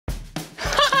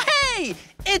Hi!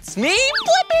 It's me,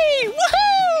 Blippi!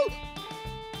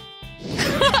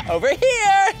 Woohoo! Over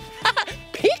here!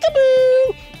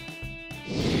 Peekaboo!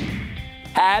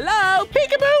 Hello,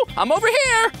 Peekaboo! I'm over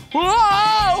here!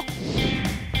 Whoa!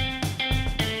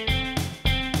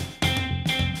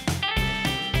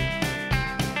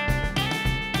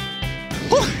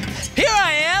 Here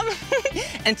I am!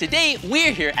 And today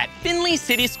we're here at Findlay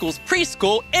City Schools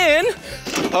Preschool in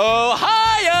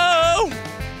Ohio!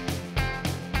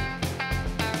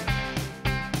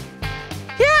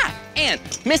 Yeah, and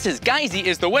Mrs. Geisy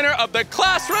is the winner of the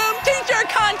Classroom Teacher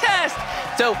Contest!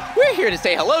 So we're here to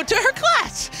say hello to her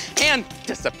class and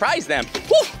to surprise them.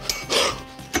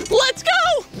 Let's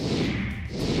go!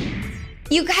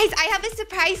 You guys, I have a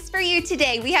surprise for you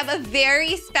today. We have a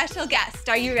very special guest.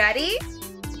 Are you ready?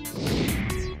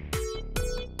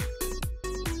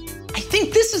 I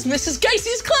think this is Mrs.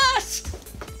 Geisy's class.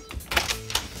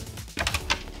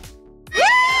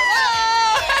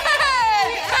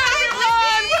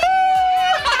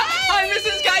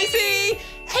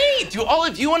 Do all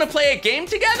of you want to play a game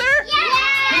together?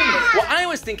 Yeah! Well, I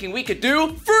was thinking we could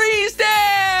do freeze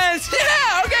dance!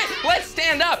 Yeah, okay, let's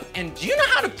stand up. And do you know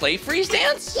how to play freeze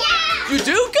dance? Yeah! You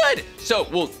do? Good. So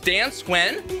we'll dance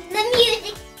when? The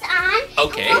music's on.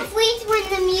 Okay. We'll freeze when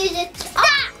the music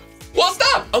stops. Well,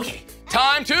 stop. Okay,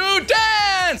 time to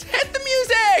dance! Hit the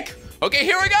music! Okay,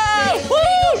 here we go!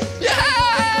 Woo!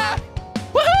 Yeah!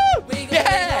 Woohoo!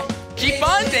 Yeah! Keep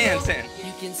on dancing.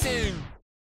 You can sing.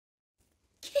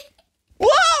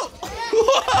 Whoa!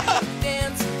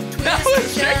 Dance, That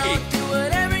was tricky. do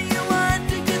whatever you want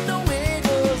to get the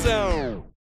wiggles out.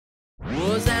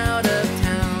 Was out of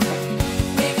town.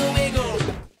 Wiggle, wiggle.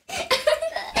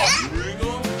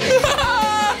 Wiggle.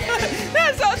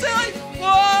 That sounds silly.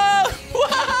 Whoa!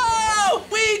 Whoa!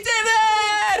 We did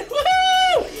it!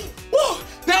 Woohoo! Whoa!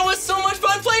 That was so much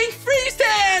fun playing freeze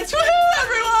dance! Woohoo,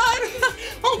 everyone!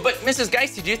 Oh, but Mrs.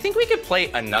 Geisty, do you think we could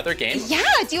play another game? Yeah,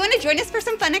 do you want to join us for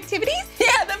some fun activities?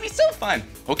 Yeah, that'd be so fun.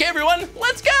 Okay, everyone,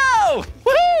 let's go!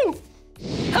 Woohoo!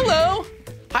 Hello.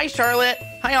 Hi, Charlotte.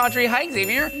 Hi, Audrey. Hi,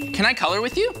 Xavier. Can I color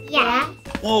with you? Yeah.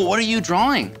 Whoa, what are you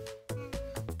drawing?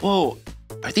 Whoa,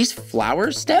 are these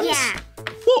flower stems? Yeah.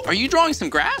 Whoa, are you drawing some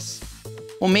grass?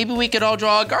 Well, maybe we could all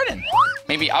draw a garden.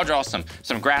 Maybe I'll draw some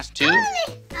grass too.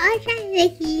 I'll try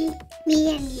with you,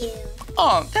 me and you.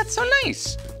 Oh, that's so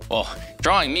nice. Well,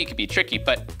 drawing me could be tricky,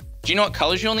 but do you know what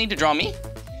colors you'll need to draw me?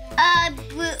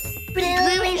 Blue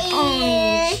and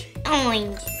orange.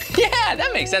 Orange. Yeah,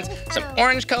 that makes sense. Some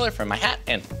orange color for my hat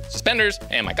and suspenders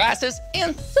and my glasses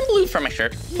and some blue for my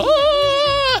shirt.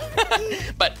 Ah!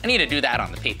 But I need to do that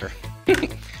on the paper.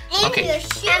 Okay. Your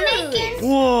shoes.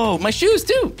 Whoa, my shoes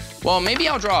too. Well, maybe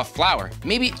I'll draw a flower.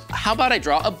 Maybe, how about I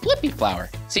draw a Blippi flower?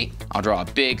 See, I'll draw a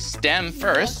big stem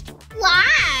first.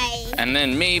 Why? And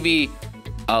then maybe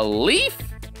a leaf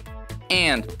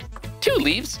and 2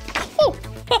 leaves. Oh.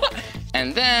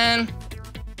 And then,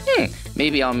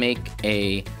 maybe I'll make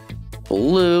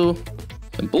some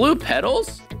blue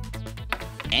petals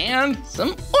and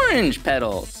some orange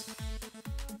petals.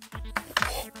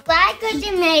 Why could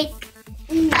you make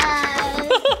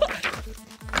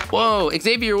Whoa,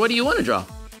 Xavier, what do you want to draw?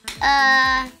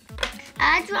 I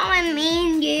draw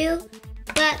me and you,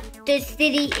 but the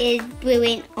city is blue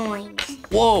and orange.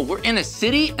 Whoa, we're in a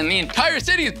city and the entire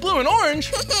city is blue and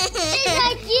orange? Just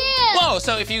like you. Whoa,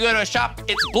 so if you go to a shop,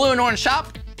 it's blue and orange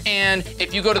shop, and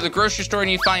if you go to the grocery store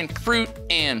and you find fruit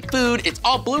and food, it's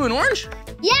all blue and orange?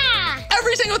 Yeah.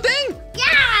 Every single thing?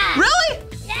 Yeah. Really?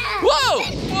 Yeah. Whoa,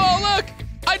 whoa, look,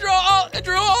 I drew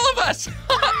all of us.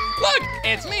 Look,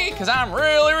 it's me, because I'm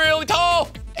really, really tall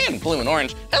and blue and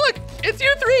orange. And look, it's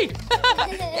you 3.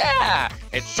 Yeah,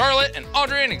 it's Charlotte and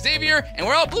Audrey and Xavier, and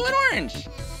we're all blue and orange.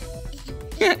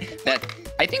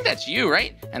 I think that's you,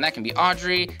 right? And that can be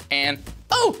Audrey and,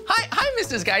 oh, hi,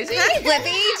 Mrs. Geisy. Hi,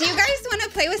 Blippi. Do you guys want to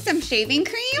play with some shaving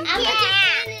cream?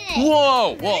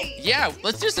 Whoa, well, yeah,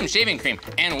 let's do some shaving cream,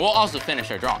 and we'll also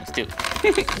finish our drawings too.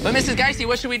 But Mrs. Geisy,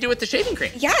 what should we do with the shaving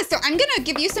cream? Yeah, so I'm gonna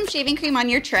give you some shaving cream on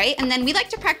your tray, and then we like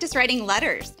to practice writing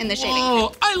letters in the shaving cream.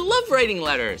 Oh, I love writing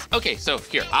letters. Okay, so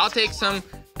here, I'll take some,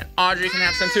 and Audrey can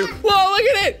have some too. Whoa, look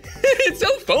at it. It's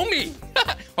so foamy.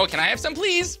 Oh, can I have some,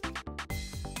 please?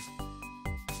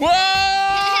 Whoa!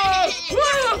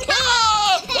 Whoa!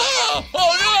 Oh,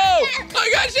 oh no! I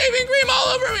got shaving cream all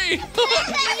over me!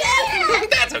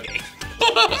 That's okay.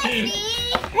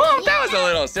 Well, that was a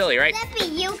little silly, right?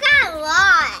 Blippi, you got a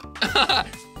lot.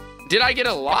 Did I get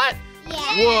a lot?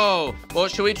 Yeah. Whoa. Well,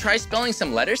 should we try spelling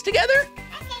some letters together?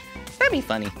 That'd be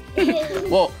funny.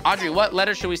 Well, Audrey, what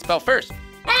letter should we spell first?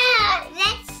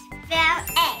 Let's spell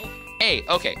A. A,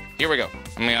 okay, here we go.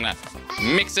 I'm gonna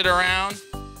mix it around.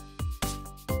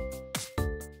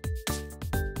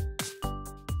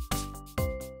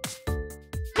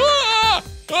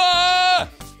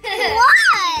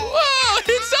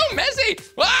 me!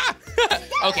 Ah!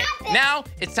 Okay, now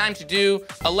it's time to do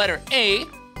a letter A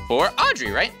for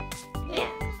Audrey, right? Yeah.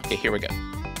 Okay, here we go.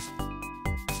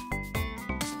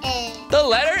 A. The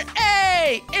letter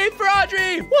A! A for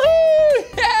Audrey!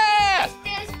 Woohoo! Yeah!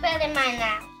 Still spelling mine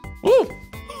now. Woo!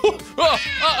 Oh,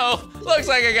 uh-oh. Looks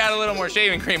like I got a little more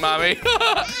shaving cream on me. You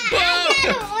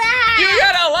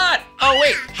got a lot! Oh,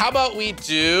 wait. How about we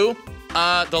do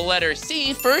the letter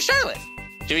C for Charlotte?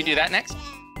 Should we do that next?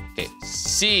 Okay,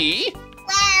 C.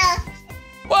 Well,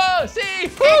 Whoa, C! I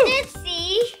Woo! did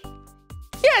see.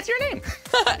 Yeah, it's your name.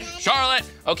 Charlotte.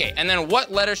 Okay, and then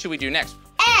what letter should we do next?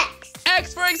 X.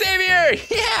 X for Xavier!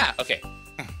 Yeah! Okay,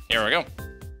 here we go.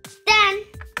 Done.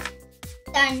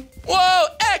 Done. Whoa,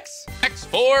 X! X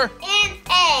for And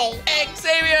A.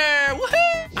 Xavier!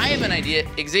 Woohoo! I have an idea.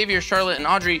 Xavier, Charlotte, and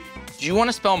Audrey, do you want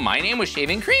to spell my name with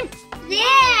shaving cream?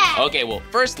 Yeah. Okay, well,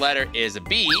 first letter is a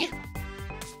B.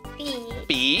 B.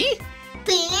 B.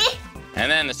 B.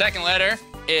 And then the second letter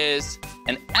is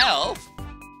an L.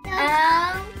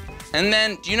 O. And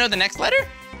then, do you know the next letter?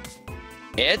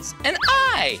 It's an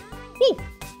I. Woo.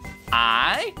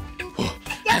 I.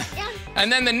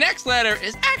 And then the next letter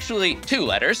is actually two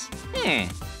letters. Do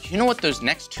you know what those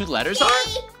next two letters are?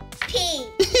 P.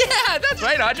 Yeah, that's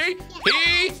right, Audrey.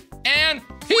 P and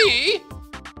P.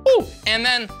 Ooh. And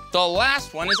then the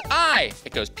last one is I.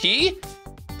 It goes P,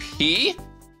 P,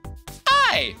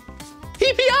 I.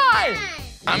 PPI.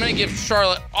 I'm gonna give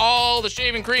Charlotte all the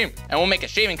shaving cream and we'll make a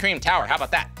shaving cream tower. How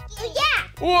about that? Yeah.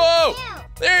 Whoa.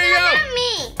 There you go. Not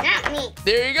me. Not me.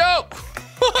 There you go.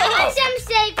 I want some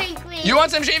shaving cream. You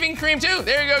want some shaving cream too?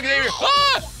 There you go, Xavier.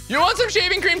 Ah, you want some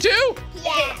shaving cream too?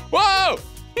 Yeah. Whoa.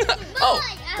 Oh,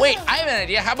 wait, I have an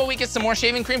idea. How about we get some more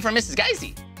shaving cream from Mrs.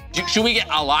 Geisy? Should we get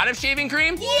a lot of shaving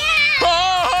cream? Yeah.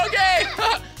 Oh, okay.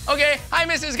 Okay, hi,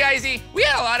 Mrs. Geisy. We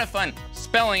had a lot of fun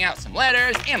spelling out some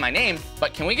letters and my name,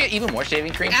 but can we get even more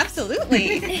shaving cream?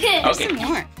 Absolutely. There's Okay. some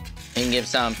more. And give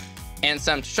some, and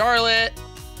some to Charlotte,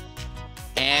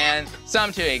 and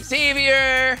some to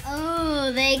Xavier,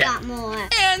 Oh, they got more.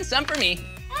 and some for me.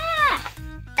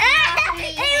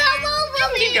 Hey,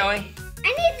 Keep going. I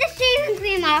need the shaving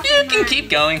cream off. You can keep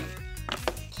going.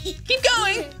 Keep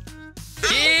going.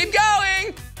 Keep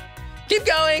going. Keep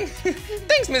going.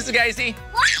 Thanks, Mrs. Geisy.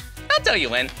 I'll tell you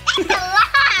when.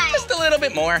 Just a little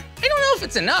bit more. I don't know if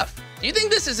it's enough. Do you think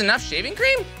this is enough shaving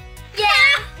cream? Yeah.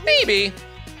 Maybe.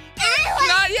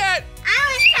 Not yet.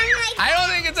 I don't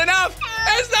think it's enough.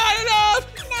 It's not enough.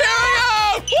 Here we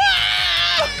go.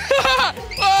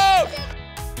 Whoa!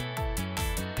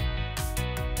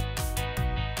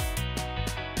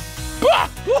 Whoa!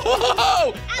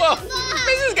 Whoa! Whoa!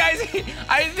 Mrs. Geisy,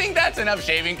 I think that's enough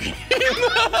shaving cream.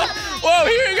 Whoa,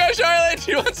 here you go, Charlotte.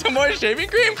 Do you want some more shaving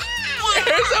cream?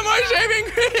 Here's some more shaving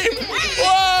cream.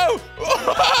 Whoa!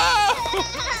 Whoa!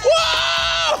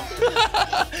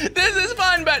 Whoa! This is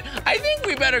fun, but I think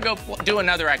we better go do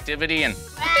another activity, and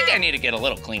I think I need to get a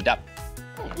little cleaned up.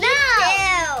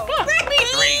 No.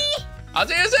 Great. I'll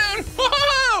see you soon.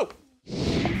 Whoa!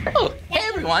 Oh, hey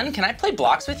everyone, can I play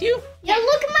blocks with you? Yeah,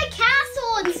 look at my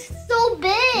castle. It's so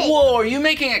big. Whoa, are you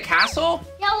making a castle?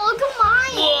 Yeah, look at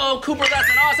mine. Whoa, Cooper, that's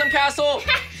an awesome castle.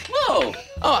 Whoa.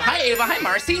 Oh, hi Ava, hi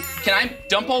Marcy. Can I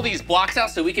dump all these blocks out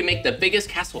so we can make the biggest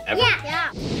castle ever?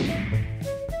 Yeah.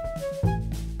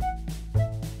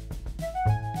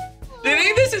 Do you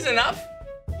think this is enough?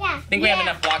 Yeah. Think we have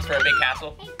enough blocks for a big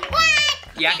castle?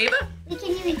 Yeah, Ava? We can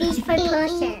use these for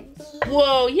cushions.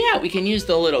 Whoa, yeah, we can use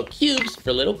the little cubes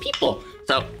for little people.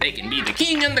 So they can be the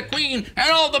king and the queen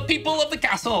and all the people of the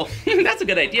castle. That's a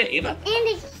good idea, Ava. And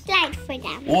a slide for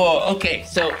them. Whoa, okay,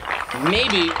 so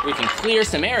maybe we can clear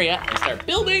some area and start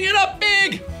building it up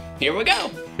big. Here we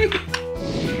go.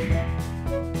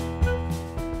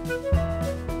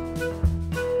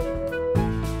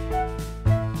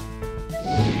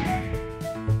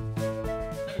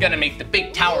 I'm gonna make the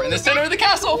big tower in the center of the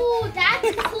castle. Ooh,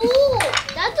 that's cool.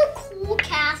 That's a cool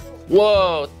castle.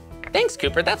 Whoa, thanks,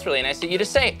 Cooper. That's really nice of you to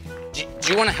say.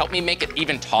 Do you want to help me make it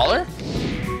even taller?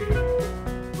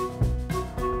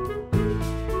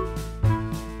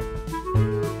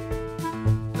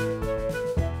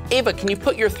 Ava, can you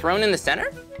put your throne in the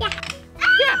center? Yeah.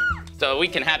 Yeah. So we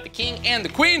can have the king and the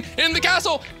queen in the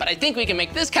castle, but I think we can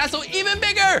make this castle even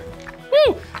bigger.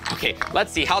 Woo! Okay,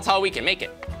 let's see how tall we can make it.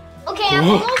 Okay, I'm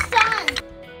almost done.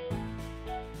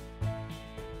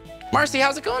 Marcy,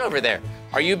 how's it going over there?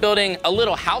 Are you building a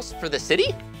little house for the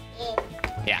city?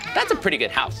 Yeah, that's a pretty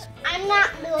good house. I'm not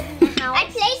building the house. I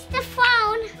placed the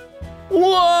phone.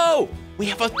 Whoa! We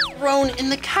have a throne in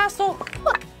the castle.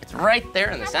 Look, it's right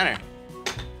there in the center.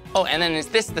 Oh, and then is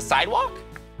this the sidewalk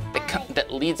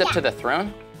that leads up to the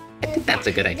throne? I think that's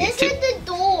a good idea This too. is the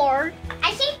door. door.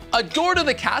 I think. A door to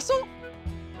the castle?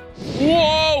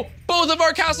 Whoa! Both of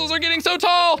our castles are getting so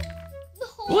tall.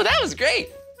 Well, that was great.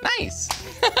 Nice.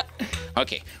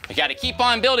 Okay, we gotta keep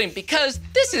on building because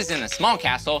this isn't a small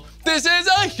castle. This is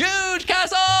a huge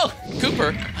castle!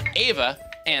 Cooper, Ava,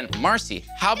 and Marcy,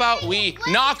 how about we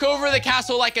knock over the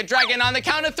castle like a dragon on the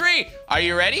count of 3? Are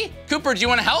you ready? Cooper, do you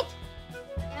wanna help?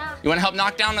 Yeah. You wanna help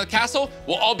knock down the castle?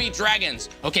 We'll all be dragons.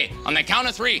 Okay, on the count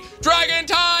of 3, dragon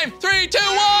time! 3, 2,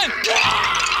 1!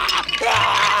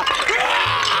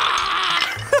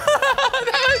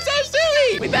 That was so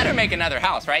silly! We better make another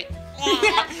house, right?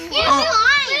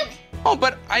 Oh,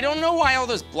 but I don't know why all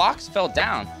those blocks fell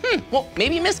down. Well,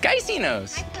 maybe Miss Geisy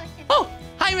knows. Oh,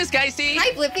 hi, Miss Geisy.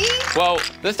 Hi, Blippi. Well,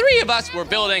 the 3 of us were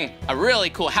building a really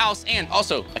cool house and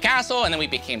also a castle, and then we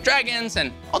became dragons,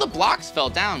 and all the blocks fell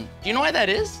down. Do you know why that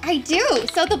is? I do.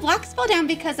 So the blocks fall down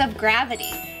because of gravity.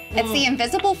 It's the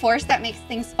invisible force that makes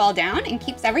things fall down and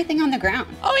keeps everything on the ground.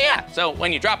 Oh, yeah. So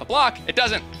when you drop a block, it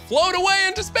doesn't float away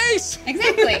into space.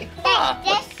 Exactly.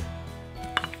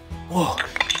 Whoa.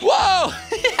 Whoa!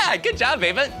 Yeah, good job,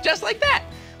 Ava. Just like that.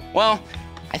 Well,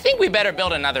 I think we better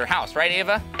build another house, right,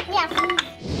 Ava? Yeah.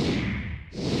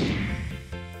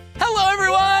 Hello,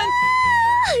 everyone!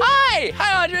 Hi!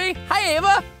 Hi, Audrey. Hi,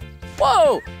 Ava.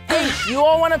 Whoa! Hey, you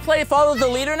all want to play Follow the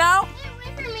Leader now?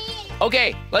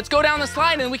 Okay, let's go down the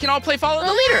slide and we can all play Follow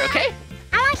the Leader, okay?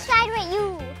 I want to slide with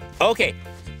you. Okay,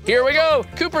 here we go.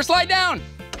 Cooper, slide down.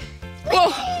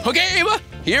 Whoa, okay, Ava,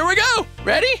 here we go.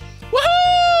 Ready?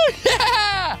 Woohoo!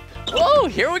 Yeah! Whoa,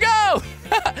 here we go.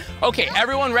 Okay,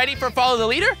 everyone ready for Follow the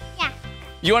Leader? Yeah.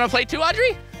 You want to play too,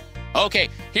 Audrey? Okay,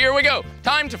 here we go.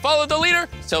 Time to follow the leader.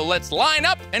 So let's line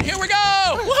up and here we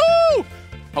go. Woohoo!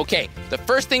 Okay, the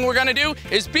first thing we're gonna do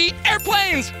is be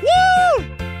airplanes. Woo!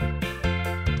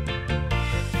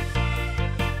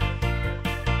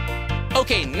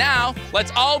 Okay, now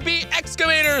let's all be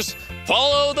excavators.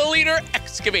 Follow the leader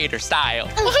excavator style.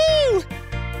 Woohoo!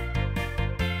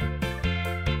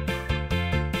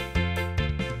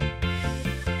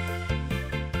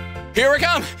 Here we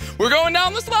come. We're going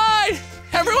down the slide.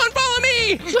 Everyone follow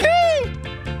me. Woohoo!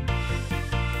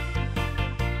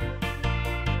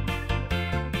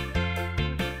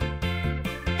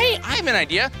 Hey, I have an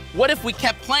idea. What if we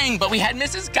kept playing, but we had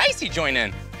Mrs. Geisy join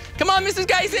in? Come on, Mrs.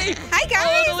 Geisy. Hi, guys.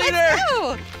 Follow the leader.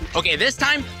 Let's go. Okay, this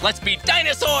time, let's be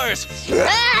dinosaurs.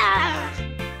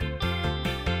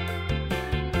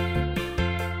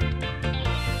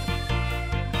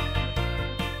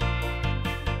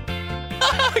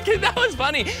 Okay, that was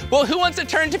funny. Well, who wants to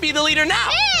turn to be the leader now?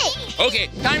 Hey! Okay,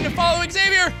 time to follow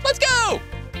Xavier. Let's go.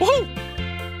 Woohoo!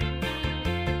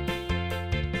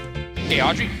 Okay,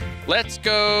 Audrey, let's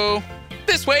go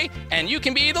this way, and you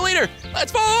can be the leader.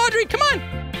 Let's follow Audrey. Come on.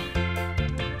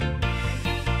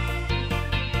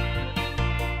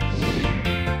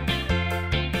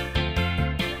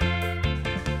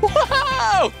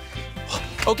 Whoa!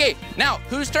 Okay, now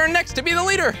whose turn next to be the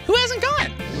leader? Who hasn't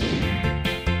gone?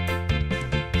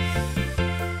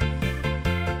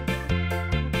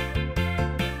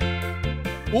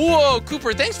 Whoa,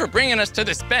 Cooper, thanks for bringing us to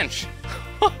this bench.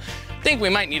 Think we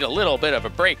might need a little bit of a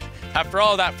break after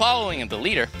all that following of the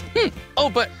leader. Oh,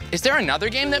 but is there another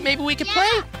game that maybe we could play?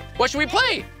 What should we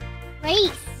play?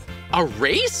 Race. A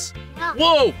race? Yeah.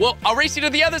 Whoa, well, I'll race you to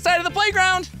the other side of the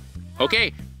playground.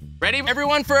 Okay, ready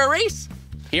everyone for a race?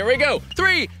 Here we go.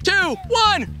 3, 2,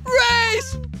 1,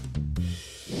 race!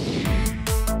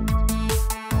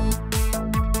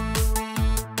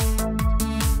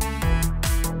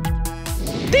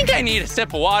 Think I need a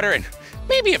sip of water and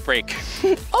maybe a break.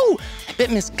 Oh, I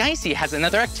bet Miss Geisy has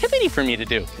another activity for me to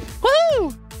do.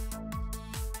 Woo!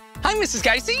 Hi, Mrs.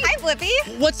 Geisy. Hi, Blippi.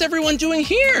 What's everyone doing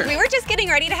here? We were just getting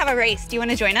ready to have a race. Do you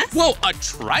want to join us? Whoa, a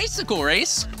tricycle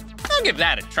race? I'll give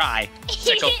that a try.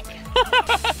 Sickle.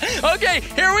 Okay,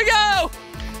 here we go.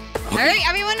 All right,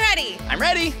 everyone ready? I'm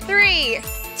ready. 3,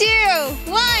 2,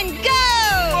 1, go!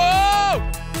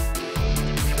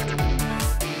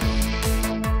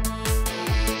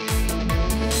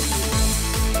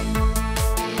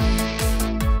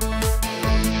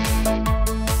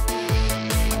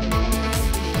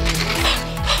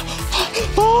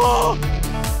 Whoa! Oh!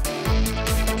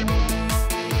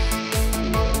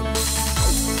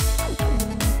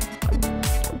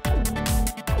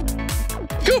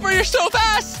 Cooper, you're so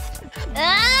fast!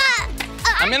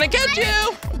 I'm gonna catch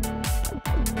you!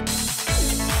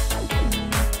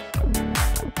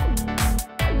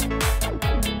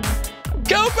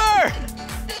 Cooper!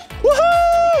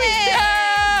 Woohoo!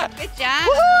 Yeah! Good job.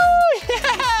 Woohoo!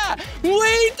 Yeah!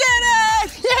 We did it!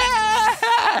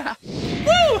 Yeah!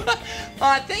 Woo!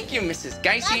 Thank you, Mrs.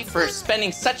 Geisy, for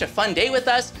spending such a fun day with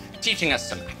us. teaching us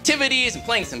some activities and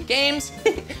playing some games.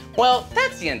 Well,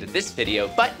 that's the end of this video,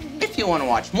 but if you want to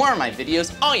watch more of my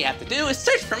videos, all you have to do is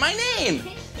search for my name.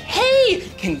 Hey,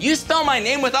 can you spell my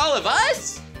name with all of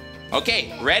us?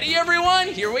 Okay, ready everyone?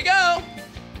 Here we go.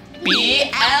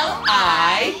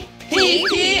 B-L-I-P-P-I.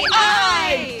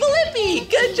 Blippi,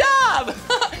 good job.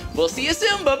 We'll see you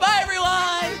soon. Bye-bye, everyone.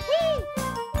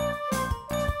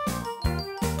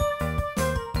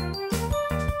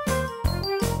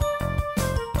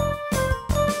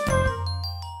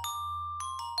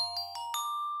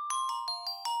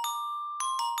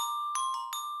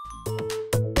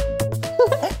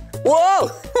 Woo. Whoa!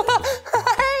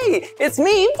 Hey, it's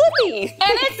me, Blippi. And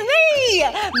it's me,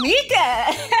 Mika.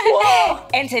 Whoa!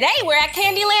 And today we're at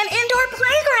Candyland Indoor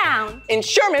Playground. In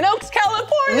Sherman Oaks,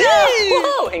 California. Woo!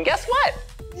 Whoa! And guess what?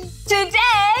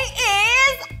 Today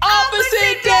is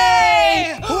Opposite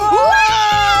Day!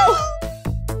 Whoa!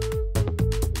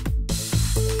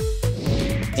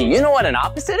 Do you know what an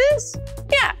opposite is?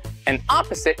 Yeah, an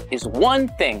opposite is one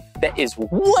thing that is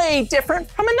way different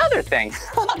from another thing.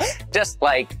 Just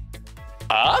like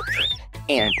up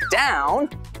and down,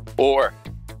 or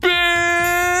big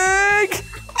and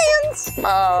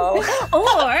small.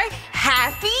 or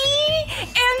happy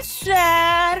and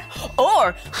sad,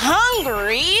 or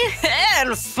hungry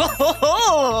and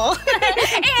full.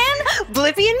 And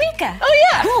Blippi and Mika. Oh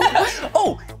yeah!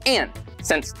 Oh, and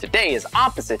since today is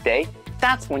opposite day,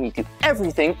 that's when you do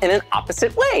everything in an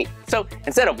opposite way. So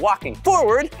instead of walking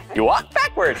forward, you walk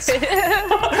backwards.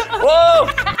 Whoa!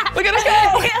 Look at us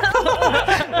go!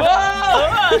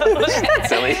 Whoa! That's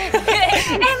silly.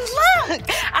 And look,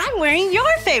 I'm wearing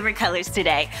your favorite colors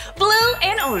today, blue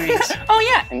and orange. Oh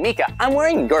yeah, and Mika, I'm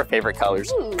wearing your favorite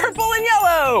colors, purple and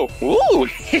yellow. Ooh!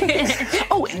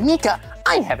 Oh, and Mika,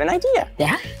 I have an idea.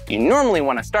 Yeah? You normally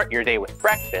want to start your day with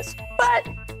breakfast, but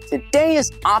today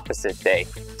is opposite day.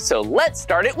 So let's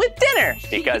start it with dinner,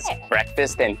 because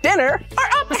breakfast and dinner are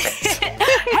opposites.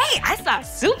 Hey, I saw a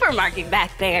supermarket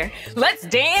back there. Let's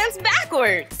dance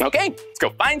backwards. Okay, let's go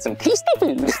find some tasty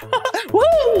food. Woo,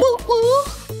 woo, woo.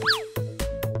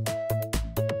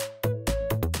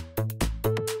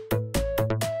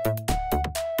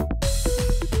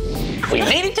 We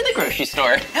made it to the grocery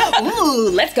store.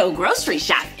 Ooh, let's go grocery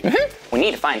shopping. We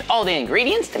need to find all the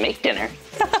ingredients to make dinner.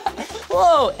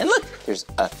 Whoa, and look, there's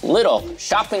a little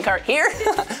shopping cart here.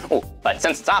 Oh, but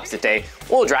since it's opposite day,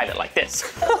 we'll drive it like this.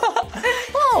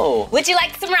 Whoa. Would you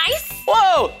like some rice?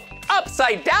 Whoa,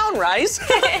 upside down rice.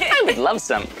 I would love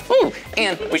some. Ooh,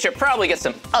 and we should probably get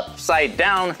some upside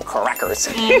down crackers.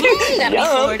 That'd be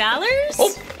 $4.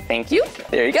 Oh, thank you.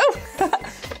 There you go.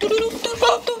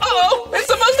 Uh-oh, it's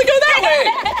supposed to go that way.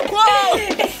 Whoa.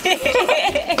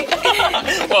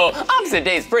 Whoa, opposite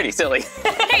day is pretty silly.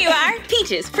 Here you are,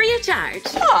 peaches, free of charge.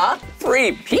 Aw,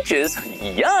 free peaches,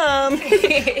 yum.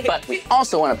 But we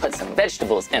also want to put some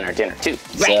vegetables in our dinner too.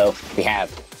 Right. So we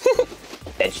have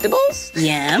vegetables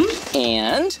Yum.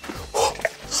 and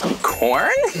some corn.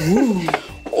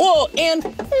 Whoa, and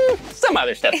some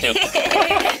other stuff too.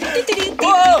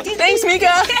 Whoa, thanks,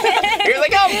 Mika. Here they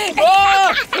come.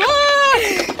 Whoa, whoa.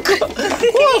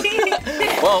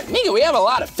 Well, Mika, we have a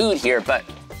lot of food here, but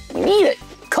we need to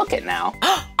cook it now.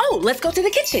 Oh, let's go to the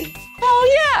kitchen. Oh,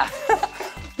 yeah.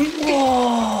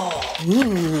 Whoa.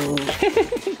 Ooh.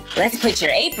 Let's put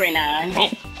your apron on. Oh,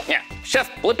 yeah,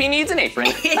 Chef Blippi needs an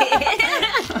apron.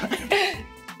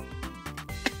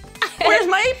 Where's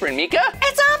my apron, Mika?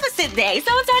 It's opposite day,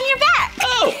 so it's on your back.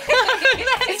 Oh,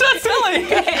 that's so silly.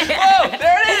 Whoa,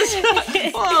 there it is.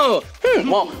 Whoa.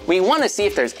 Well, we want to see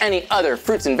if there's any other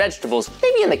fruits and vegetables,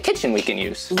 maybe in the kitchen we can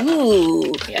use.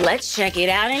 Ooh, Yeah. let's check it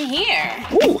out in here.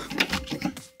 Ooh.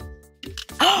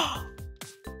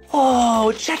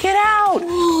 Oh, check it out.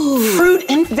 Ooh. Fruit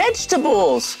and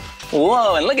vegetables.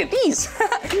 Whoa, and look at these.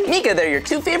 Mika, they're your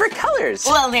two favorite colors.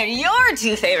 Well, they're your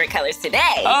two favorite colors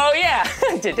today. Oh yeah,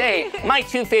 today my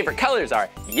two favorite colors are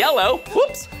yellow,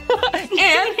 whoops,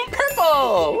 and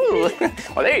purple. Ooh.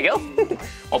 Well, there you go.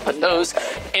 We'll put those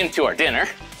into our dinner.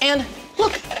 And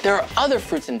look, there are other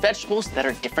fruits and vegetables that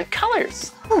are different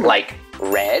colors, like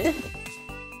red,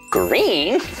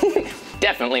 green,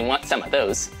 definitely want some of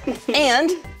those,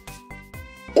 and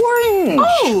orange.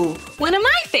 Oh, one of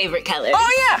my favorite colors.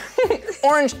 Oh yeah,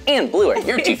 orange and blue are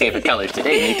your two favorite colors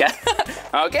today, Mika.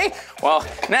 Okay, well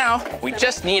now we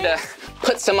just need to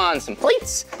put some on some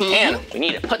plates and we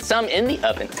need to put some in the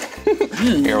oven.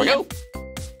 Here we go.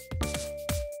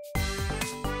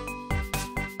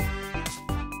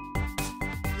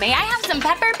 May I have some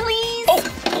pepper, please? Oh,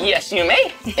 yes you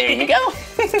may. There you go.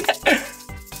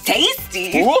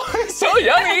 tasty. Whoa, so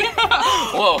yummy.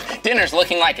 Whoa, dinner's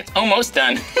looking like it's almost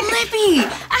done. Blippi,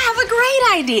 I have a great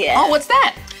idea. Oh, what's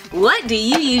that? What do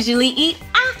you usually eat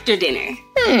after dinner?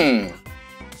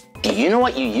 Do you know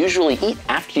what you usually eat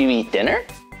after you eat dinner?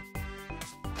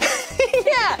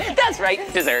 Yeah, that's right,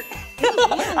 dessert.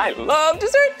 I love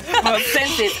dessert. Well,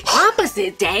 since it's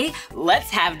opposite day,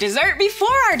 let's have dessert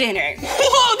before our dinner.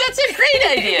 Whoa, that's a great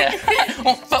idea.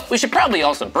 Well, but we should probably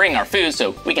also bring our food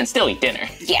so we can still eat dinner.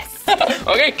 Yes.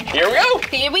 Okay, here we go.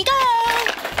 Here we go.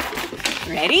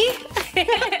 Ready?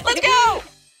 Let's go.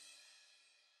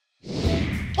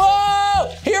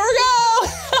 Whoa, here we go.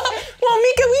 Well,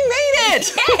 Meekah, we made it.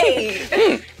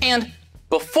 Hey! And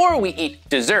before we eat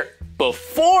dessert,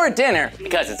 before dinner,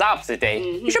 because it's opposite day,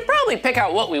 you should probably pick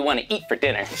out what we want to eat for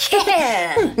dinner.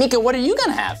 Yeah. Meekah, what are you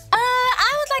gonna have?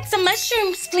 I would like some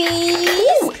mushrooms, please.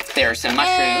 Ooh, there's some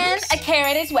mushrooms. And a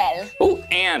carrot as well. Ooh,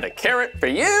 and a carrot for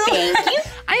you. Thank you.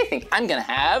 I think I'm gonna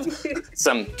have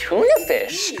some tuna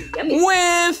fish Yummy.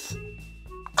 with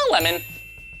a lemon.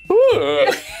 Ooh.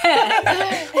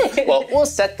 Well, we'll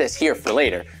set this here for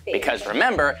later because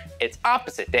remember, it's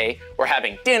opposite day. We're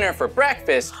having dinner for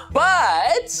breakfast,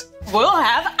 but We'll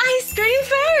have ice cream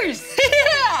first.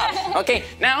 yeah. Okay,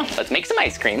 now let's make some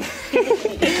ice cream.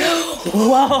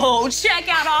 Whoa, check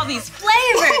out all these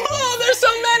flavors. Oh, there's so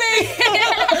many.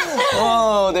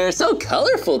 Oh, they're so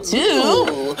colorful too.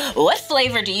 Ooh, what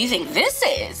flavor do you think this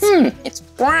is? It's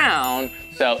brown,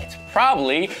 so it's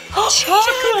probably Chocolate.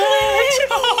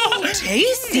 Oh,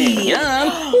 tasty.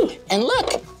 Yum. Ooh, and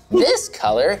look, this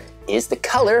color is the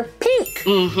color pink.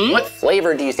 What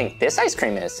flavor do you think this ice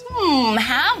cream is?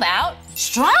 How about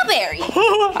strawberry?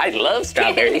 I love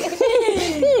strawberry.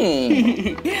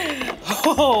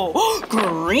 Oh,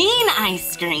 green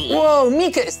ice cream. Whoa,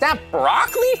 Meekah, is that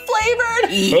broccoli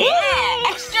flavored? Yeah,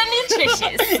 extra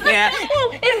nutritious. Yeah,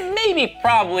 well, it maybe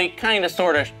probably kind of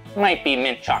sort of might be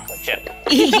mint chocolate chip.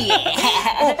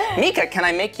 Yeah. Meekah, can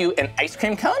I make you an ice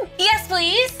cream cone? Yes,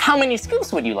 please. How many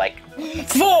scoops would you like?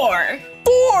 4.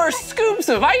 4 scoops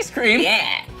of ice cream?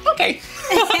 Yeah. Okay.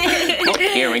 Well,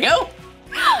 here we go.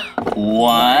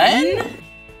 1,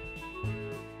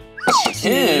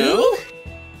 2,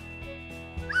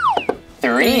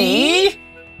 3,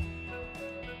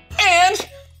 and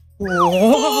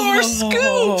 4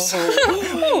 scoops.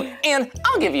 Ooh, and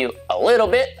I'll give you a little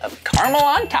bit of caramel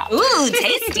on top. Ooh,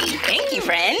 tasty. Thank you,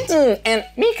 friend. And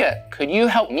Meekah, could you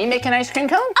help me make an ice cream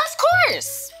cone? Of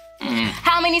course.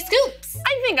 How many scoops?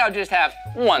 I think I'll just have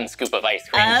 1 scoop of ice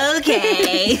cream.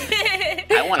 Okay.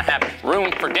 I want to have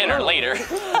room for dinner later.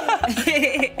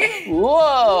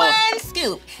 Whoa. 1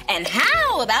 scoop. And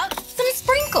how about some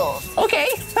sprinkles? Okay.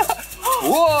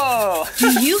 Whoa.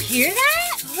 Do you hear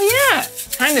that? Yeah,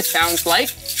 kind of sounds like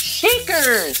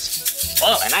shakers.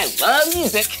 Whoa, and I love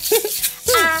music.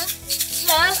 I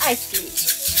love ice cream.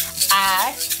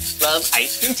 I Love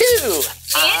ice cream too.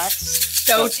 It's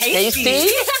so tasty.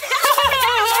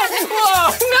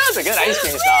 Whoa, that was a good ice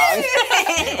cream song.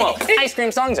 Well, ice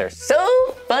cream songs are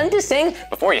so fun to sing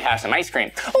before you have some ice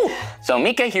cream. Oh, so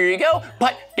Meekah, here you go.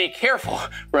 But be careful.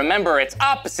 Remember, it's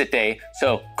opposite day.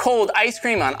 So cold ice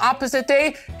cream on opposite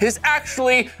day is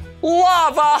actually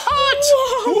lava hot.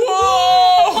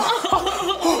 Whoa!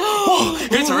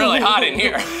 It's really hot in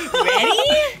here.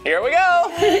 Ready? Here we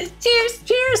go. Cheers.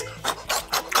 Cheers.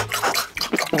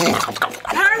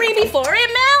 Hurry before it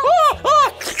melts.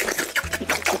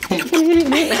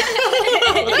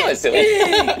 That was silly.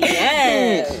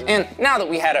 Yeah. And now that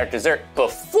we had our dessert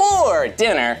before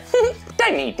dinner,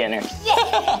 time to eat dinner.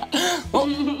 Yeah. Well,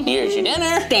 here's your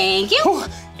dinner. Thank you.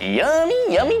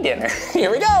 Yummy, yummy dinner.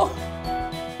 Here we go.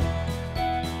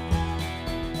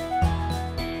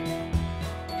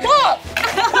 Whoa!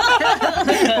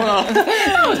 Well,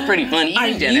 that was pretty fun eating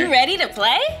Are dinner. you ready to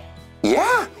play?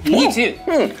 Yeah, me too.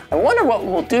 I wonder what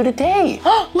we'll do today.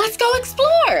 Let's go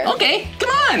explore. Okay, come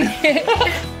on.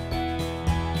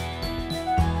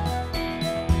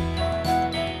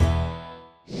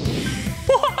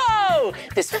 Whoa!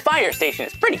 This fire station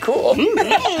is pretty cool.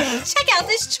 Check out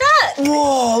this truck.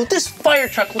 Whoa, this fire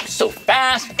truck looks so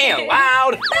fast and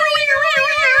loud.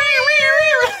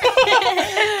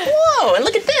 Whoa, and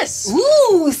look at this.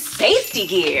 Ooh, safety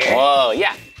gear. Whoa,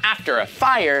 yeah. After a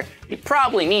fire, you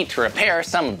probably need to repair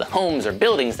some of the homes or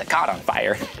buildings that caught on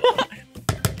fire.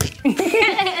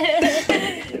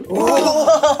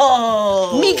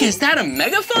 Whoa. Meekah, is that a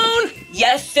megaphone?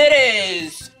 Yes, it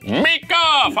is.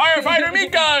 Meekah, firefighter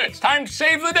Meekah, it's time to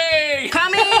save the day.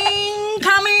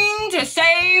 Coming to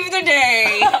save the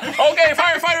day. Okay,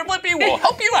 firefighter Blippi, we'll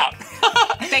help you out.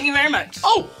 Thank you very much.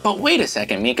 Oh, but wait a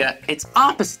second, Meekah. It's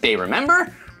opposite day,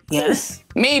 remember? Yes.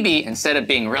 Maybe instead of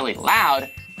being really loud,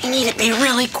 we need to be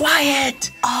really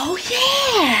quiet. Oh,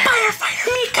 yeah. Firefighter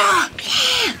Mika.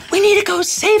 Yeah. We need to go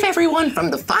save everyone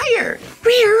from the fire.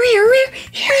 Rear, rear, rear.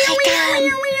 Here I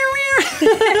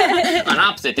come. On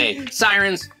opposite day,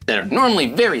 sirens that are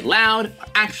normally very loud are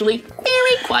actually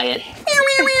very quiet.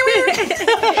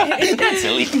 That's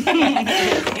silly.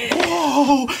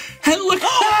 Whoa, and look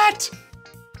at that.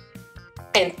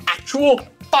 An actual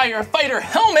firefighter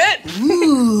helmet.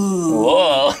 Ooh.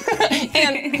 Whoa.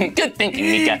 And good thinking,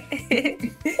 Mika.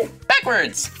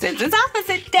 Backwards. Since it's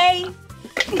opposite day.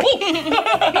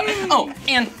 Oh,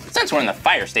 and since we're in the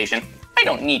fire station, I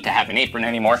don't need to have an apron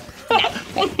anymore.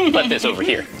 Put this over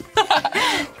here.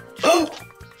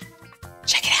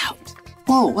 Check it out.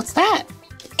 Whoa, what's that?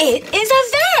 It is a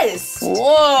vest.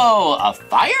 Whoa, a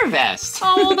fire vest.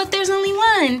 Oh, but there's only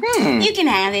one. You can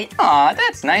have it. Aw,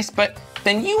 that's nice, but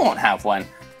then you won't have one.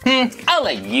 I'll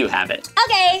let you have it.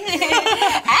 Okay.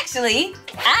 Actually,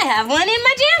 I have one in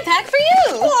my jam pack for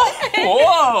you.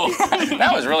 Whoa,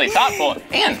 that was really thoughtful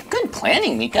and good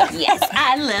planning, Mika. Yes,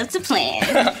 I love to plan.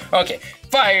 Okay,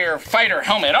 firefighter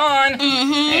helmet on,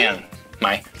 and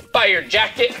my fire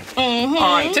jacket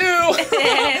on too.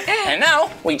 And now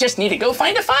we just need to go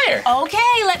find a fire.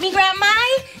 Okay, let me grab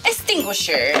my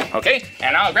extinguisher. Okay,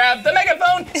 and I'll grab the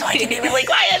megaphone so I can be really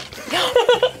quiet.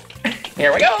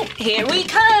 Here we go. Here we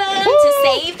come to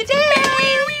save the day.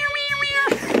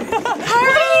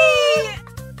 Hurry!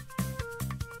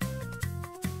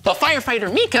 But firefighter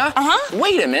Mika,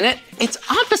 wait a minute. It's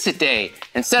opposite day.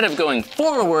 Instead of going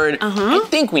forward, I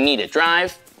think we need to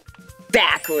drive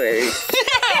backwards.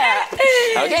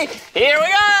 Okay, here we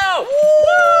go.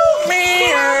 Woo!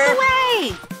 Get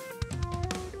away!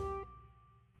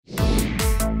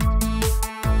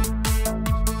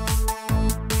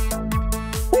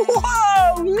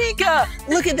 Whoa, Mika,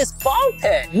 look at this ball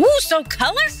pit. Ooh, so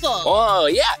colorful. Oh,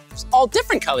 yeah, it's all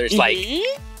different colors like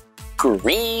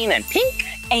green and pink.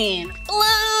 And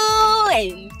blue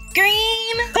and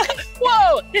green.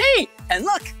 Whoa, hey, and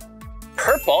look,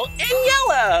 purple and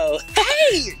yellow.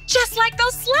 Hey, just like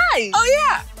those slides. Oh,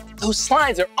 yeah, those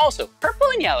slides are also purple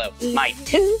and yellow, my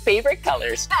two favorite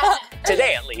colors,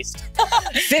 today at least.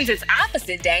 Since it's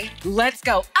opposite day, let's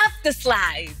go up the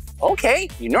slides. Okay,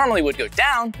 you normally would go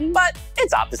down, but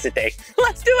it's opposite day.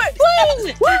 Let's do it.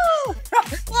 Woo! Woo!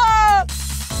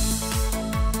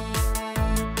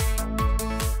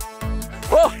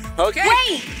 Whoa, okay.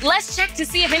 Wait, let's check to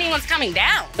see if anyone's coming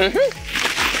down.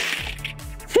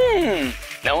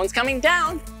 No one's coming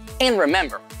down. And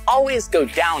remember, always go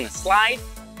down the slide.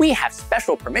 We have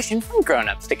special permission from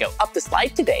grown-ups to go up the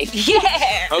slide today.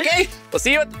 Yeah. Okay, we'll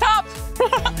see you at the top.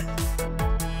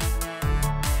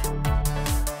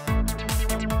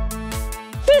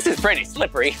 This is pretty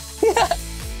slippery.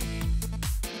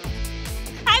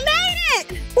 I made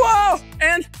it. Whoa,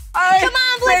 and I Come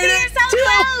on, Blippi, you're so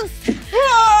close.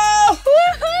 Whoa!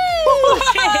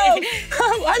 Whoa!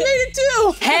 I made it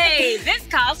too! Hey, this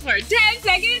calls for a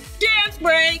 10-second dance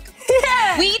break.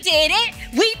 Yeah! We did it.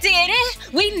 We did it.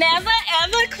 We never,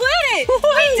 ever quit it.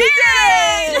 We did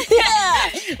it!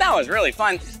 Yeah! That was really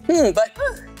fun. But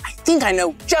I think I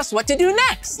know just what to do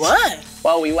next. What?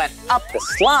 Well, we went up the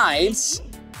slides.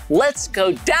 Let's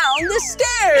go down the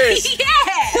stairs.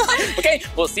 Yeah! Okay,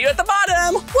 we'll see you at the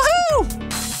bottom. Woohoo!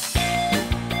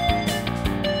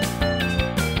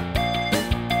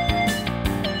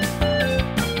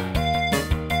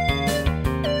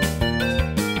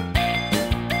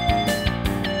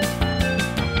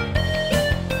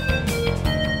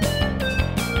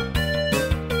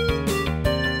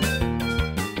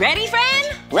 Ready,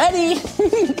 friend? Ready?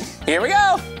 Here we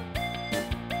go.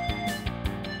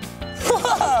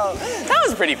 Whoa, that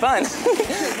was pretty fun.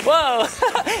 Whoa,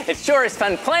 it sure is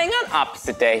fun playing on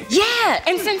opposite day. Yeah,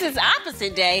 and since it's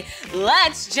opposite day,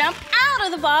 let's jump out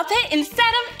of the ball pit instead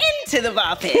of into the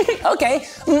ball pit. Okay,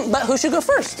 but who should go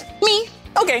first? Me.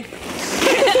 Okay.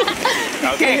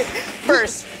 Okay,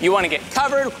 first, you want to get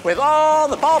covered with all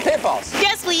the ball pit balls.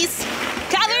 Yes, please.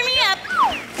 Cover me up.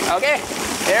 Okay,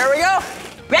 here we go.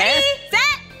 Ready, And...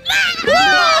 set,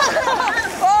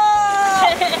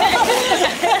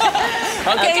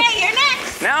 Okay, you're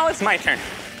next. now it's my turn.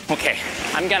 Okay,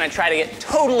 I'm gonna try to get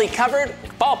totally covered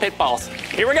with ball pit balls.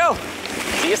 Here we go.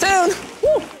 See you soon.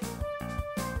 Woo.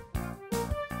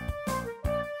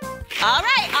 All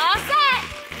right, all set.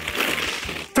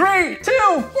 3, 2,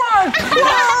 1.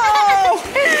 Whoa!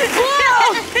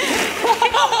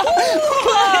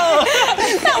 Whoa!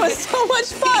 That was so much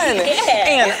fun. Yeah.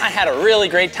 And I had a really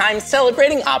great time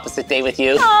celebrating opposite day with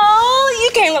you. Oh, you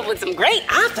came up with some great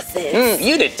opposites.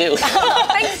 You did too.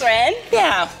 Thanks, Ren.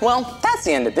 Yeah, well, that's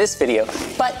the end of this video.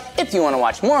 But if you want to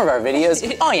watch more of our videos,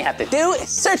 all you have to do is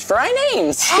search for our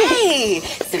names. Hey,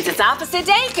 since it's opposite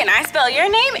day, can I spell your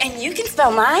name and you can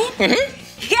spell mine?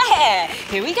 Yeah,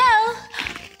 here we go.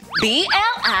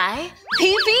 B-L-I-P-P-I.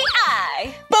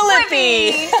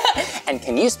 Blippi! And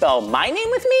can you spell my name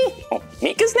with me? Oh,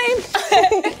 Mika's name?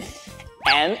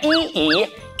 M-E-E-K-A-H.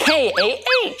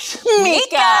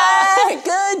 Mika!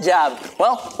 Good job.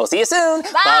 Well, we'll see you soon.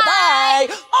 Bye-bye.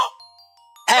 Oh,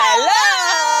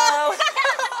 hello!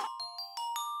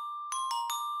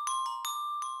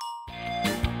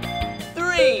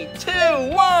 3, 2,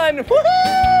 1.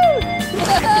 Woohoo!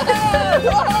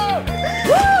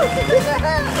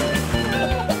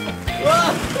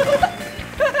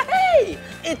 Hey,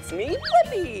 it's me,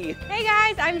 Blippi. Hey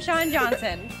guys, I'm Sean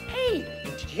Johnson. Hey,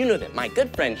 did you know that my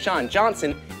good friend Sean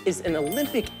Johnson is an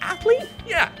Olympic athlete?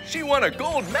 Yeah, she won a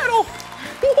gold medal.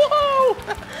 Whoa!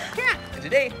 Yeah, and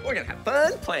today we're gonna have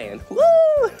fun playing.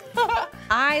 Woo!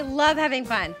 I love having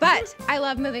fun, but I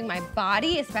love moving my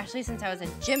body, especially since I was a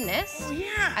gymnast. Oh,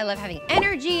 yeah. I love having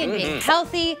energy and being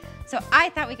healthy, so I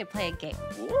thought we could play a game.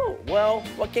 Whoa, well,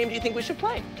 what game do you think we should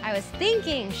play? I was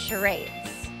thinking charades.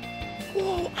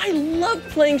 Whoa, I love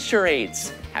playing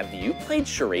charades. Have you played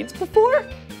charades before?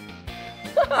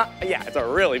 Yeah, it's a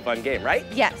really fun game, right?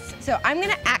 Yes, so I'm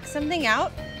gonna act something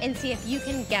out and see if you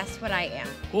can guess what I am.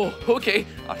 Oh, okay,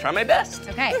 I'll try my best.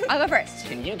 Okay, I'll go first.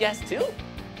 Can you guess too?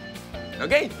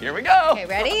 Okay, here we go. Okay,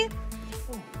 ready?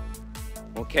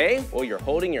 Okay, well, you're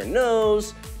holding your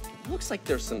nose. It looks like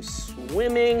there's some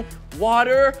swimming,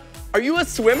 water. Are you a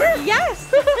swimmer? Yes!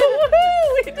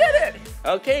 Woohoo, we did it!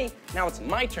 Okay, now it's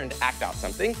my turn to act out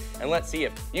something, and let's see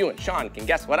if you and Sean can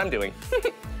guess what I'm doing.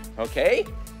 Okay?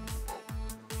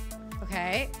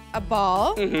 Okay, a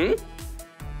ball. Mm-hmm.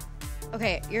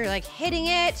 Okay, you're like hitting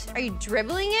it. Are you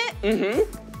dribbling it? Mm-hmm.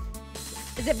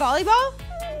 Is it volleyball?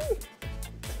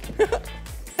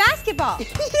 Basketball.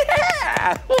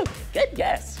 Yeah! Ooh, good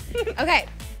guess. Okay,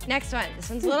 next one. This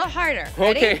one's a little harder.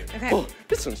 Ready? Okay. Oh,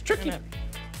 this one's tricky.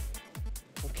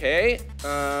 Okay,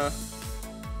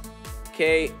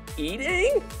 okay,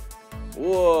 eating?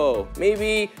 Whoa,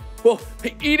 maybe, whoa,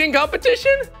 eating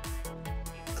competition?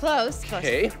 Close, close.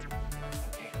 Okay.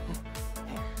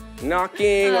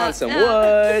 Knocking on some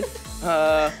wood.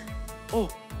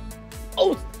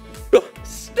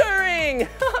 Stirring.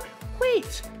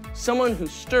 Wait, someone who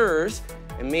stirs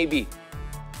and maybe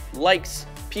likes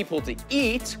people to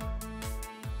eat.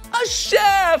 A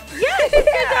chef. Yes.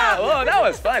 Yeah. Oh, that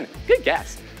was fun. Good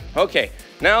guess. Okay,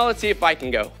 now let's see if I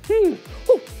can go. Ooh,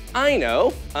 I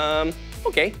know.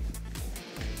 Okay.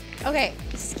 Okay,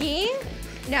 skiing?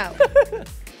 No.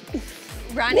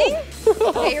 Running?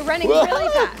 Okay, you're running really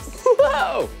fast.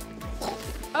 Whoa.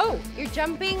 Oh, you're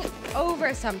jumping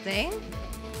over something.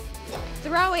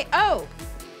 Throwing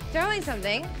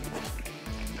something.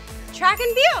 Track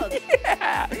and field.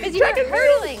 Yeah. Because you were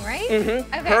hurdling, right?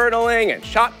 Mm-hmm. Okay. Hurdling and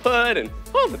shot put and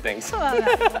all the things. I love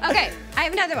that. Okay, I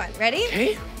have another one. Ready?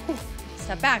 Okay.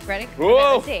 Step back, ready?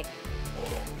 Whoa. Okay, let's see.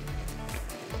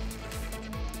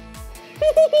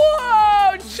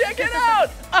 Whoa, check it out.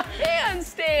 A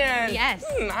handstand. Yes.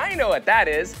 I know what that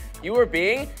is. You were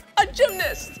being a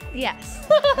gymnast. Yes.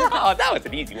 Oh, that was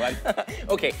an easy one.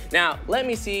 Okay, now let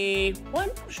me see.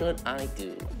 What should I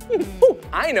do? Ooh,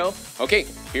 I know. Okay,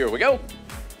 here we go.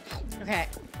 Okay.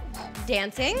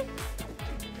 Dancing.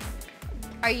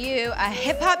 Are you a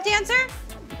hip hop dancer?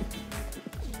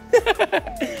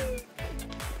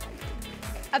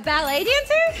 A ballet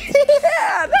dancer?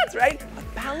 Yeah, that's right. A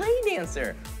ballet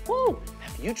dancer. Whoa,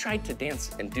 have you tried to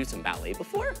dance and do some ballet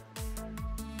before?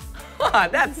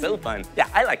 That's so fun. Yeah,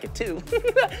 I like it too.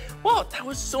 Wow, that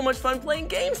was so much fun playing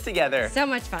games together. So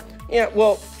much fun. Yeah,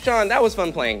 well, Sean, that was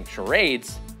fun playing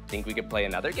charades. Think we could play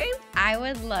another game? I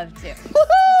would love to.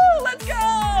 Woohoo! Let's go!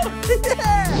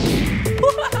 Yeah!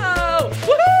 Whoa!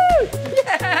 Woohoo!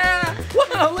 Yeah!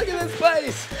 Wow, look at this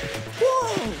place.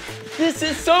 Whoa! This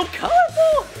is so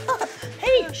colorful.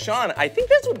 Hey, Sean, I think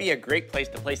this would be a great place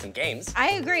to play some games.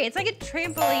 I agree. It's like a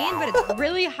trampoline, but it's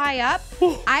really high up.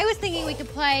 I was thinking we could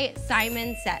play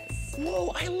Simon Says.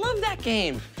 Whoa, I love that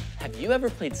game. Have you ever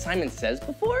played Simon Says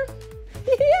before?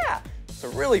 Yeah, it's a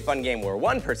really fun game where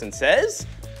one person says,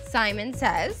 Simon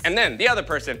Says. and then the other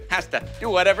person has to do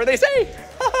whatever they say.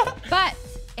 But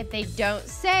if they don't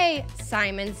say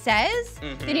Simon Says,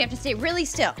 then you have to stay really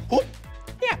still.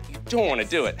 Yeah, you don't want to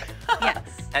do it.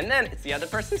 Yes. And then it's the other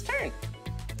person's turn.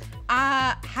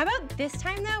 How about this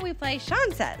time though, we play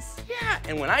Sean Says. Yeah,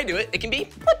 and when I do it, it can be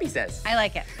Blippi Says. I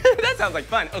like it. That sounds like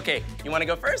fun. Okay, you want to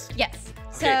go first? Yes.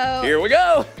 Okay, So here we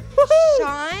go.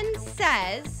 Sean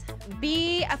says,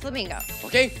 be a flamingo.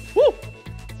 Okay. Woo!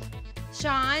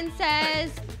 Sean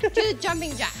says, do the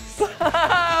jumping jacks.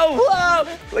 Whoa!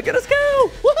 Look at us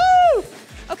go! Woohoo!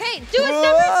 Okay, do a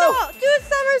somersault. Do a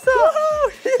somersault.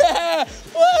 Woo! Yeah!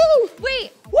 Woo!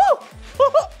 Wait, Woo!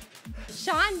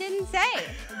 Sean didn't say.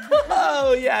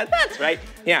 Oh, yeah, that's right.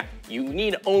 Yeah, you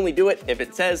need to only do it if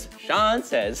it says Sean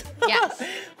says. Yes.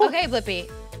 Okay, Blippi,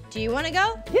 do you want to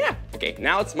go? Yeah. Okay,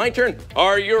 now it's my turn.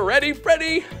 Are you ready,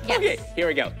 Freddy? Yes. Okay, here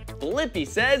we go. Blippi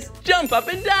says, jump up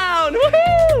and down.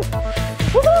 Woohoo!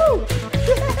 Woohoo!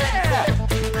 Yeah!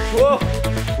 Whoa!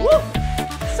 Woo!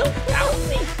 So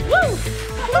bouncy. Woo!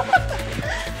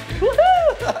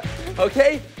 Woohoo!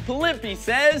 Okay, Blippi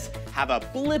says, have a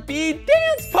Blippi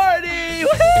dance party.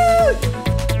 Woohoo!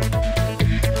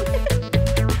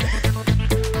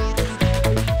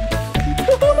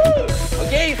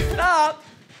 Okay, stop.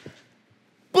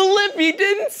 Blippi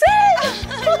didn't say.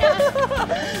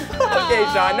 Okay,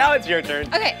 Sean, now it's your turn.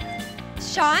 Okay,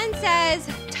 Sean says,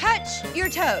 touch your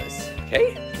toes.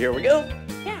 Okay, here we go.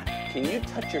 Yeah, can you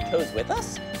touch your toes with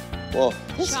us? Well,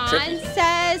 this is Sean tricky.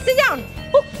 says, sit down.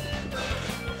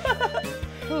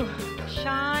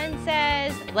 Sean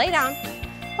says, lay down.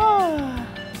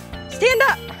 Stand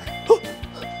up.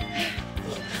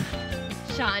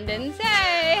 Sean didn't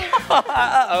say.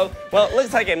 Uh-oh. Well, it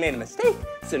looks like I made a mistake,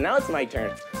 so now it's my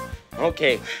turn.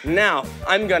 Okay, now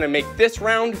I'm gonna make this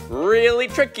round really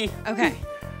tricky. Okay.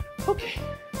 Okay.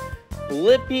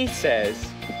 Blippi says,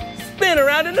 spin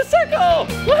around in a circle.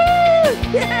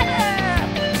 Woohoo! Yeah!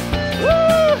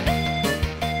 Woo!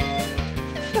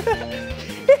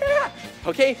 Yeah!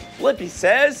 Okay, Blippi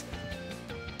says,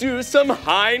 do some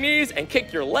high knees and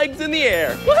kick your legs in the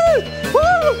air. Woohoo!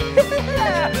 Woo!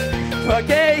 Yeah!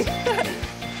 Okay.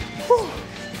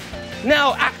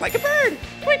 Now act like a bird.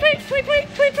 Tweet, tweet, tweet, tweet,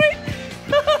 tweet, tweet.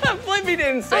 Blippi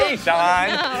didn't say, Sean.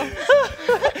 No.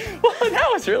 Well, that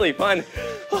was really fun.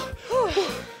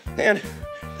 And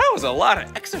that was a lot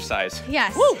of exercise.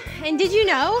 Yes. Woo. And did you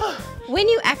know, when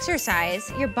you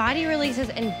exercise, your body releases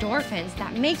endorphins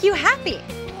that make you happy.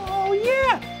 Oh,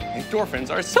 yeah. Endorphins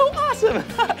are so awesome.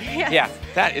 Yes. Yeah,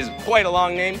 that is quite a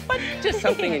long name, but just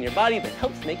something in your body that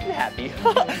helps make you happy.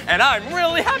 And I'm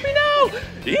really happy now.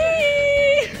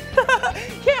 Yee!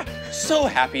 Yeah, so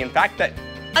happy, in fact, that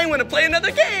I want to play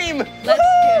another game. Let's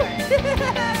do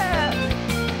it.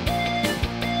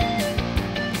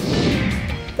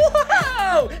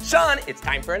 Whoa! Sean, it's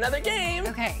time for another game.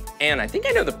 Okay. And I think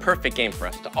I know the perfect game for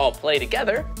us to all play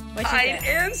together. What's Hide it?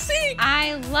 and seek.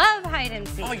 I love hide and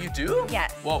seek. Oh, you do?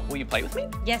 Yes. Well, will you play with me?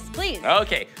 Yes, please.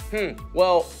 Okay.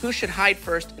 Well, who should hide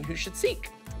first and who should seek?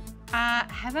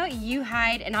 How about you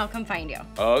hide and I'll come find you?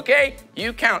 Okay,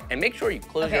 you count and make sure you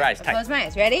close your eyes tight. Close my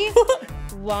eyes. Ready?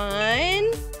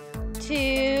 1,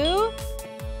 2,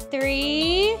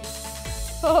 3,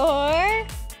 4,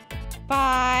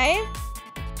 5,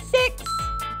 6,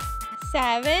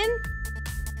 7,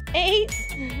 8,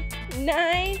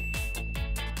 9,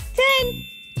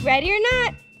 10. Ready or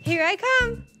not? Here I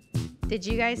come. Did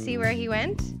you guys see where he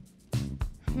went?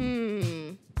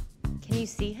 Can you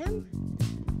see him?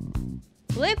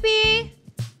 Blippi!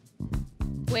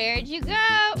 Where'd you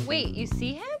go? Wait, you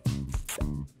see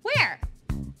him? Where?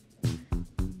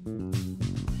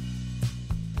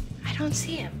 I don't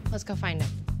see him. Let's go find him.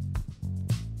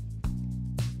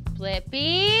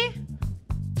 Blippi?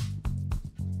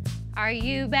 Are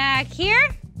you back here?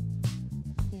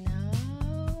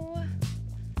 No.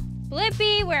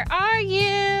 Blippi, where are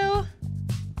you?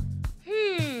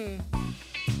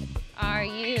 Are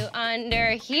you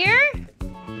under here?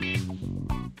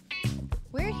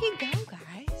 Where'd he go,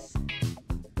 guys?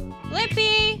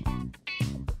 Blippi!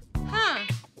 Huh.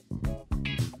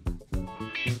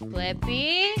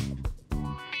 Blippi?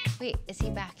 Wait, is he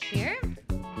back here?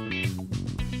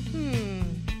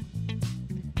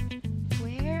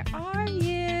 Where are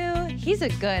you? He's a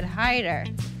good hider.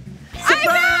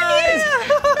 Surprise!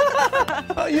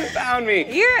 Oh, you found me.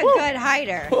 You're a good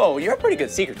hider. Whoa, you're a pretty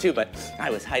good seeker too, but I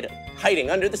was hiding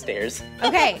under the stairs.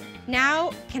 Okay,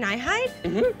 now can I hide?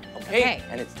 Okay,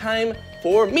 and it's time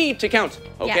for me to count.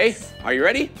 Okay, Yes. Are you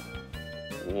ready?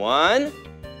 1,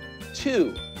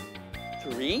 2,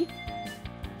 3,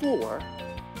 4,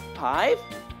 5,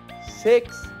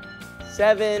 6,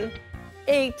 7,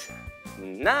 8,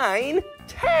 9,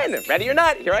 10. Ready or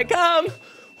not, here I come.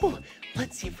 Whew,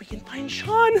 let's see if we can find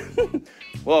Sean.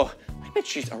 Whoa, I bet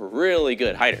she's a really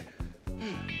good hider.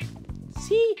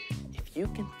 See if you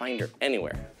can find her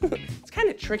anywhere. It's kind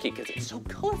of tricky because it's so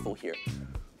colorful here.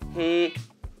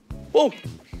 Whoa,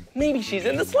 maybe she's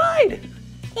in the slide.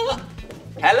 Oh,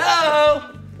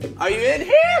 hello, are you in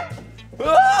here?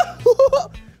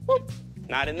 Oh, well,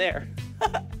 not in there.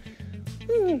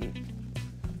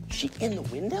 She in the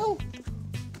window?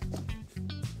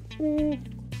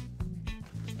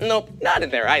 Nope, not in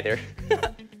there either.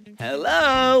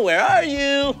 Hello, where are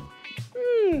you?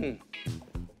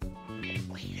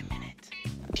 Wait a minute.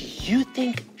 Do you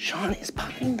think Sean is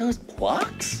behind those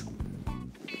blocks?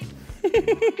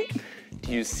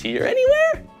 Do you see her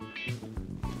anywhere?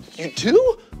 You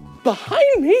do?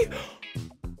 Behind me?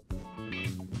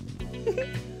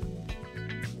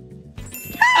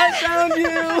 I found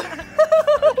you!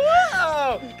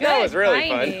 Whoa! That was really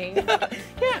fun.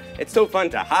 Yeah, it's so fun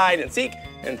to hide and seek,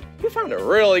 and you found a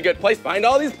really good place behind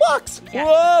all these blocks. Yes.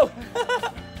 Whoa!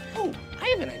 Oh, I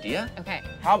have an idea. Okay.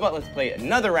 How about let's play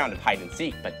another round of hide and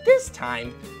seek, but this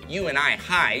time you and I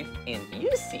hide and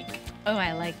you seek. Oh,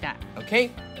 I like that.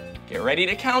 Okay? Get ready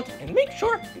to count and make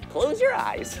sure you close your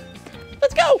eyes.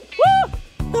 Let's go!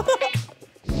 Woo!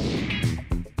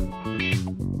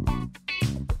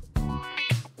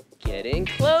 Getting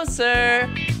closer.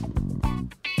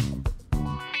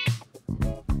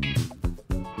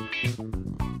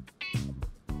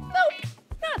 Nope,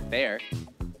 not there.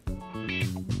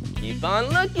 Keep on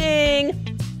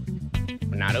looking.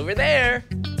 We're not over there.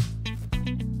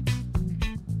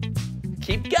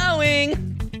 Keep going.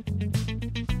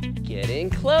 Getting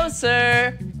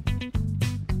closer.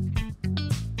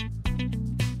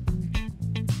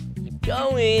 Keep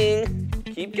going.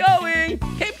 Keep going.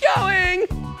 Keep going.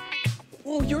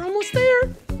 Oh, you're almost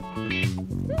there.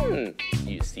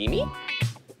 You see me?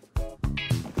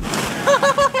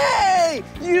 Hey,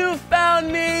 you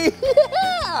found me.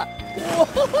 Yeah.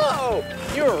 Whoa,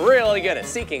 you're really good at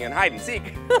seeking and hide and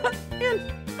seek. And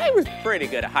I was pretty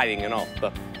good at hiding in all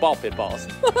the ball pit balls.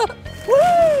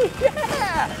 Woo,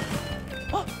 yeah.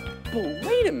 Oh, but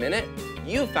wait a minute.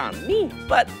 You found me,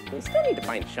 but we still need to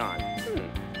find Sean.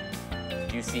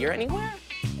 Do you see her anywhere?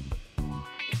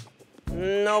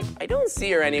 Nope, I don't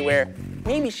see her anywhere.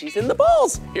 Maybe she's in the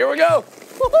balls. Here we go.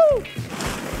 Woohoo!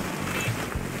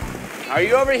 Are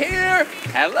you over here?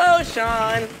 Hello,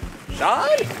 Sean.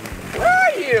 Sean? Where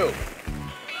are you?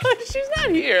 She's not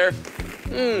here.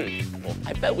 Well,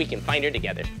 I bet we can find her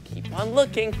together. Keep on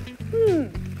looking.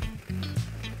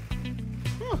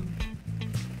 Huh.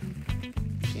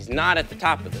 She's not at the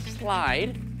top of the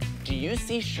slide. Do you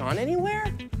see Sean anywhere?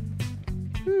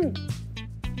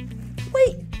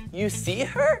 Wait, you see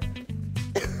her?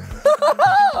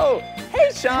 Oh,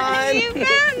 hey, Sean. You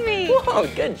found me. Whoa,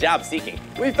 good job seeking.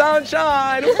 We found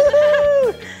Sean.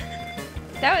 Woo!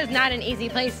 That was not an easy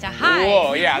place to hide.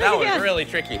 Whoa, yeah, that was really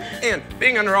tricky. And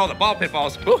being under all the ball pit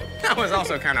balls, that was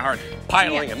also kind of hard,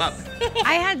 piling them up.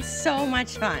 I had so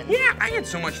much fun. Yeah, I had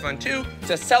so much fun too.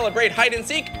 To celebrate hide and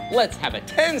seek, let's have a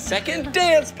 10-second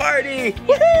dance party.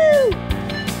 Woohoo!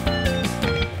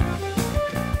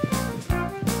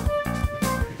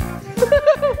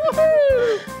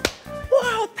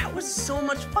 Wow, that was so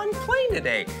much fun playing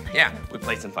today. Yeah, we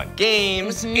played some fun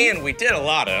games, and we did a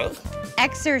lot of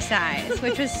exercise,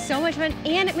 which was so much fun,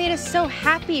 and it made us so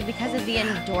happy because of the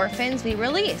endorphins we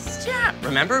released. Yeah,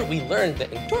 remember, we learned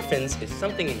that endorphins is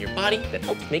something in your body that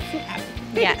helps make you happy.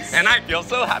 Yes. And I feel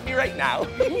so happy right now.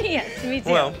 Yes, me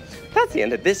too. Well, that's the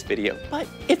end of this video, but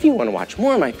if you want to watch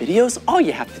more of my videos, all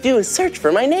you have to do is search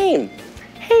for my name.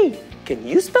 Hey, can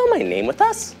you spell my name with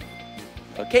us?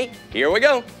 Okay, here we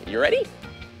go. You ready?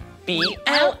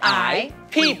 B-L-I-P-P-I,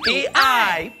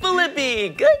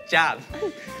 Blippi. Good job.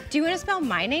 Do you want to spell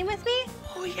my name with me?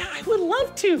 Oh yeah, I would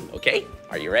love to. Okay,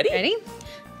 are you ready? Ready?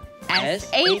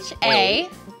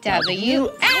 S-H-A-W-N.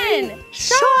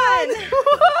 Sean!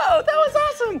 Whoa, that was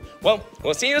awesome. Well,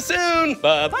 we'll see you soon.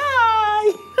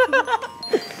 Bye-bye.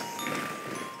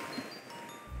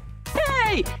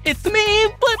 Hey, it's me,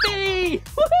 Blippi.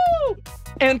 Woohoo!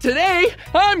 And today,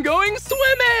 I'm going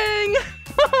swimming.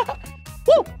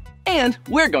 Woo! And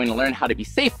we're going to learn how to be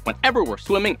safe whenever we're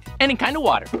swimming any kind of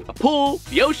water. A pool,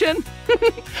 the ocean.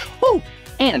 Oh,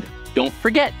 and don't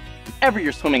forget, whenever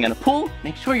you're swimming in a pool,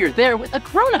 make sure you're there with a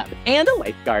grown-up and a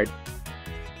lifeguard.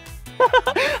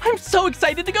 I'm so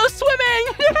excited to go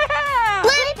swimming! Yeah!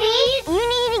 Blippi, you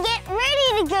need to get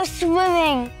ready to go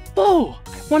swimming. Oh,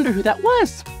 I wonder who that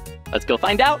was. Let's go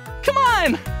find out. Come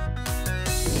on!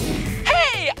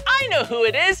 Hey, I know who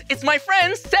it is. It's my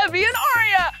friends, Stevin and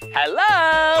Aria. Hello.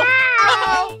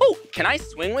 Hi. Oh, can I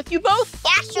swing with you both?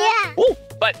 Yeah, sure. Oh,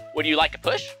 but would you like a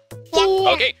push?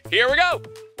 Yeah. Okay, here we go.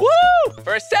 Woo!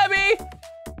 For Stevie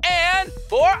and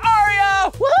for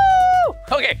Aria. Woo!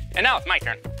 Okay, and now it's my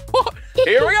turn.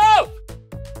 Here we go.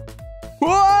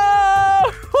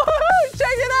 Whoa!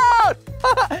 Check it out.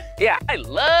 Yeah, I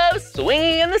love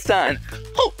swinging in the sun.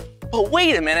 Oh, but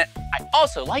wait a minute. I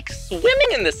also like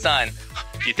swimming in the sun.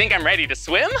 Do you think I'm ready to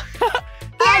swim?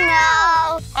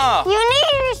 No. Oh. You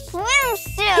need a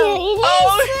swimsuit.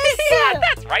 Oh, yeah,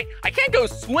 that's right. I can't go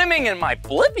swimming in my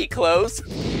Blippi clothes.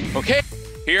 Okay,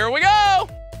 here we go.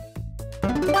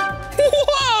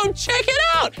 Whoa, check it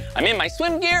out. I'm in my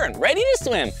swim gear and ready to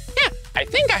swim. Yeah, I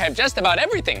think I have just about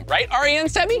everything, right, Aria and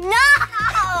Sebi?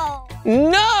 No.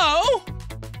 No?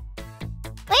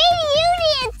 Maybe you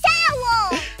need a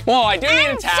towel. Whoa, I do need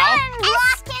a towel. And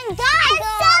goggles. And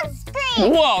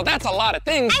sunscreen. Whoa, that's a lot of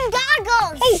things. And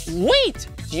goggles. Oh, wait.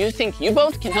 Do you think you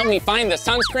both can help me find the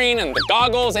sunscreen and the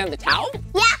goggles and the towel?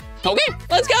 Yeah. Okay,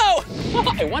 let's go.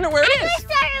 Oh, I wonder where it is. Let's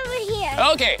start over here.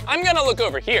 Okay, I'm gonna look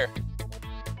over here.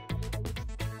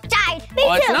 Died.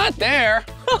 Oh, it's not there.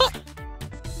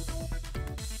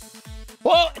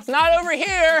 Whoa, it's not over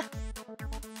here.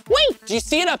 Wait, do you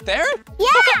see it up there?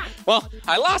 Yeah. Well,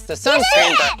 I lost the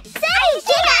sunscreen, but... Say,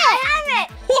 I have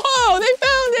it. Whoa, they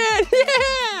found it!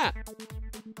 Yeah!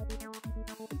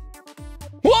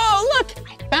 Whoa, look!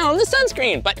 I found the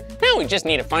sunscreen, but now we just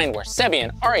need to find where Sebi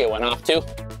and Aria went off to.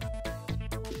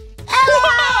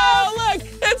 Whoa, look!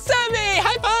 It's Sebi!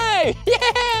 High five!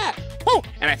 Yeah! Oh,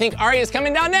 and I think Aria's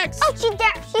coming down next. Oh, she's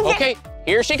there. She's there. Okay,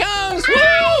 here she comes.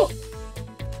 Woo!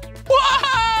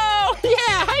 Whoa!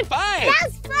 Yeah, high five! That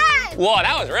was fun. Whoa,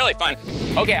 that was really fun.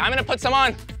 Okay, I'm gonna put some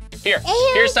on. Here's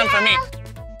we some for me. go.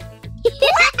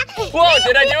 Whoa,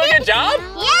 did I do a good job?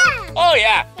 Yeah. Oh,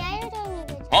 yeah. Yeah, you don't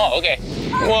need it. Oh, okay.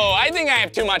 Whoa, I think I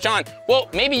have too much on. Well,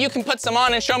 maybe you can put some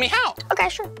on and show me how. Okay,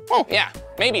 sure. Oh, yeah.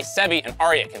 Maybe Sebi and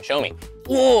Aria can show me.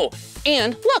 Whoa,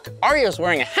 and look, Aria's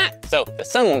wearing a hat, so the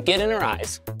sun won't get in her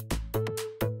eyes.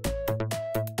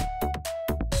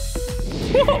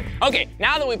 Whoa. Okay,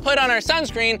 now that we put on our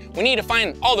sunscreen, we need to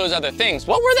find all those other things.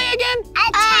 What were they again?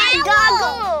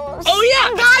 Goggles. Oh, yeah,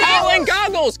 And goggles. towel and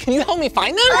goggles. Can you help me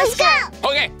find them? Let's go.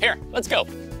 Okay, here, let's go.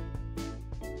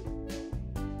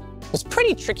 It's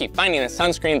pretty tricky finding the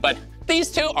sunscreen, but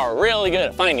these two are really good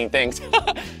at finding things.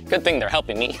 Good thing they're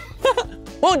helping me.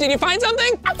 Whoa, did you find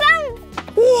something? I found.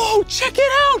 Whoa, check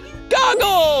it out!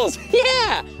 Goggles!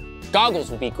 Yeah!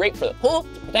 Goggles would be great for the pool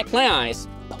to protect my eyes,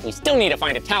 but we still need to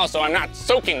find a towel so I'm not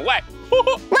soaking wet.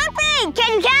 Blippi,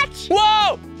 can you catch?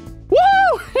 Whoa!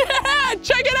 Woo! Yeah!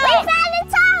 Check it out! We found a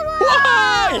towel.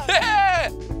 Whoa! Yeah!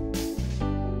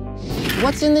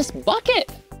 What's in this bucket?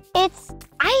 It's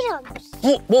items.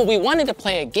 Well, we wanted to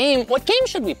play a game. What game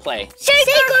should we play? Sink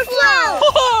or flow.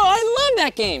 Oh, I love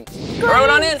that game. Throw it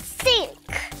on in. Sink.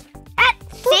 At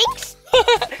sinks?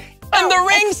 And the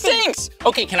ring sinks.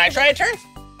 Okay, can I try a turn?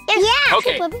 Yeah.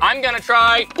 Okay, I'm gonna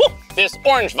try this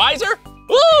orange visor.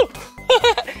 Woo!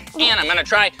 And I'm gonna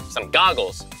try some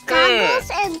goggles. Goggles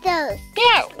and those.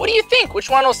 Yeah, what do you think? Which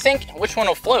one will sink and which one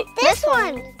will float? This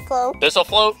one float. This will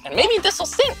float and maybe this will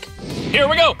sink. Here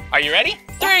we go. Are you ready?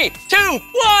 3, 2, 1.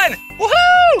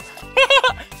 Woohoo!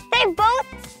 They both.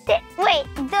 Wait,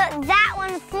 that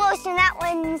one floats and that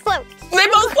one floats. They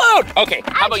both float. Okay,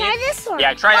 how about try you? this one.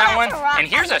 Yeah, try Oh, that that's one. a rock. And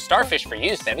here's a starfish for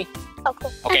you, Stevie. Oh,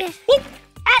 cool. Okay. Whoop.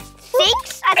 At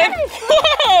sinks? I And, thought it floats.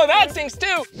 whoa, that sinks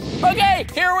too. Okay,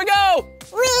 here we go.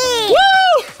 Wait.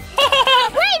 Woo!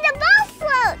 Wait, the boat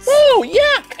floats. Woo,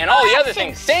 yeah. And all the other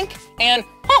things sink. And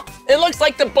it looks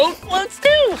like the boat floats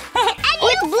too. And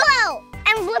you float.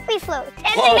 And Blippi floats.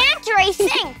 And Whoa. the manta ray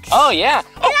sinks. Oh, yeah.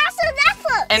 And also that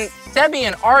floats. And Sebi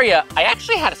and Aria, I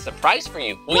actually had a surprise for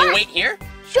you. Will you What? wait here?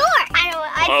 Sure.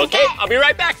 I Okay, forget. I'll be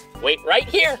right back. Wait right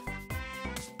here.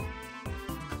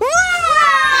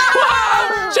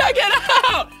 Whoa! Check it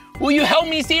out! Will you help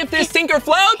me see if this sinker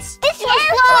floats? This one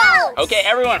floats. Okay,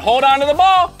 everyone, hold on to the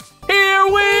ball. Here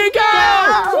we go!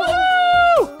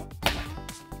 Woo!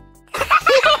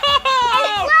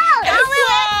 Whoa! It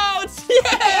floats!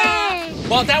 Yeah!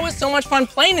 Well, that was so much fun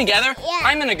playing together. Yeah.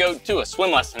 I'm gonna go to a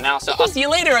swim lesson now, so I'll see you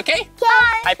later, okay?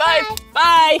 Bye. High five.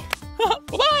 Bye.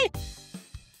 Bye-bye.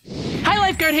 Hi,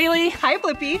 Lifeguard Haley. Hi,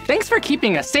 Blippi. Thanks for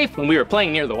keeping us safe when we were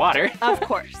playing near the water. Of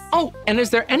course. Oh, and is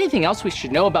there anything else we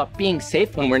should know about being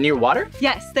safe when we're near water?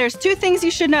 Yes, there's 2 things you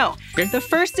should know. Okay. The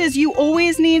first is you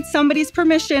always need somebody's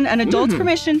permission, an adult's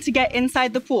permission, to get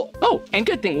inside the pool. Oh, and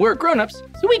good thing we're grown-ups,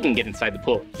 so we can get inside the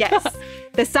pool. Yes.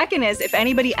 The second is if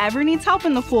anybody ever needs help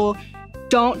in the pool,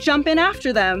 don't jump in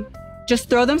after them. Just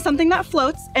throw them something that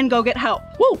floats and go get help.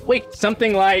 Whoa, wait,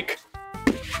 something like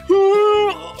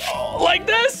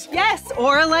this? Yes,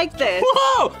 or like this.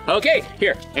 Whoa! Okay,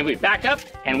 here, maybe we back up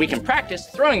and we can practice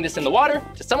throwing this in the water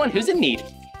to someone who's in need.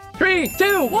 3,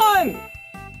 2, 1!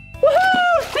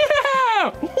 Woohoo!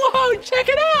 Yeah! Whoa, check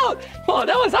it out! Whoa,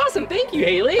 that was awesome. Thank you,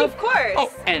 Haley. Of course.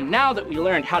 Oh, and now that we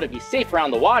learned how to be safe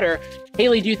around the water,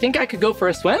 Haley, do you think I could go for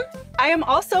a swim? I am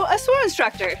also a swim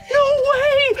instructor. No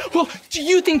way! Well, do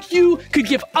you think you could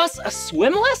give us a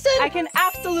swim lesson? I can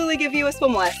absolutely give you a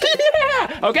swim lesson.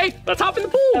 Yeah! Okay, let's hop in the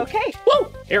pool. Okay.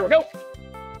 Whoa, here we go.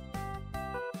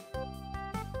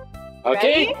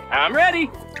 Okay, Ready? I'm ready.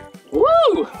 Woo!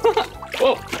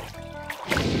 Whoa.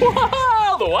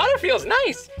 Whoa, the water feels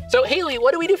nice. So, Haley,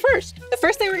 what do we do first? The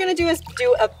first thing we're gonna do is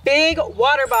do a big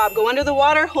water bob. Go under the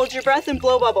water, hold your breath, and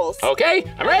blow bubbles. Okay,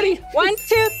 I'm ready. 1,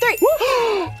 2, 3.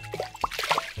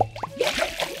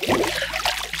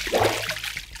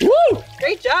 Woo!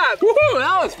 Great job. Woo,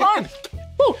 that was fun.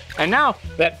 Woo. And now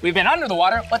that we've been under the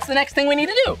water, what's the next thing we need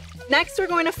to do? Next, we're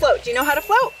going to float. Do you know how to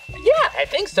float? Yeah, I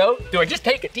think so. Do I just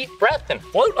take a deep breath and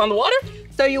float on the water?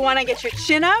 So you wanna get your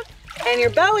chin up and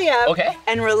your belly up. Okay.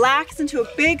 And relax into a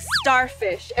big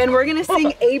starfish. And we're gonna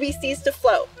sing ABCs to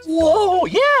float. Whoa,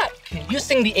 yeah. Can you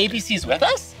sing the ABCs with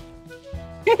us?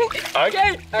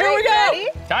 Okay, here we go. Ready?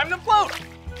 Time to float.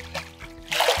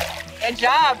 Good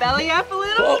job. Belly up a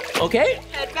little. Whoa, okay.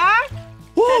 Head back.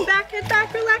 Whoa. Head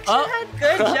back, relax your head.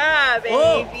 Good job.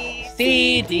 Whoa. A, B,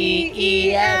 C, D,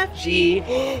 E, F, G,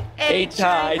 H,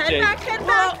 I, J. Head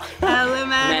back. L,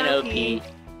 M, N, O, P,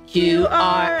 Q,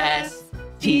 R, S,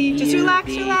 T, Just U, relax,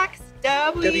 V, relax.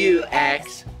 W,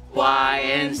 X, Y,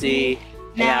 and Z.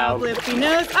 Now Blippi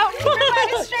knows. Oh, keep your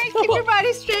body straight. Keep your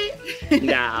body straight.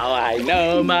 Now I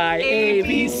know my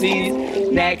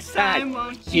ABCs. Next time,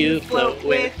 won't you float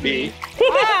with me.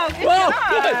 Wow, good Whoa,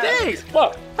 job. thanks.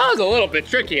 Whoa, that was a little bit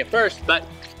tricky at first, but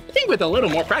I think with a little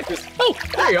more practice. Oh,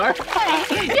 there you are.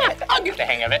 Yeah, I'll get the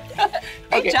hang of it.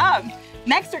 Good job.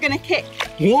 Next, we're gonna kick.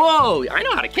 Whoa, I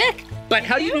know how to kick. But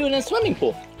how do you do it in a swimming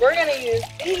pool? We're gonna use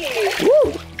these.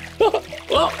 Woo!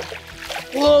 Whoa!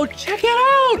 Whoa! Check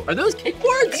it out! Are those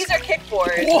kickboards? These are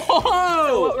kickboards.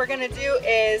 Whoa! What we're gonna do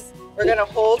is we're gonna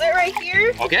hold it right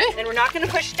here. Okay. And we're not gonna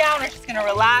push down. We're just gonna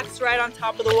relax right on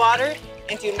top of the water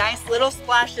and do nice little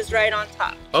splashes right on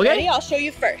top. Okay. Ready? I'll show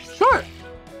you first. Sure.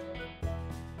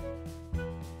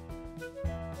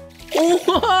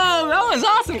 Whoa! That was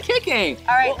awesome kicking.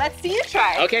 All right, let's see you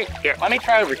try. Okay, here, let me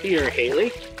try over here,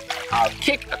 Haley. I'll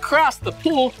kick across the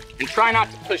pool and try not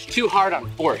to push too hard on the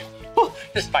board. Whew,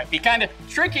 this might be kind of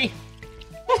tricky.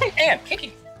 And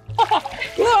kicky. Good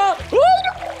job.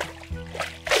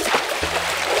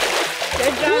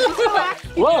 Just relax.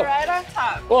 Keep it Whoa. right on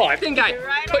top. Whoa, I think I You're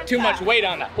right put on too much top. weight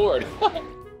on that board.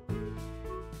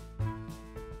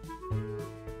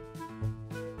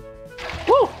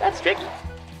 Whew, that's tricky.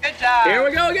 Good job. Here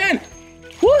we go again.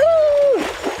 Woohoo!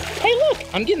 Hey, look,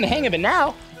 I'm getting the hang of it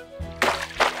now.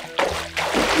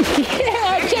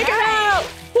 Yeah, check it out!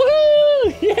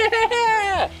 Woohoo!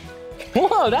 Yeah!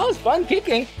 Whoa, that was fun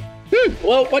kicking.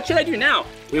 Well, what should I do now?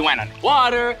 We went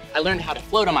underwater, I learned how to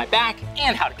float on my back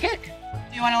and how to kick.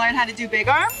 Do you want to learn how to do big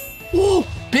arms? Ooh,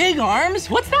 big arms?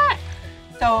 What's that?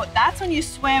 So that's when you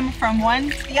swim from one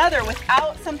to the other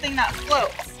without something that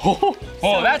floats. Oh,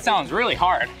 that sounds really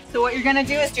hard. So what you're gonna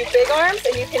do is do big arms,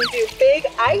 and you can do big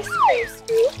ice cream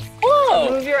scoops. Whoa!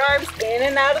 Move your arms in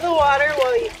and out of the water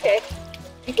while you kick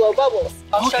and blow bubbles.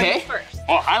 I'll show you first.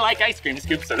 Well, I like ice cream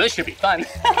scoops, so this should be fun.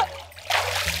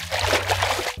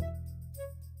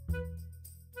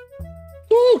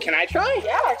 Ooh, can I try?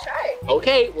 Yeah, try.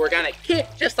 Okay, we're gonna kick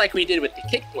just like we did with the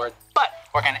kickboard, but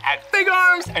we're gonna add big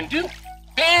arms and do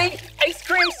big ice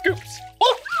cream scoops.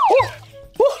 Woo, woo,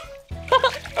 woo.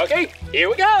 Okay, here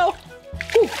we go.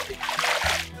 Woo.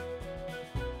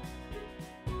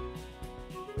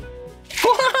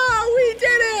 Wow, we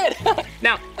did it!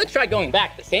 Now, let's try going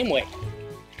back the same way.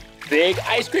 Big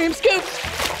ice cream scoops.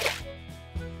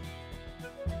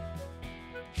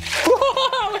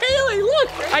 Whoa, Haley, look,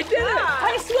 I did it.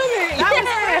 I'm swimming. That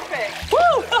was perfect.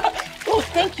 Woo! Well,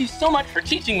 thank you so much for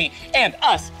teaching me and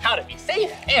us how to be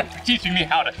safe and for teaching me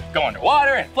how to go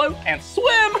underwater and float and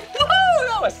swim. Woo!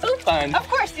 That was so fun. Of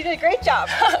course, you did a great job.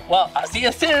 Well, I'll see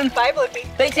you soon. Bye, Blippi.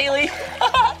 Thanks, Haley.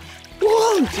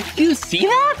 Whoa, did you see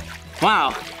that?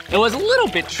 Wow, it was a little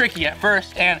bit tricky at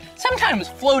first, and sometimes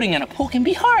floating in a pool can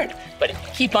be hard, but if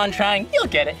you keep on trying, you'll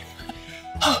get it.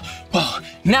 Well,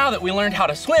 now that we learned how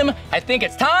to swim, I think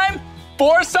it's time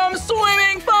for some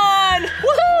swimming fun!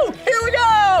 Woohoo! Here we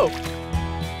go!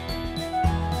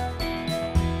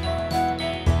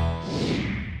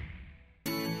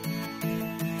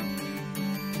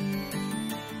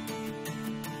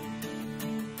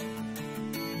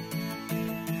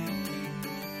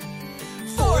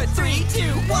 Four, three,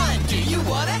 two, one. Do you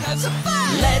wanna have some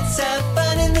fun? Let's have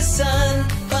fun in the sun,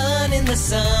 fun in the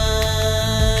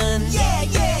sun. Yeah,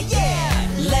 yeah, yeah.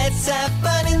 Let's have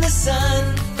fun in the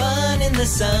sun, fun in the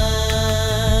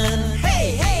sun.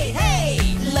 Hey, hey, hey.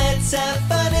 Let's have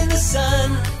fun in the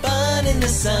sun, fun in the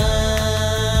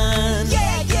sun.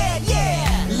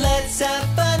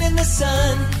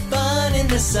 sun, fun in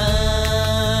the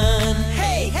sun.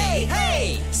 Hey, hey,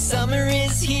 hey! Summer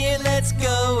is here, let's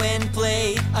go and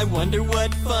play. I wonder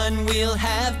what fun we'll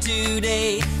have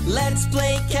today. Let's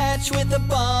play catch with a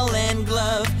ball and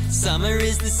glove. Summer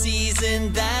is the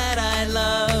season that I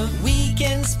love. We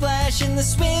can splash in the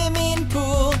swimming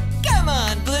pool. Come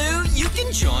on, Blue, you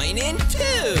can join in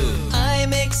too.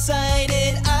 I'm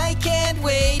excited, I can't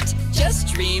wait.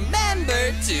 Just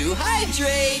remember to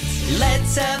hydrate.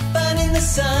 Let's have fun in the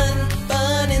sun,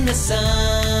 fun in the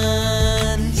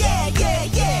sun. Yeah, yeah,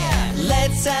 yeah.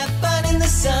 Let's have fun in the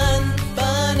sun,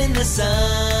 fun in the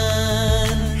sun.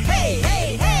 Hey,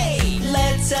 hey, hey.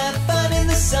 Let's have fun in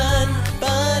the sun,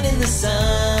 fun in the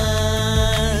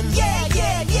sun. Yeah,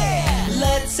 yeah, yeah.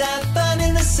 Let's have fun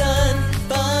in the sun,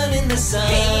 fun in the sun.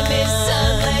 Hey, Miss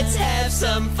Sun, let's have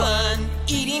some fun.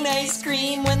 Eating ice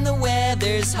cream when the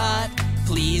weather's hot.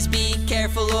 Please be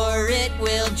careful or it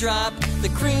will drop. The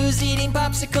crew's eating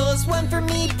popsicles, one for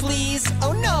me, please.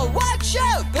 Oh no, watch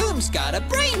out! Boom's got a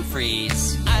brain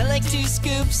freeze. I like 2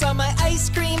 scoops on my ice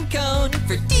cream cone.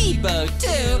 For Debo,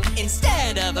 too,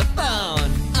 instead of a phone.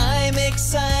 I'm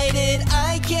excited,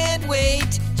 I can't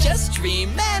wait. Just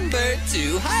remember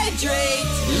to hydrate.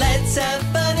 Let's have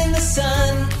fun in the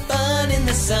sun, fun in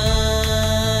the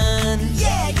sun.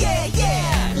 Yeah, yeah,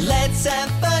 yeah. Let's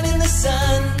have fun in the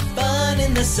sun, fun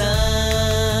in the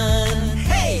sun.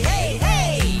 Hey, hey,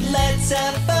 hey. Let's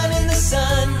have fun in the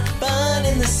sun, fun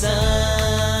in the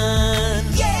sun.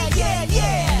 Yeah, yeah,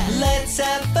 yeah. Let's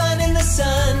have fun in the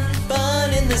sun,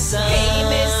 fun in the sun. Hey,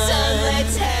 Miss Sun,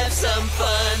 let's have some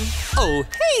fun. Oh,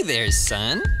 hey there,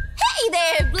 Sun. Hey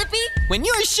there, Blippi. When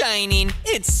you're shining,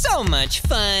 it's so much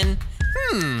fun.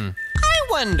 I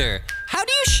wonder, how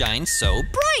do you shine so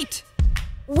bright?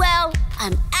 Well,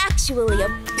 I'm actually a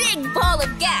big ball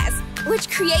of gas, which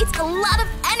creates a lot of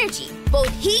energy,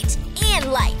 both heat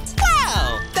and light.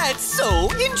 Wow, that's so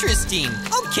interesting.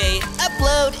 Okay,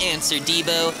 upload answer,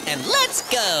 Debo, and let's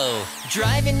go.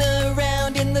 Driving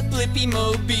around in the Blippi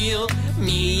mobile,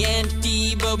 me and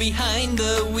Debo behind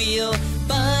the wheel.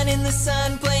 Fun in the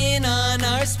sun, playing on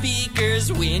our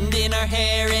speakers, wind in our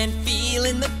hair and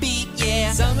feeling the beat,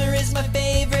 yeah. Summer is my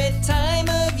favorite time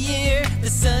of year. The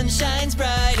sun shines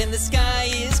bright and the sky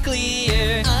is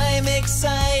clear. I'm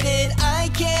excited, I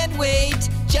can't wait.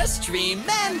 Just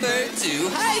remember to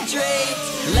hydrate.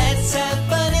 Let's have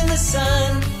fun in the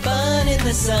sun, fun in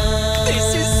the sun.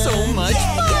 This is so much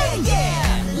fun. Yeah,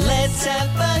 yeah. Let's have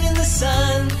fun in the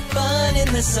sun, fun in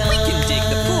the sun. We can dig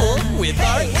the pool with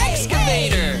our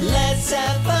excavator. Let's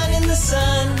have fun in the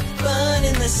sun, fun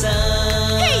in the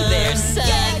sun. Hey there, Sun.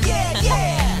 Yeah, yeah,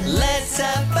 yeah. Let's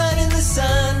have fun in the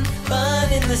sun,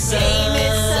 fun in the sun. Hey,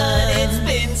 Miss Sun, it's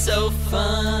been so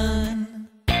fun.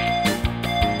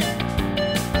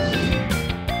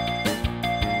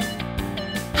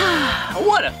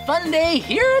 What a fun day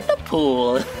here at the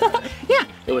pool. Yeah,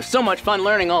 it was so much fun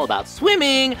learning all about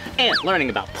swimming and learning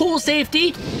about pool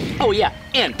safety. Oh yeah,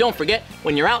 and don't forget,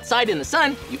 when you're outside in the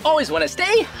sun, you always want to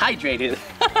stay hydrated.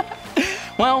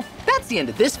 Well, that's the end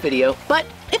of this video, but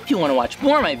if you want to watch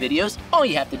more of my videos, all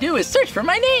you have to do is search for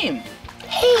my name.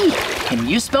 Hey, can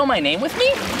you spell my name with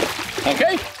me?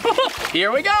 Okay,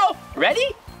 here we go.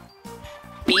 Ready?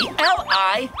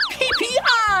 B-L-I-P-P-I,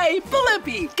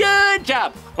 Blippi. Good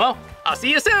job. Well, I'll see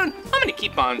you soon. I'm gonna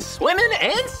keep on swimming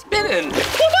and spinning.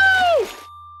 Woohoo!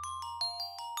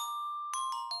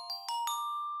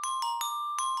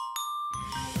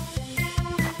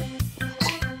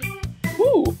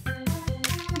 Woo!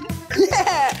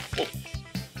 Yeah!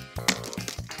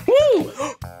 Woo!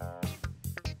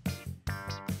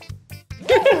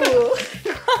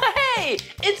 Hey,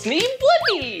 it's me,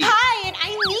 Blippi. Hi, and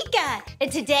I'm Mika.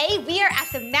 And today we are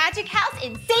at the Magic House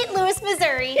in St. Louis,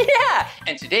 Missouri. Yeah,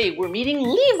 and today we're meeting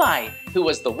Levi, who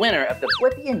was the winner of the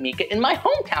Blippi and Mika in my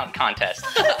hometown contest.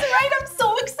 That's right, I'm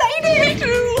so excited. Me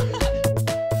too.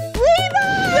 Levi!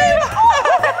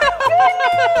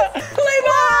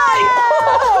 Levi!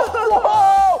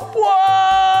 Whoa!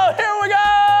 Whoa! Here we go!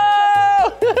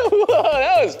 Whoa,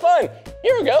 that was fun.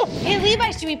 Here we go. Hey,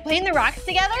 Levi, should we play in the rocks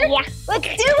together? Yeah. Let's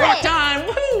do Rock it. time!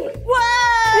 Woo!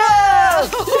 Whoa!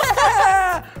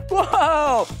 Whoa!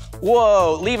 Whoa!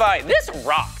 Whoa, Levi, this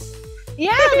rocks.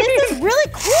 Yeah, this is really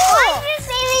cool. Why did you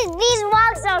say these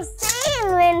rocks are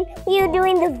sand when you were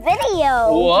doing the video?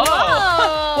 Whoa!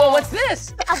 Whoa, what's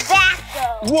this? A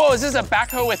backhoe. Whoa, is this a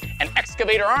backhoe with an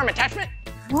excavator arm attachment?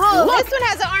 Whoa, Look. this one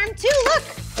has an arm too, look.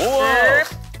 Whoa!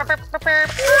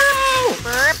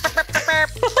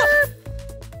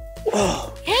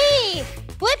 Whoa! Hey,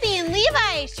 Blippi and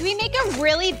Levi, should we make a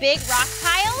really big rock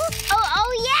pile?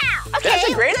 Oh yeah. That's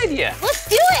a great idea. Let's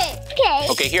do it. Okay.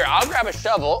 Okay, here, I'll grab a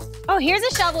shovel. Oh, here's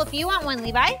a shovel if you want one,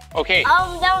 Levi. Okay. You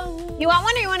want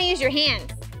one or you want to use your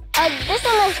hands? This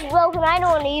one is broken. I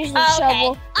don't want to use the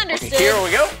shovel. Understood. Okay, here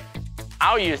we go.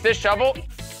 I'll use this shovel.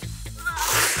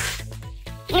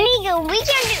 Mika, we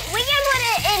can put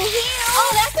it in here. Oh,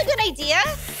 that's a good idea.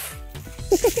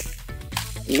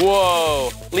 Whoa,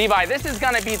 Levi, this is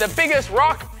gonna be the biggest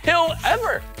rock hill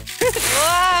ever.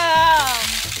 Wow.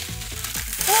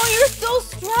 Oh, you're so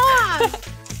strong.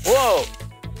 Whoa,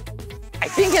 I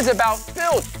think it's about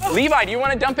filled. Levi, do you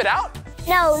wanna dump it out?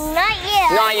 No, not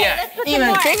yet. Not yet, let's put some even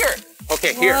more. bigger.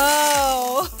 Okay, here.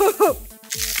 Whoa.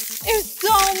 There's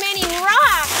so many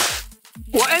rocks.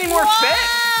 Will any more fit?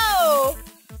 Whoa.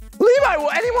 Levi,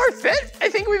 will any more fit? I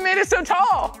think we made it so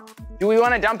tall. Do we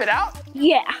wanna dump it out?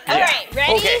 Yeah. All right,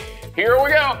 ready? Okay, here we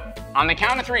go. On the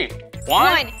count of 3.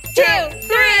 1, 2,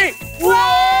 3. Whoa!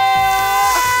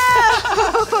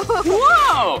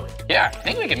 Whoa! Yeah, I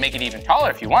think we can make it even taller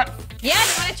if you want. Yeah,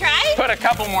 you want to try? Put a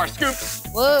couple more scoops.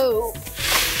 Whoa.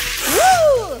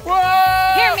 Woo!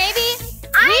 Whoa! Here, maybe.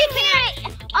 I made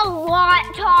it a lot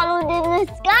taller than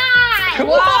the sky.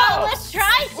 Whoa, let's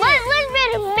try some. Let's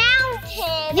make a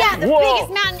mountain. Yeah, the Whoa.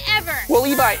 biggest mountain ever. Well,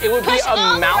 Levi, it would be Push all a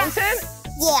the mountain?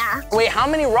 Yeah. Wait, how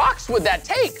many rocks would that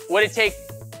take? Would it take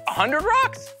 100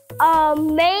 rocks?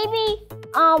 Maybe,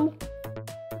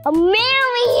 a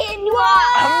million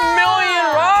rocks. A million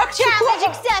rocks? Challenge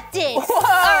accepted. Whoa!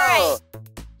 All right.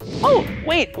 Oh,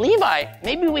 wait, Levi,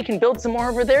 maybe we can build some more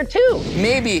over there too.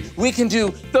 Maybe we can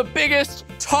do the biggest,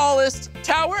 tallest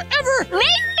tower ever. Maybe we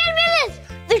can build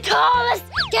the tallest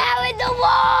tower in the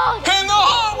world. In the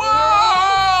whole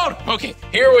world! Okay,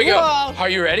 here we go. Whoa. Are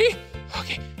you ready?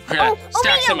 Okay, we're gonna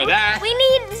stack some of that. We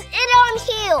need it on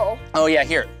hill. Oh yeah,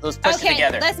 here, let's push it Okay,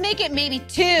 together. let's make it maybe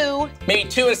 2. Maybe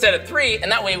 2 instead of 3,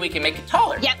 and that way we can make it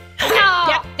taller. Yep. Okay.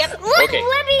 Yep. Look, Okay.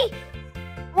 Blippi.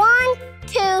 1,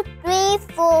 2, 3,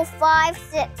 4, 5,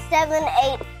 6, 7,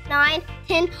 8, 9,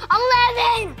 10,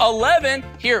 11. 11.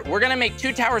 Here, we're gonna make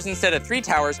 2 towers instead of 3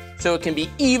 towers, so it can be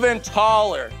even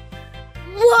taller.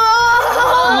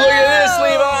 Whoa! Look at this,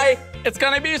 Levi. It's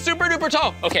gonna be super duper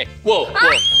tall. Okay, whoa.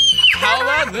 How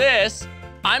about this?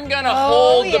 I'm gonna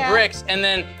hold the bricks, and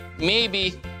then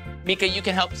maybe, Mika, you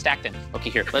can help stack them. Okay,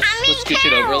 here, let's scooch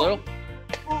it over a little.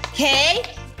 Okay.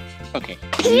 Okay,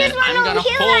 and then I'm gonna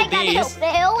hold these.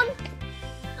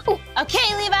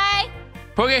 Okay, Levi.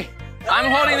 Okay,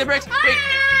 I'm holding the bricks. Wait.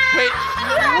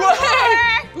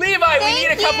 Whoa! Levi, we need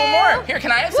a couple more. Here,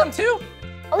 can I have some too?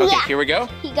 Oh, Okay, yeah. here we go.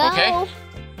 Here you go. Okay,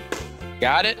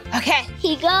 got it. Okay.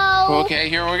 Here you go. Okay,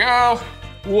 here we go.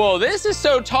 Whoa, this is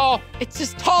so tall. It's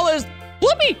as tall as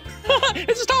Blippi.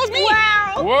 It's as tall as me.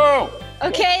 Wow. Whoa.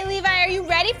 Okay, Levi, are you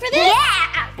ready for this?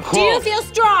 Yeah. Do you feel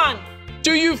strong?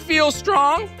 Do you feel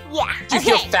strong? Yeah. Do you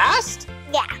feel fast?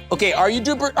 Yeah. Okay, are you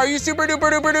super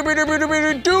duper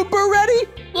ready?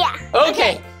 Yeah.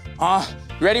 Okay.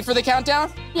 Ready for the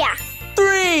countdown? Yeah.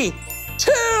 3,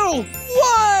 2, 1,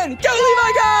 go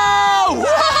Levi, go!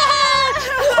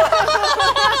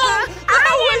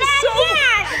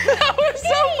 That was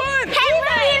so fun.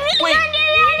 Wait.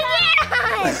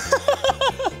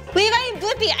 Levi and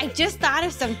Blippi, I just thought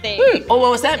of something. Oh,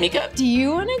 what was that, Mika? Do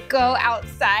you want to go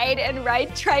outside and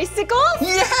ride tricycles?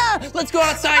 Yeah, let's go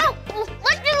outside. Oh,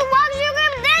 let's do the walk sugar,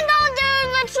 then go do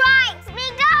the trikes,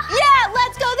 Mika. Yeah,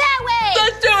 let's go that way.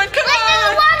 Let's do it, come Let's do the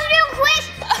on. walk sugar quick,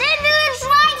 then do the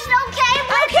trikes, okay?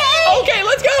 Okay,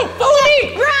 let's go. Follow me.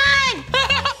 Run!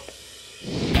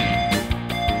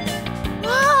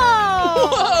 Whoa!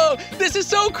 Whoa, this is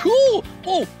so cool.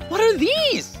 Oh, what are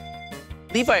these?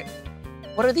 Levi,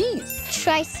 what are these?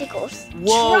 Tricycles.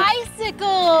 Whoa. Tricycle!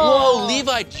 Whoa,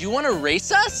 Levi, do you want to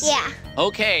race us? Yeah.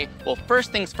 Okay, well,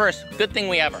 first things first, good thing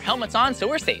we have our helmets on, so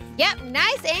we're safe. Yep,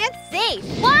 nice and safe.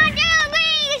 1, 2,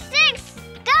 3, 6,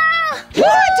 go! 1, 2,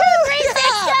 3, 6,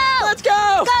 go! Let's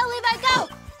go. Go, Levi, go!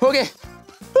 Okay.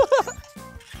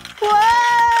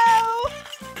 Whoa!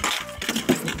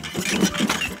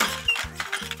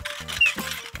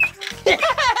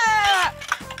 Yeah!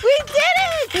 We did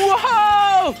it!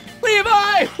 Whoa!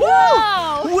 Levi!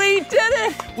 Whoa! Woo! We did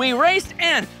it! We raced,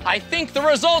 and I think the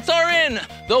results are in.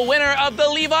 The winner of the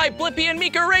Levi, Blippi, and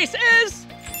Mika race is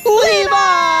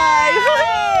Levi!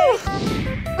 Woo!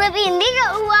 Blippi and Mika,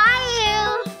 who are you?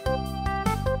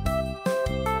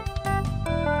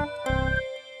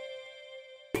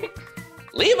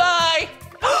 Levi!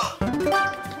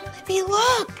 Blippi,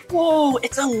 look! Whoa,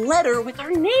 it's a letter with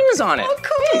our names on it. Oh,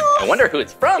 cool! I wonder who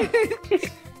it's from.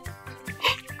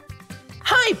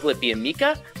 Hi, Blippi and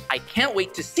Mika. I can't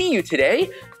wait to see you today.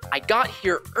 I got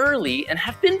here early and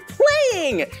have been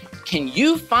playing. Can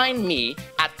you find me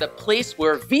at the place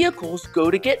where vehicles go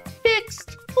to get fixed?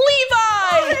 Levi!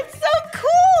 Oh, that's so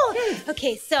cool!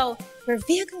 Okay, so where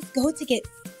vehicles go to get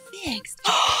fixed.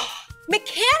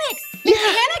 Mechanics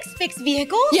fix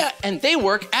vehicles. Yeah, and they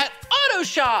work at auto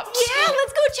shops. Yeah,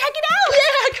 let's go check it out.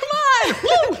 Yeah, come on.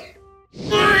 Woo!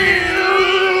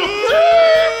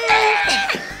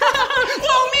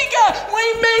 Whoa, Mika, we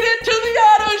made it to the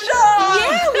auto shop.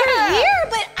 Yeah, we're here,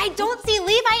 but I don't see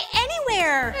Levi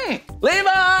anywhere.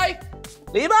 Levi?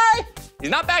 He's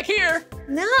not back here.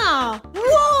 No.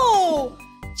 Whoa!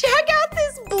 Check out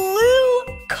this blue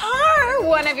car.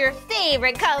 One of your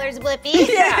favorite colors, Blippi.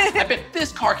 Yeah, I bet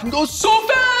this car can go so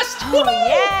fast. Oh,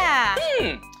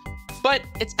 yeah. But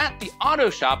it's at the auto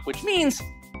shop, which means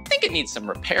I think it needs some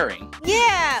repairing.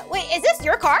 Yeah. Wait, is this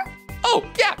your car? Oh,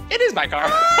 yeah, it is my car.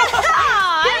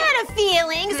 I had a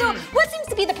feeling. So what seems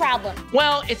to be the problem?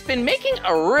 Well, it's been making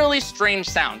a really strange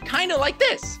sound, kind of like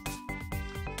this.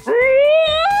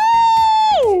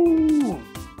 Ooh.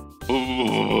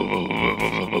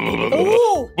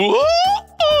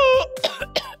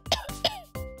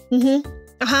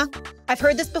 I've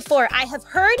heard this before.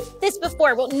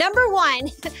 Well, number one,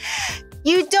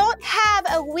 you don't have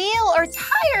a wheel or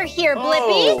tire here,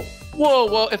 Blippi. Whoa,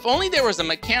 well, if only there was a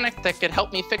mechanic that could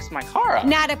help me fix my car up.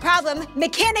 Not a problem.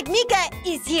 Mechanic Mika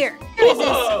is here. Here's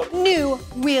this new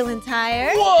wheel and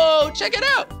tire. Whoa, check it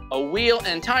out. A wheel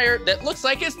and tire that looks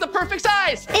like it's the perfect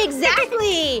size.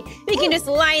 Exactly. We can just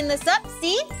line this up,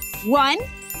 see? 1,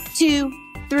 2,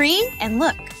 3, and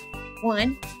look.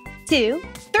 1, 2,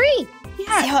 3.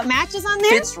 Yeah. See how it matches on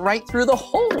there? Fits right through the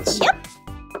holes. Yep.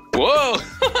 Whoa,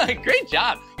 great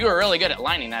job. You were really good at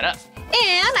lining that up.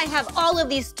 And I have all of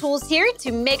these tools here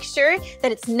to make sure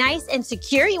that it's nice and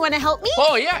secure. You want to help me?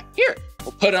 Oh, yeah, here.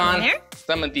 We'll put on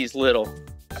some of these little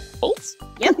bolts.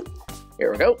 Yep.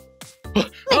 Here we go.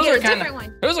 Those are kind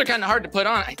of hard to put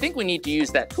on. I think we need to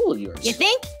use that tool of yours. You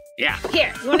think? Yeah.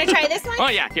 Here, you want to try this one? Oh,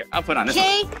 yeah, here, I'll put on this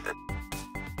one.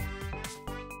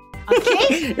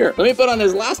 Okay. Here, let me put on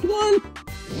this last one.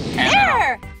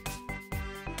 There!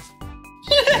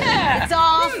 It's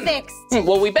all fixed.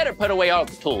 Well, we better put away all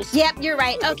the tools. Yep, you're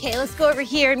right. Okay, let's go over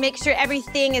here and make sure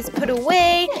everything is put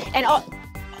away and all.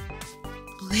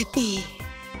 Blippi.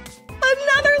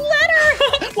 Another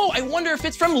letter! Whoa, I wonder if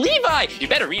it's from Levi. You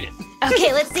better read it.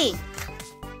 Okay, let's see.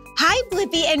 Hi,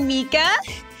 Blippi and Mika.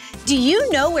 Do you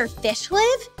know where fish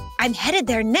live? I'm headed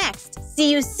there next.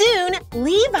 See you soon,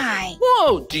 Levi.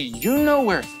 Whoa, do you know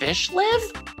where fish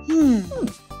live?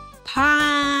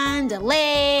 Pond, a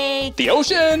lake. The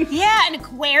ocean. Yeah, an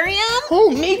aquarium.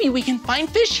 Oh, maybe we can find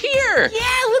fish here.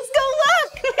 Yeah, let's go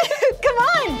look. Come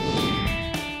on.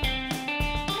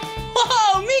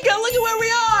 Whoa, Mika, look at where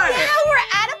we are. Yeah, we're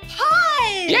at a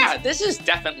pond. Yeah, this is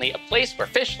definitely a place where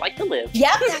fish like to live.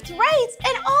 Yep, that's right.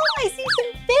 And oh, I see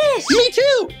some fish. Me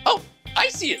too. Oh, I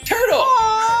see a turtle.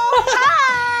 Oh,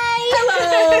 hi.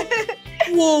 Hello.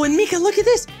 Whoa, and Mika, look at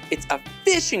this. It's a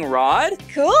fishing rod.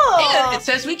 Cool. And it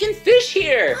says we can fish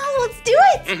here. Oh, let's do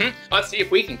it. Let's see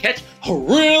if we can catch a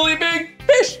really big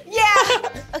fish. Yeah.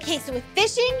 Okay, so with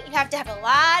fishing, you have to have a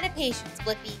lot of patience,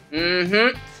 Blippi.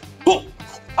 Oh,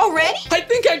 already? I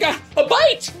think I got a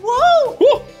bite. Whoa.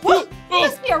 Whoa.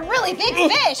 Must be a really big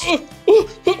fish.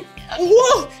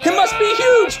 Whoa, it must be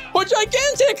huge or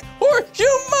gigantic or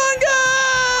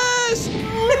humongous.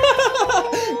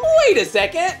 Wait a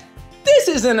second. This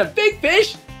isn't a big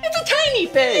fish. It's a tiny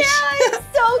fish. Yeah, it's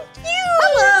so cute.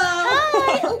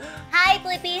 Hello. Hi,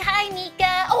 Blippi. Hi,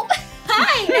 Mika. Oh,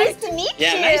 hi. Nice to meet you.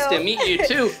 Yeah, nice to meet you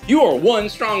too. You are one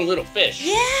strong little fish.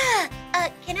 Yeah.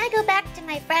 Can I go back to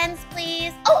my friends,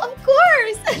 please? Oh, of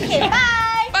course. Okay,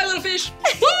 bye. Bye, little fish.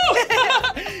 Woo!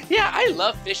 Yeah, I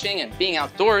love fishing and being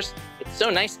outdoors. It's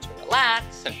so nice to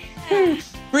relax and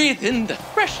breathe in the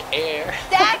fresh air.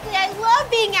 Exactly. I love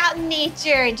being out in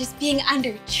nature and just being under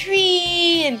a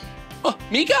tree and... Oh,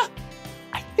 Mika,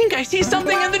 I think I see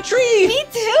something in the tree. Me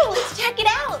too. Let's check it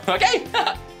out. Okay.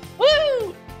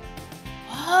 Woo!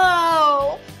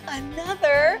 Whoa,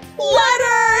 another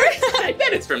letter. I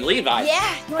bet it's from Levi.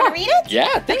 Yeah, you want to read it?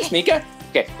 Yeah, thanks, Mika.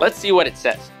 Okay, let's see what it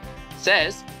says. It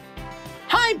says,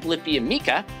 hi, Blippi and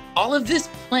Mika. All of this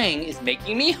playing is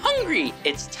making me hungry.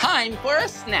 It's time for a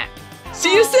snack.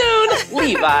 See you soon,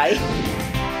 Levi.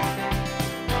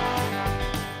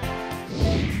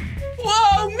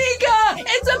 Whoa, Mika!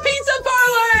 It's a pizza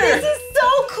parlor! This is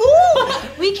so cool!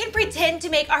 We can pretend to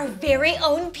make our very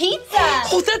own pizza.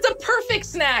 Oh, that's a perfect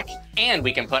snack. And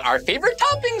we can put our favorite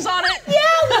toppings on it. Yeah,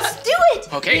 let's do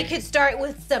it. Okay. We could start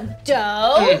with some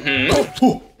dough. Here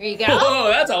you go. Oh,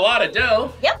 that's a lot of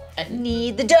dough. Yep.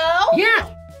 Need the dough. Yeah.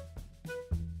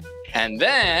 And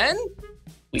then...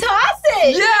 Toss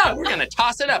it. Yeah, we're gonna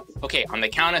toss it up. Okay, on the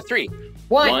count of 3.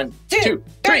 1, 2,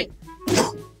 3.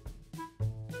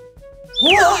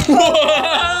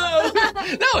 Whoa!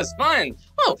 That was fun.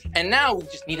 Oh, and now we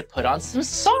just need to put on some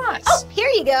sauce. Oh, here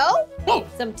you go. Whoa.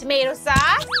 Some tomato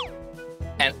sauce.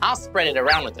 And I'll spread it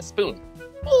around with a spoon.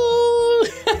 Ooh.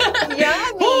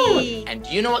 Yummy. Ooh. And do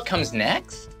you know what comes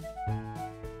next?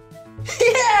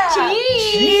 Yeah.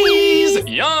 Cheese.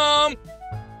 Yum.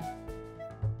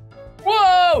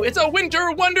 Whoa, it's a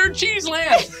winter wonder cheese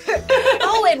land.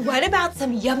 Oh, and what about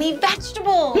some yummy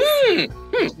vegetables?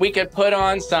 We could put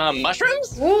on some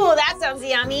mushrooms. Ooh, that sounds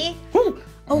yummy. Oh,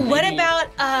 what about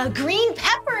green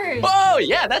peppers? Oh,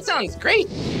 yeah, that sounds great.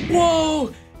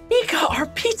 Whoa, Mika, our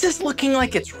pizza's looking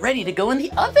like it's ready to go in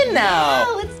the oven now.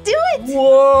 Oh, let's do it.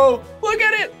 Whoa, look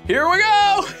at it. Here we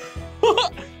go.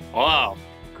 Wow,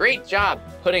 great job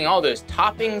putting all those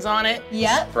toppings on it.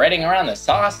 Yep. Spreading around the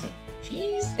sauce and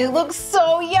cheese. It looks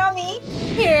so yummy.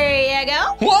 Here you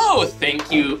go. Whoa,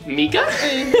 thank you, Mika.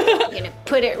 I'm gonna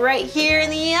put it right here in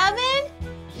the oven.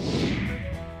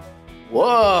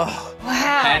 Whoa.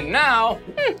 Wow. And now,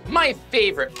 my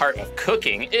favorite part of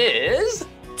cooking is...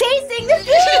 tasting the food.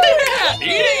 Yeah,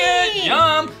 eating it.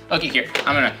 Yum. Okay, here,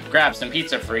 I'm gonna grab some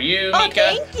pizza for you, Oh, Mika.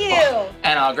 thank you.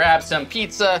 And I'll grab some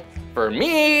pizza for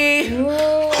me.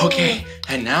 Ooh. Okay,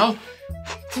 and now...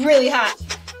 It's really hot.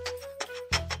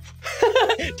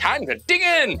 Time to dig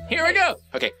in. Here we go.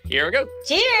 Okay, here we go.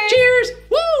 Cheers. Cheers.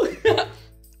 Woo.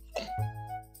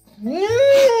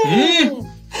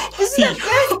 This is the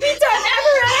best pizza I've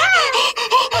ever had.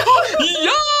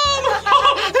 Yum!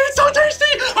 It's so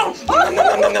tasty.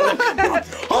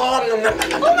 Oh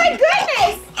my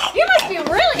goodness. You must be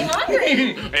really hungry.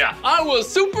 Yeah, I was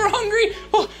super hungry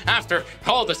after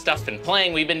all the stuff and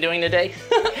playing we've been doing today.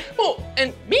 Oh,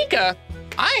 and Mika,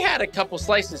 I had a couple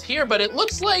slices here, but it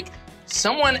looks like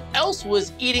someone else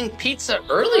was eating pizza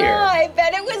earlier. Oh, I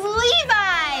bet it was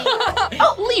Levi.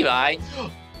 Oh, Levi.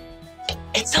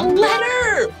 It's a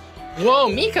letter. Whoa,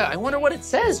 Mika, I wonder what it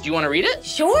says. Do you want to read it?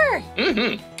 Sure.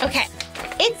 Mm-hmm. Okay,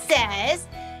 it says,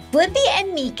 Blippi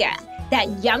and Mika, that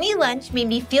yummy lunch made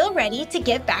me feel ready to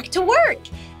get back to work.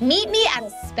 Meet me at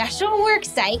a special work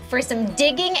site for some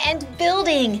digging and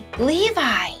building.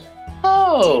 Levi.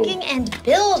 Oh. Digging and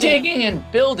building. Digging and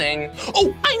building.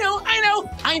 Oh, I know.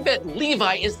 I bet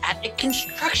Levi is at a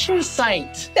construction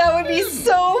site. That would be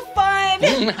so fun.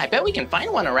 I bet we can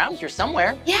find one around here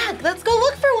somewhere. Yeah, let's go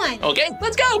look for one. Okay,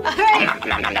 let's go. All right.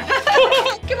 Come on.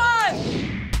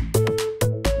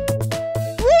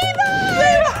 Levi!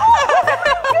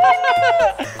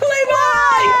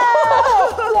 Levi!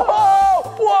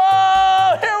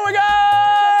 Whoa! Here we go!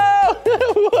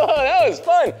 Whoa, that was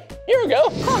fun. Here we go.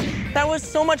 That was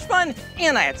so much fun,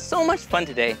 and I had so much fun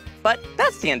today. But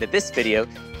that's the end of this video.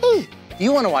 Hey, if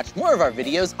you want to watch more of our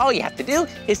videos, all you have to do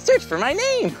is search for my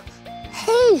name.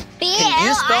 Hey, can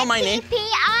you spell my name?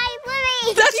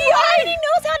 B-L-I-P-P-I. That's He right! already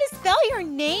knows how to spell your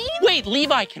name? Wait,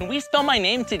 Levi, can we spell my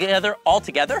name all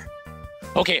together?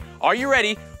 Okay, are you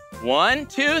ready? 1,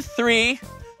 2, 3.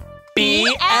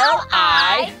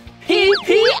 B-L-I-P-P-I.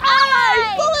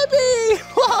 Blippi!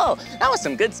 Whoa, that was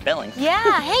some good spelling.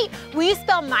 Yeah, hey, will you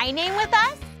spell my name with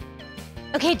us?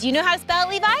 Okay, do you know how to spell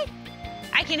it, Levi?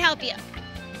 I can help you.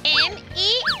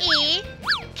 N-E-E-K-A-H.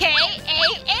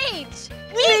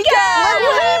 Mika!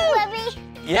 Blippi.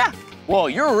 Yeah, well,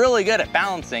 you're really good at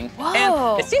balancing. Whoa.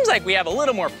 And it seems like we have a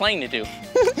little more playing to do.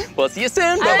 We'll see you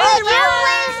soon. Can Bye-bye. we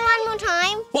race one more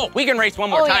time? Whoa, we can race one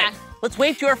more time. yeah. Let's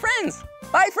wave to our friends.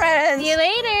 Bye, friends. See you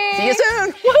later. See you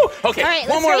soon. Woo! Okay, All right,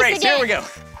 one let's more race race. Here again. we go.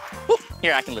 Woo.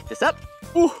 Here, I can lift this up.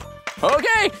 Woo.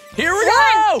 Okay, here we go.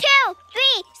 1, 2,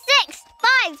 3, 6,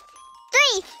 5,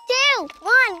 3, 2, 1,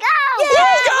 go!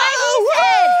 Let's go! Woo!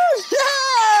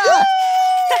 Yeah!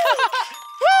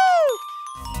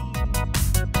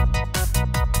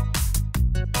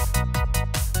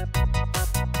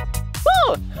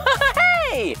 Woo!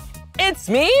 Hey! It's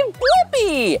me,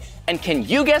 Blippi! And can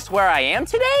you guess where I am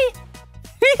today?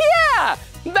 Yeah!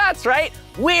 That's right!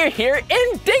 We're here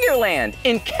in Diggerland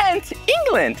in Kent,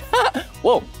 England!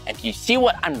 Whoa, and do you see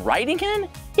what I'm riding in?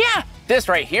 Yeah, this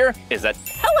right here is a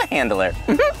telehandler.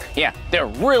 Yeah, they're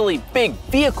really big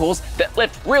vehicles that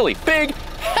lift really big,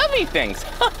 heavy things.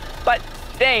 But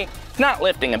today, it's not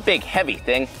lifting a big, heavy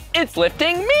thing, it's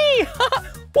lifting me!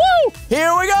 Woo!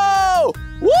 Here we go!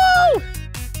 Woo!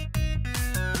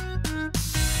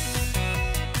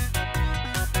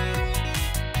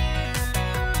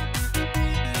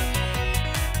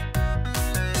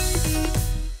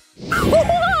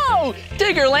 Whoa!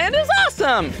 Diggerland is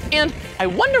awesome! And I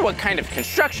wonder what kind of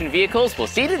construction vehicles we'll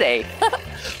see today.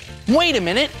 Wait a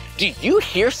minute, do you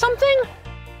hear something?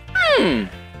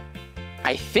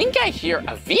 I think I hear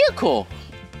a vehicle.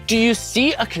 Do you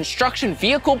see a construction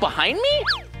vehicle behind me?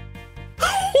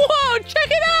 Whoa, check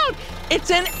it out! It's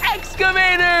an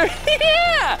excavator!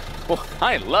 Yeah! Well,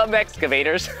 I love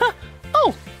excavators.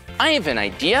 Oh, I have an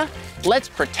idea. Let's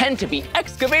pretend to be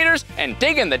excavators and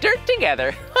dig in the dirt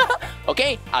together.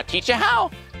 Okay, I'll teach you how.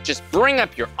 Just bring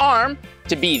up your arm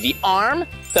to be the arm,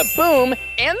 the boom,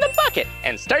 and the bucket,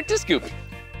 and start to scoop.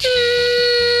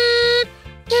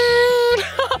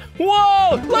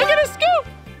 Whoa, look at us scoop!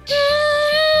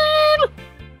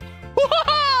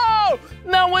 Whoa,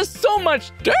 that was so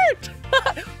much dirt!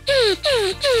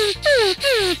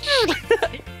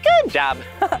 Good job.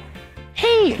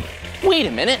 Hey, wait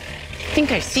a minute. I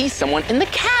think I see someone in the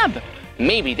cab.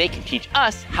 Maybe they can teach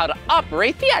us how to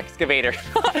operate the excavator.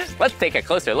 Let's take a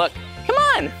closer look. Come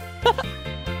on.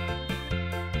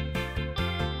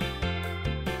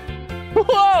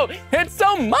 Whoa, it's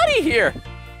so muddy here.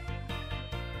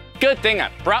 Good thing I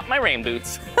brought my rain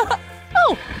boots.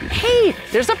 Oh, hey,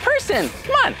 there's a person.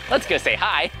 Come on, let's go say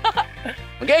hi.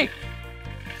 Okay.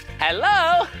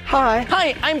 Hello. Hi.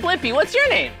 Hi, I'm Blippi. What's your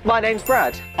name? My name's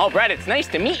Brad. Oh, Brad, it's nice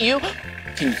to meet you.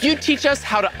 Can you teach us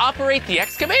how to operate the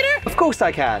excavator? Of course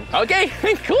I can. Okay,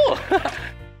 cool.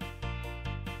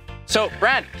 So,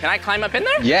 Brad, can I climb up in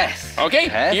there? Yes. Okay,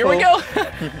 Careful. Here we go.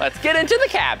 Let's get into the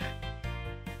cab.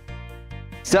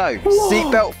 So,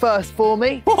 seatbelt first for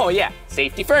me. Oh yeah,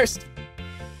 safety first.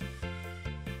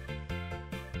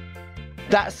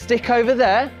 That stick over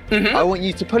there, I want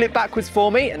you to pull it backwards for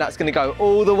me, and that's gonna go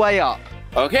all the way up.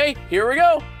 Okay, here we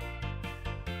go.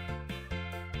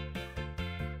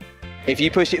 If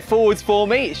you push it forwards for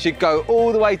me, it should go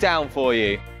all the way down for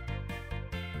you.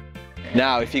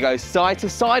 Now, if you go side to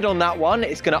side on that one,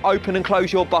 it's gonna open and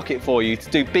close your bucket for you to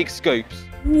do big scoops.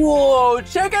 Whoa,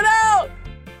 check it out!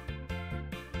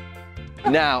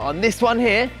 Now, on this one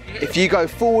here, if you go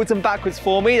forwards and backwards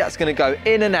for me, that's gonna go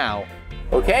in and out.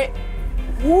 Okay.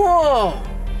 Whoa!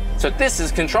 So this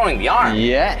is controlling the arm.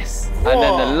 Yes. Whoa. And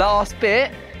then the last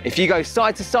bit, if you go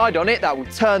side to side on it, that will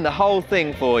turn the whole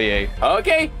thing for you.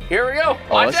 Okay, here we go.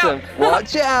 Watch Awesome. out.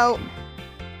 Watch out.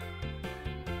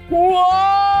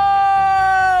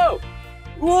 Whoa!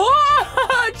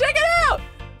 Whoa! Check it out!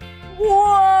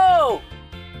 Whoa!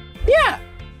 Yeah,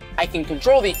 I can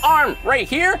control the arm right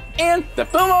here and the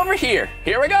boom over here.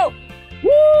 Here we go.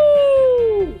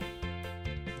 Woo!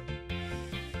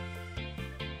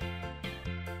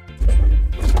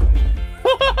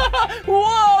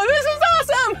 Whoa, this is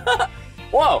awesome!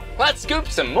 Whoa, let's scoop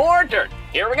some more dirt.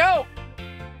 Here we go.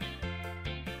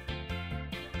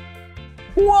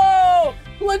 Whoa,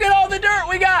 look at all the dirt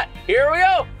we got. Here we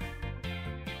go.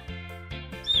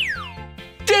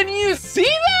 Did you see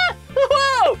that?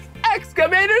 Whoa,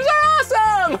 excavators are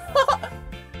awesome!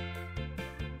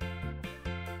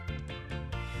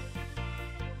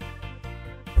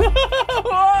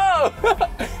 Whoa,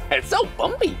 it's so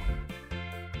bumpy.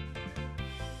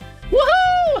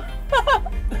 Woohoo!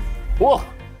 Whoa,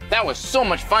 that was so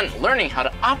much fun learning how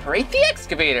to operate the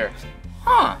excavator.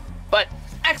 Huh, but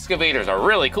excavators are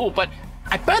really cool, but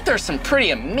I bet there's some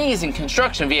pretty amazing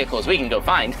construction vehicles we can go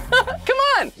find. Come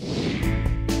on!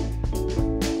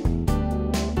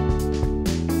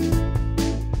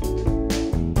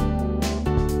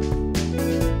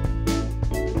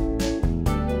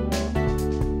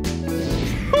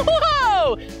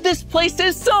 Whoa, this place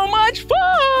is so much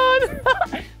fun!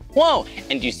 Whoa,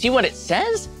 and do you see what it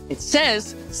says? It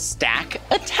says stack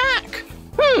attack.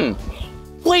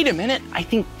 Wait a minute, I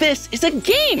think this is a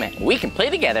game and we can play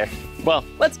together. Well,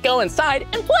 let's go inside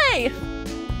and play.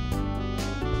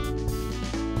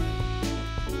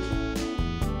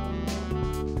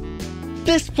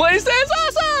 This place is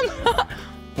awesome!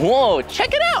 Whoa,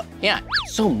 check it out. Yeah,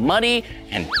 so muddy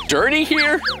and dirty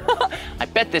here. I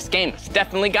bet this game is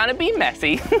definitely gonna be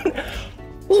messy.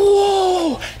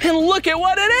 Whoa, and look at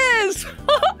what it is!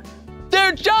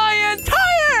 They're giant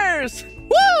tires!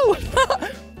 Woo!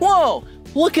 Whoa,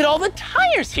 look at all the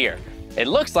tires here. It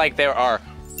looks like there are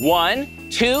 1,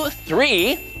 2,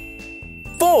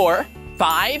 3, 4,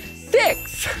 5,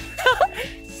 6.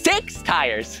 6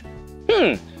 tires.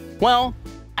 Well,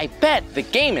 I bet the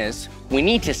game is we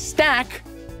need to stack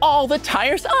all the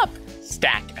tires up.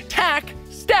 Stack, attack,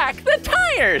 stack the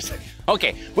tires.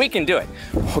 Okay, we can do it.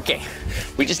 Okay,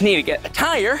 we just need to get a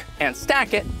tire and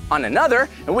stack it on another,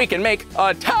 and we can make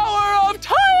a tower of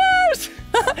tires.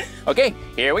 Okay,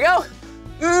 here we go.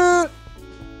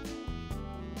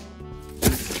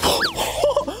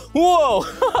 Whoa,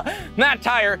 that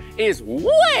tire is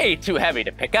way too heavy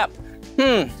to pick up.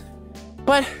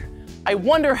 But I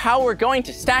wonder how we're going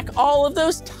to stack all of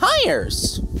those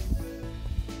tires.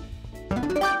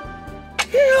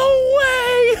 No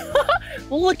way!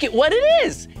 Look at what it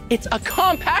is. It's a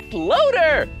compact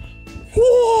loader.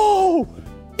 Whoa,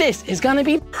 this is gonna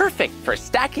be perfect for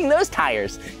stacking those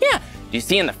tires. Yeah, do you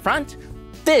see in the front?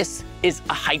 This is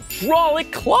a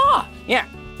hydraulic claw. Yeah,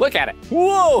 look at it.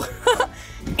 Whoa!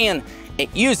 And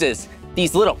it uses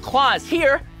these little claws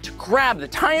here to grab the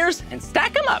tires and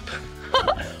stack them up.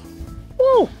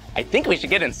 Whoa, I think we should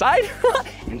get inside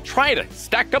and try to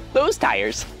stack up those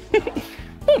tires.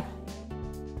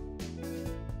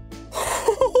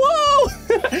 Whoa!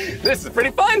 This is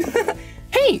pretty fun.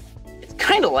 Hey, it's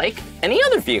kind of like any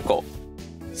other vehicle.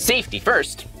 Safety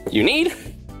first. You need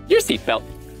your seatbelt.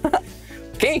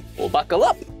 Okay, we'll buckle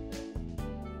up.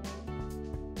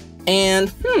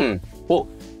 And well,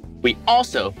 we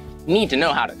also need to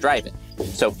know how to drive it.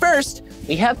 So first,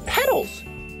 we have pedals.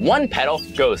 One pedal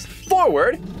goes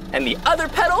forward, and the other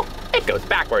pedal, it goes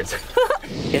backwards.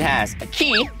 It has a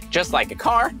key, just like a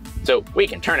car, so we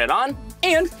can turn it on,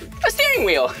 and a steering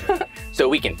wheel, so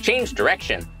we can change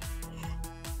direction.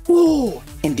 Whoa,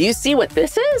 and do you see what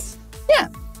this is? Yeah,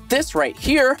 this right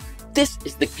here, this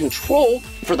is the control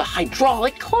for the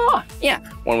hydraulic claw. Yeah,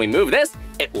 when we move this,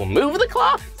 it will move the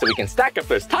claw so we can stack up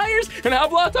those tires and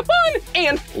have lots of fun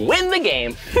and win the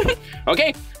game.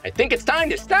 Okay, I think it's time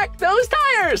to stack those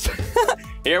tires.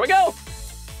 Here we go.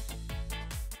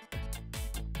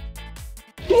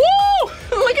 Woo!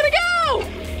 Look at it go!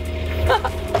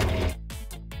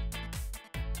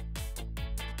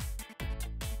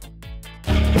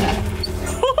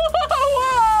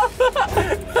 Whoa!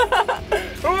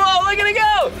 Whoa, look at it go!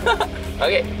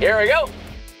 Okay, here we go.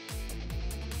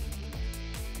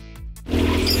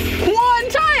 One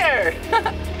tire!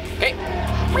 Okay.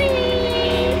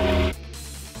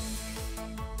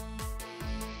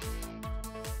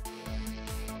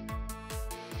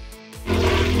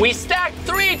 We stacked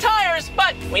 3 tires,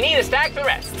 but we need to stack the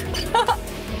rest.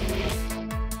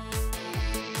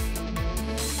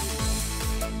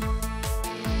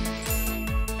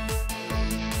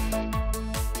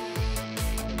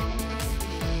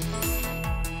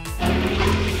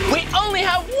 We only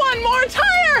have 1 more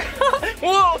tire!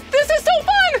 Whoa, this is so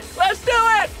fun! Let's do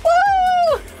it!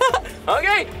 Woo!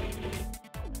 Okay.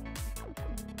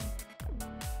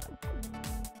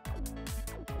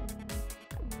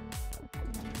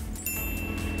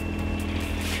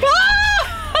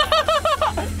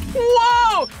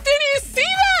 Whoa! Did you see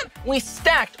that? We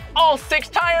stacked all 6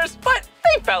 tires, but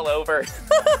they fell over.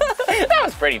 That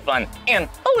was pretty fun and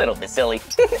a little bit silly.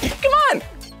 Come on,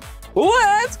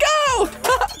 let's go!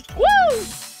 Woo!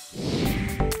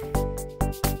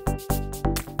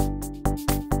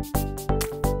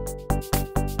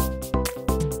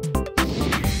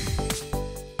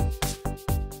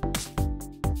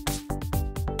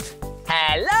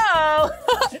 Hello!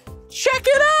 Check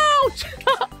it out!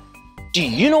 Do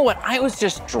you know what I was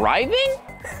just driving?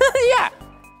 Yeah,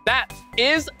 that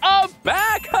is a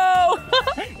backhoe!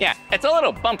 Yeah, it's a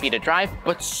little bumpy to drive,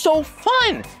 but so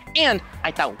fun! And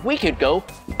I thought we could go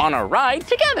on a ride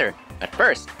together. But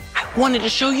first, I wanted to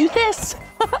show you this.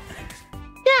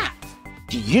 Yeah,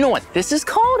 do you know what this is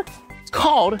called? It's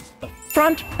called the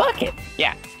front bucket.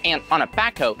 Yeah, and on a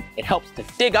backhoe, it helps to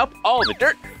dig up all the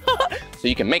dirt so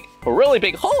you can make a really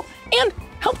big hole and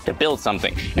help to build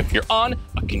something if you're on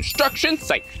a construction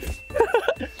site.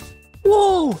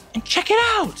 Whoa, and check it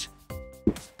out.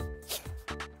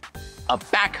 A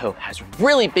backhoe has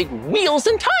really big wheels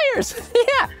and tires.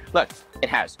 Yeah, look, it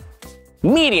has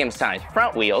medium-sized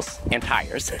front wheels and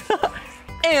tires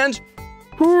and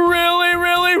really,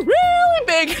 really, really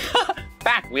big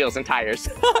back wheels and tires.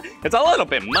 It's a little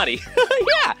bit muddy.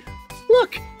 Yeah,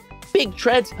 look, big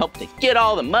treads help to get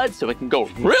all the mud so it can go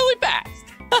really fast.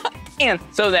 And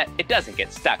so that it doesn't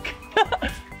get stuck.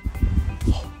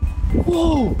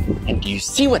 Whoa, and do you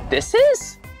see what this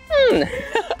is?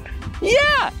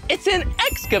 Yeah, it's an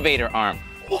excavator arm.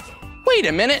 Wait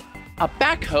a minute, a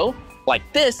backhoe like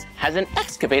this has an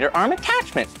excavator arm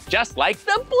attachment, just like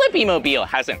the Blippi mobile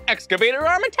has an excavator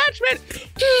arm attachment.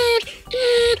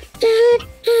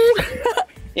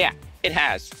 Yeah, it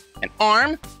has an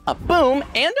arm, a boom,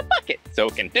 and a bucket, so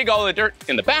it can dig all the dirt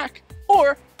in the back,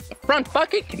 or the front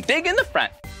bucket can dig in the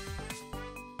front.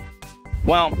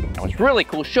 Well, that was really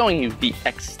cool showing you the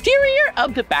exterior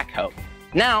of the backhoe.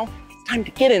 Now, it's time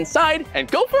to get inside and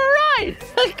go for a ride.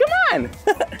 Come on.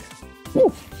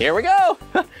 Here we go.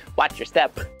 Watch your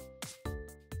step.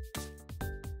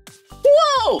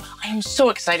 Whoa, I am so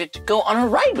excited to go on a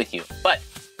ride with you. But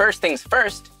first things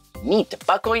first, you need to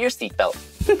buckle your seatbelt.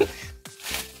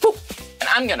 And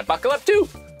I'm gonna buckle up too.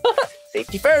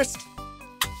 Safety first.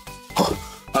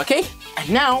 Okay, and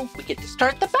now we get to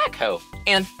start the backhoe.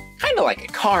 And kind of like a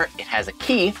car, it has a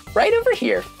key right over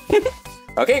here.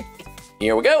 Okay,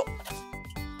 here we go.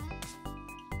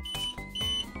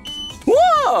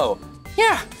 Whoa! Whoa!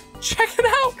 Yeah, check it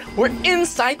out. We're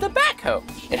inside the backhoe.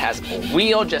 It has a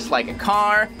wheel just like a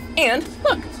car, and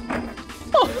look,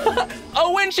 oh,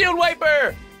 a windshield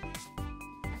wiper.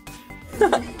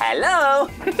 Hello.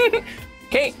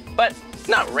 Okay, but it's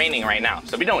not raining right now,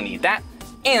 so we don't need that.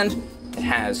 And it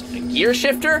has a gear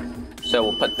shifter, so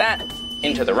we'll put that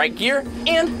into the right gear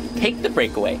and take the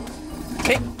brake away.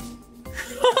 Okay.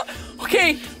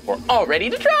 Okay, we're all ready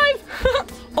to drive.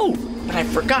 Oh, but I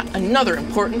forgot another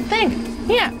important thing.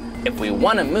 Yeah, if we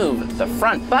want to move the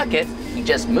front bucket, we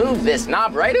just move this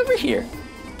knob right over here.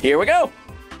 Here we go.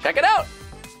 Check it out.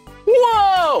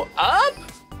 Whoa, up,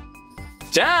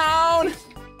 down,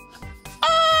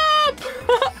 up.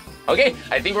 Okay,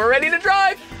 I think we're ready to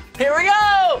drive. Here we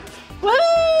go.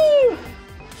 Woo!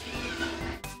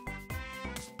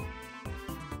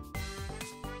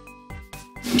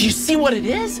 Do you see what it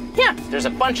is? Yeah, there's a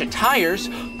bunch of tires.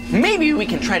 Maybe we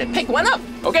can try to pick one up.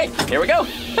 Okay, here we go.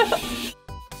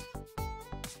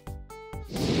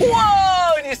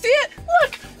 Whoa, do you see it?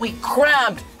 Look, we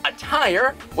grabbed a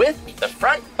tire with the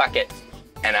front bucket.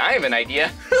 And I have an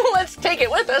idea. Let's take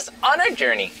it with us on our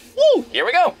journey. Woo, here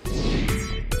we go.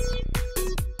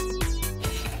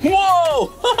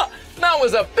 Whoa, that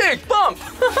was a big bump.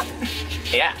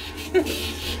 Yeah,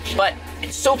 but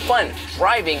it's so fun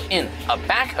driving in a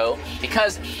backhoe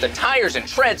because the tires and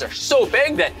treads are so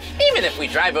big that even if we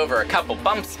drive over a couple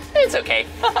bumps, it's okay.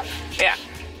 Yeah,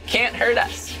 can't hurt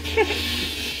us.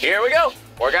 Here we go.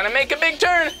 We're gonna make a big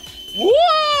turn.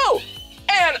 Whoa!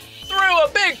 And through a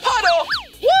big puddle.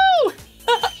 Woo!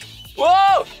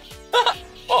 Whoa!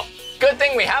 Oh, good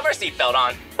thing we have our seatbelt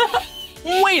on.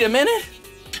 Wait a minute.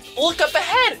 Look up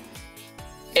ahead.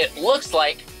 It looks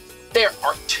like there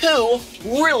are two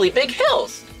really big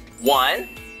hills. 1,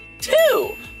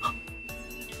 2.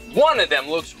 One of them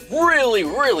looks really,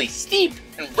 really steep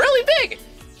and really big.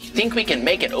 You think we can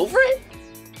make it over it?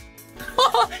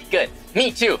 Good,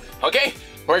 me too. Okay,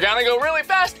 we're gonna go really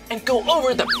fast and go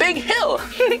over the big hill.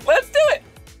 Let's do it.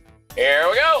 Here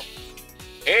we go.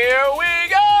 Here we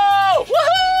go.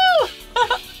 Woohoo!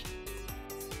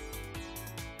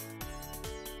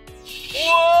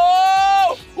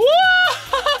 Whoa!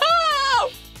 Whoa!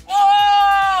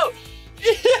 Whoa!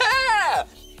 Yeah!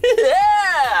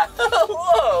 Yeah!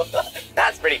 Whoa!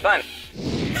 That's pretty fun.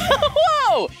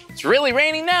 Whoa! It's really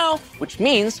raining now, which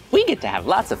means we get to have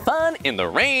lots of fun in the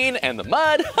rain and the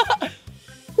mud.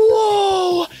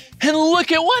 Whoa! And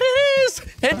look at what it is!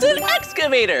 It's an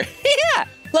excavator! Yeah!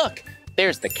 Look,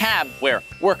 there's the cab where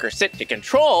workers sit to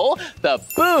control, the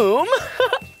boom,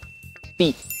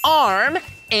 the arm,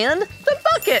 and the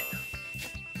bucket.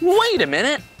 Wait a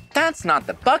minute, that's not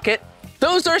the bucket.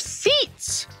 Those are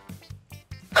seats.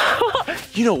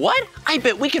 You know what? I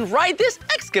bet we can ride this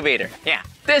excavator. Yeah,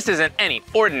 this isn't any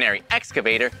ordinary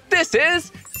excavator. This is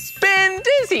Spin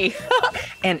Dizzy.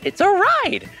 And it's a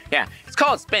ride. Yeah, it's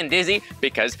called Spin Dizzy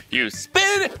because you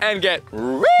spin and get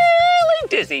really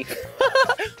dizzy.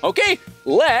 Okay,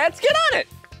 let's get on it.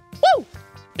 Woo!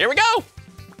 Here we go.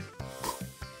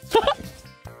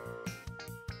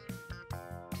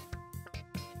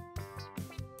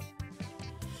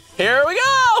 Here we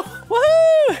go!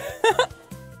 Woohoo!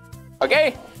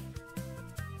 Okay.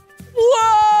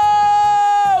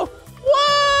 Whoa!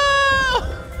 Whoa!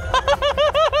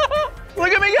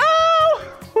 Look at me go!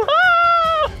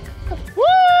 Whoa!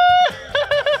 Whoa!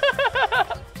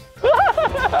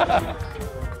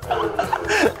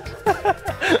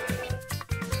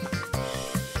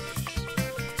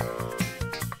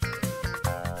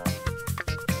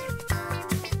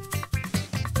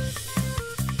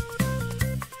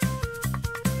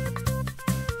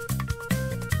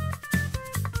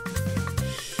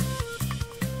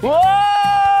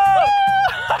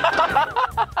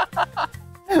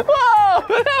 Whoa!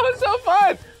 That was so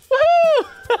fun! Woohoo!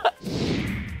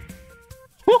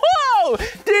 Whoa!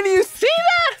 Did you see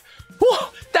that?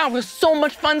 Whoa! That was so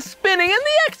much fun spinning in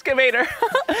the excavator.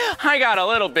 I got a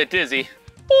little bit dizzy.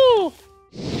 Whoa!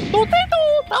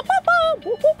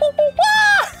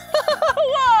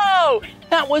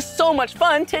 That was so much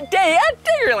fun today at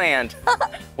Diggerland.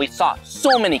 We saw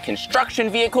so many construction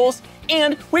vehicles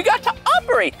and we got to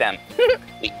operate them.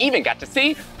 We even got to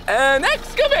see an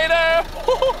excavator.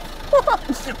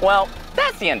 Well,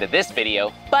 that's the end of this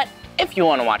video, but if you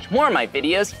want to watch more of my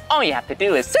videos, all you have to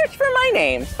do is search for my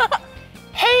name.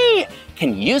 Hey,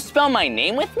 can you spell my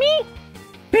name with me?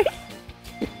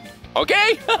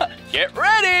 Okay, get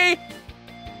ready.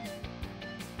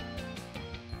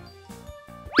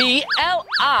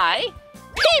 B-L-I-P-P-I,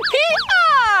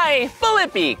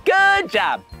 Blippi, good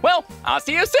job. Well, I'll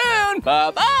see you soon,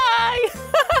 bye-bye.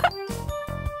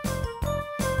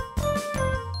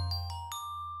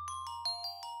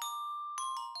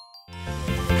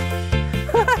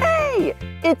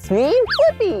 it's me,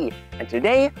 Blippi, and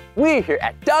today we're here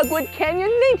at Dogwood Canyon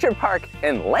Nature Park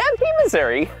in Lampe,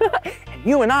 Missouri, and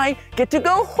you and I get to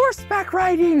go horseback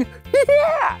riding.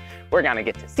 Yeah! We're gonna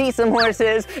get to see some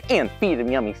horses and feed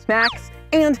them yummy snacks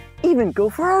and even go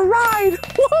for a ride.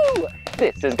 Woo!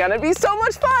 This is gonna be so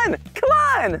much fun. Come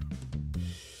on!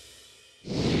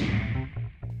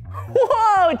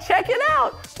 Whoa, check it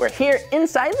out. We're here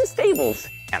inside the stables,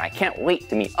 and I can't wait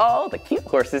to meet all the cute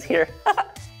horses here.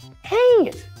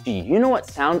 Hey, do you know what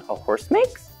sound a horse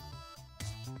makes?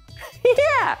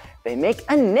 Yeah, they make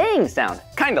a neighing sound,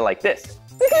 kind of like this.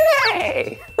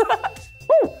 Neigh!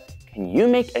 Oh, can you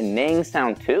make a neighing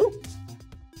sound too?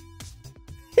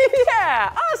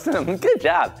 Yeah, awesome, good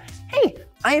job. Hey,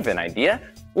 I have an idea.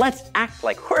 Let's act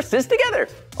like horses together.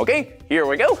 Okay, here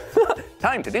we go.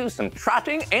 Time to do some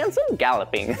trotting and some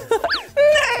galloping.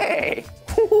 Neigh!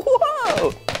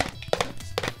 Whoa!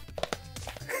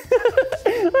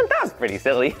 That was pretty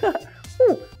silly.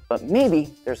 Ooh, but maybe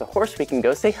there's a horse we can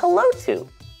go say hello to.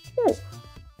 Ooh.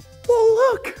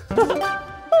 Oh, look!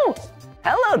 Oh,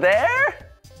 hello there!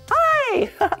 Hi!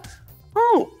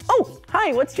 Oh,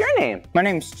 hi, what's your name? My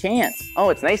name's Chance. Oh,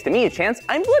 it's nice to meet you, Chance.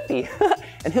 I'm Blippi.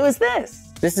 And who is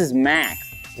this? This is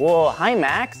Max. Whoa, hi,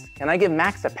 Max. Can I give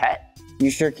Max a pet?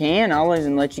 You sure can. I'll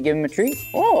even let you give him a treat.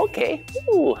 Oh, okay.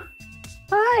 Ooh,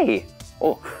 hi.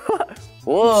 Oh,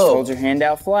 whoa. Just hold your hand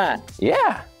out flat.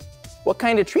 Yeah. What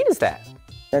kind of treat is that?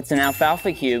 That's an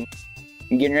alfalfa cube.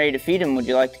 I'm getting ready to feed him. Would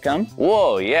you like to come?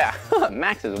 Whoa, yeah.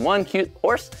 Max is one cute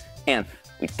horse, and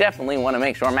we definitely want to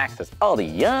make sure Max has all the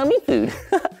yummy food.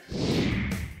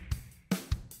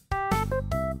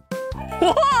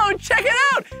 Whoa, check it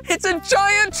out! It's a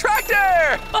giant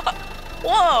tractor!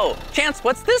 Whoa, Chance,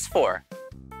 what's this for?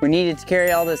 We needed to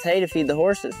carry all this hay to feed the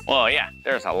horses. Well, yeah,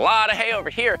 there's a lot of hay over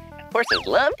here, and horses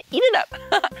love to eat it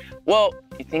up. Well,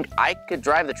 you think I could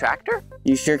drive the tractor?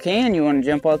 You sure can. You want to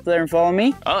jump up there and follow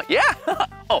me? Oh, yeah.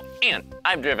 Oh, and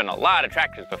I've driven a lot of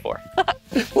tractors before.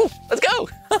 Ooh, let's go.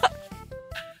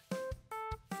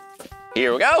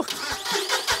 Here we go.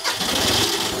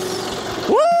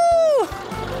 Woo!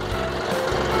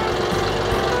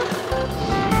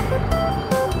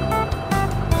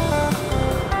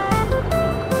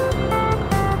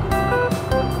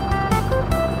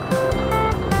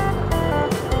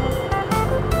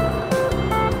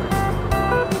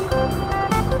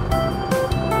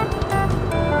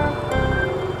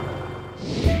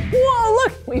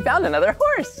 We found another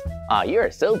horse. Aw, you are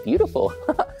so beautiful.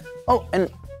 Oh, and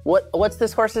what's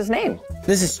this horse's name?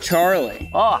 This is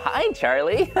Charlie. Oh, hi,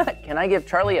 Charlie. Can I give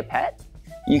Charlie a pet?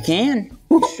 You can.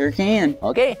 You sure can.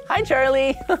 Okay, hi,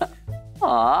 Charlie.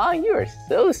 Aw, you are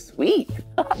so sweet.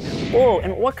 Whoa,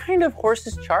 and what kind of horse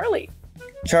is Charlie?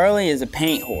 Charlie is a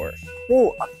paint horse.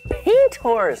 Whoa, a paint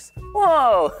horse.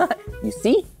 Whoa. You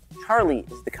see, Charlie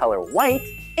is the color white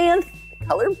and the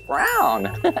color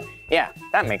brown. Yeah,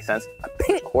 that makes sense. A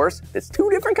paint horse that's two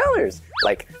different colors.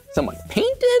 Like someone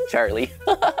painted Charlie.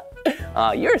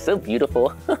 You're so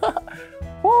beautiful.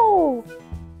 Whoa.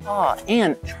 Oh,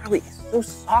 and Charlie is so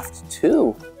soft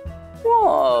too.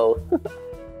 Whoa.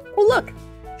 Oh, look,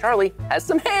 Charlie has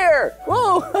some hair.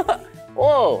 Whoa.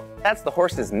 Whoa, that's the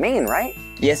horse's mane, right?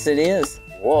 Yes, it is.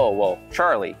 Whoa,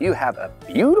 Charlie, you have a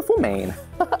beautiful mane.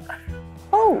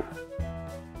 Oh,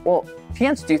 well,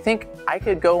 Chance, do you think I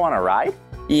could go on a ride?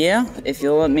 Yeah, if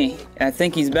you'll let me. I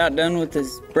think he's about done with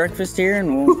his breakfast here,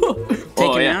 and we'll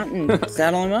take him out and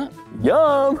saddle him up.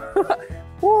 Yum!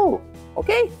 Whoa,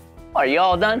 okay. Are you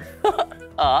all done?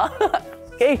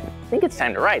 Okay, I think it's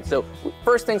time to ride. So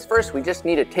first things first, we just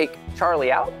need to take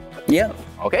Charlie out. Yep.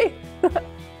 Okay.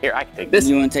 Here, I can take this.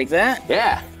 You want to take that?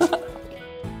 Yeah.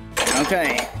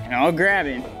 Okay, and I'll grab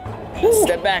him.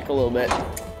 Step back a little bit.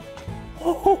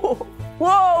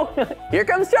 Whoa! Here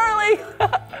comes Charlie!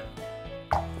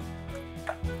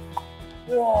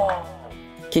 Whoa.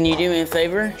 Can you do me a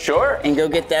favor? Sure. And go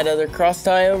get that other cross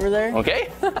tie over there? Okay.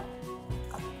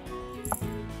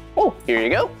 Oh, here you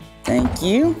go. Thank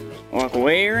you. Walk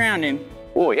way around him.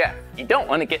 Oh, yeah. You don't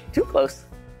want to get too close.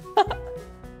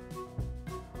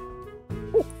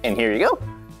 And here you go.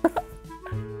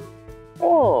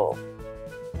 Whoa.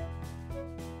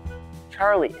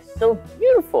 Charlie is so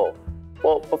beautiful.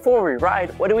 Well, before we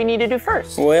ride, what do we need to do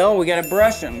first? Well, we gotta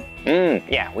brush him.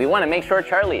 Yeah, we want to make sure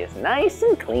Charlie is nice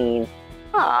and clean.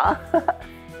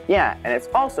 Yeah, and it's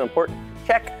also important to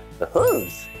check the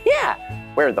hooves. Yeah,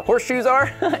 where the horseshoes are,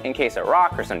 in case a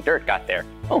rock or some dirt got there.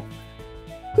 Oh,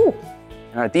 ooh.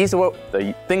 Are these what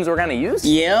the things we're gonna use?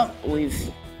 Yep, we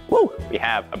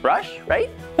have a brush, right?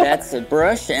 That's a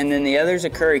brush, and then the other's a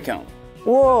curry comb.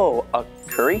 Whoa, a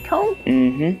curry comb?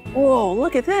 Mm-hmm. Whoa,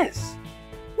 look at this.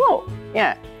 Whoa,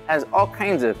 yeah, has all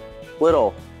kinds of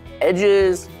little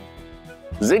edges,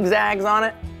 zigzags on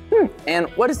it. And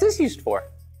what is this used for?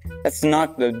 That's to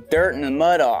knock the dirt and the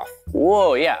mud off.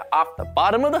 Whoa, yeah, off the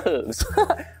bottom of the hooves.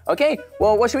 Okay,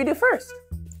 well, what should we do first?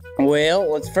 Well,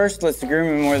 let's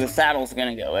groom him where the saddle's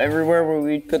gonna go. Everywhere where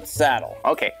we put the saddle.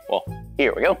 Okay, well,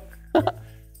 here we go.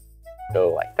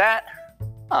 Go like that.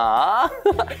 Ah,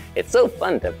 it's so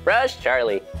fun to brush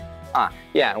Charlie.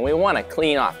 Yeah, and we want to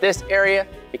clean off this area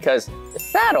because the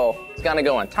saddle is gonna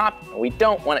go on top and we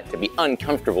don't want it to be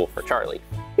uncomfortable for Charlie.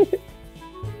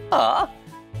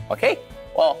 Okay,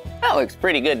 well, that looks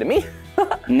pretty good to me.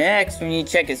 Next, we need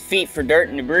to check his feet for dirt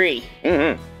and debris.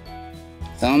 Mm-hmm.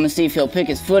 So I'm gonna see if he'll pick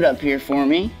his foot up here for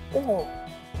me.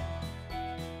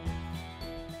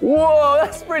 Whoa,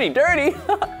 that's pretty dirty.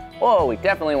 Whoa, we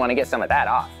definitely want to get some of that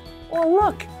off. Well,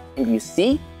 look, and you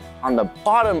see on the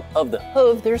bottom of the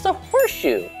hoof, there's a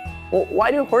horseshoe. Well,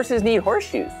 why do horses need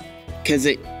horseshoes? Because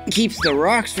it keeps the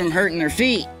rocks from hurting their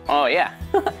feet. Oh, yeah.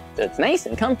 So it's nice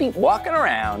and comfy walking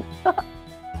around.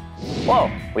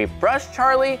 Whoa, we brushed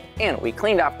Charlie and we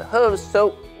cleaned off the hooves,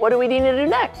 so what do we need to do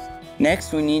next?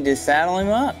 Next, we need to saddle him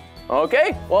up.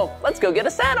 Okay, well, let's go get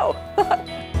a saddle.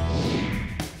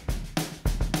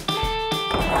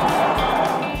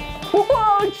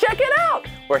 Whoa, check it out.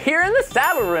 We're here in the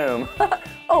saddle room.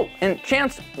 Oh, and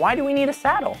Chance, why do we need a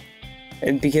saddle?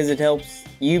 Because it helps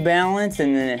you balance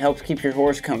and then it helps keep your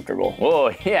horse comfortable.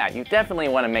 Whoa, yeah, you definitely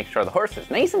want to make sure the horse is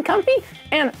nice and comfy,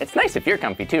 and it's nice if you're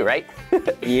comfy too, right?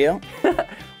 Yeah.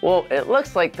 Well, it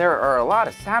looks like there are a lot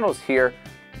of saddles here.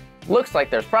 Looks like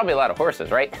there's probably a lot of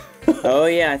horses, right? Oh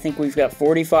yeah, I think we've got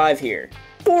 45 here.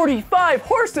 45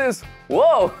 horses?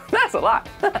 Whoa, that's a lot.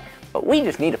 But we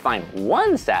just need to find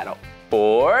one saddle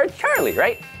for Charlie,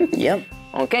 right? Yep.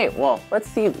 Okay, well, let's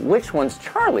see which one's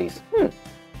Charlie's.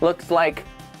 Looks like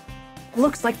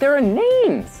there are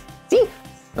names. See,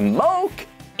 Smoke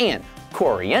and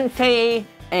Corriente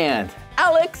and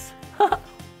Alex.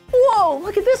 Whoa,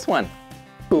 look at this one.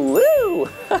 Blue.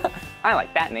 I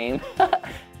like that name.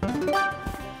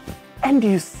 And do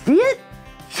you see it?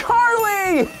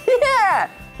 Charlie! Yeah!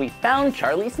 We found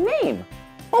Charlie's name.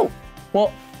 Oh,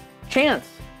 well, Chance,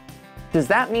 does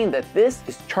that mean that this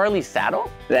is Charlie's saddle?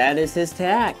 That is his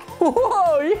tack.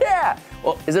 Whoa, yeah!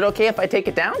 Well, is it okay if I take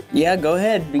it down? Yeah, go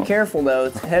ahead. Be careful though,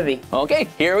 it's heavy. Okay,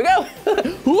 here we go.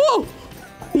 Whoa!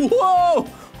 Whoa!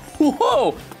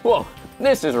 Whoa! Whoa!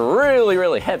 This is really,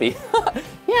 really heavy.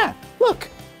 Yeah, look.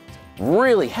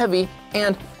 Really heavy,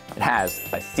 and it has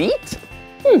a seat.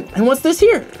 And what's this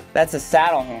here? That's a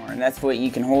saddle horn. That's what you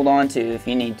can hold on to if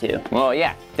you need to. Well,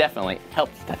 yeah, definitely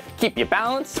helps to keep you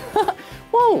balanced.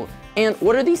 Whoa, and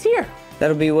what are these here?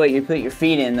 That'll be what you put your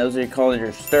feet in. Those are called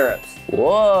your stirrups.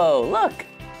 Whoa, look,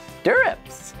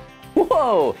 stirrups.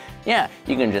 Whoa, yeah,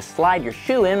 you can just slide your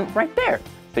shoe in right there.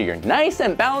 So you're nice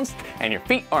and balanced and your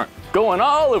feet aren't going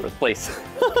all over the place.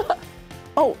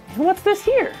 Oh, and what's this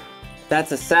here?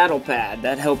 That's a saddle pad.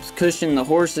 That helps cushion the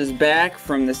horse's back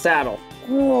from the saddle.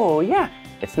 Whoa, yeah,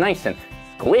 it's nice and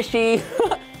squishy,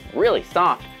 really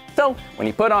soft. So when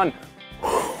you put on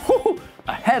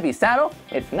a heavy saddle,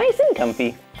 it's nice and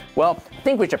comfy. Well, I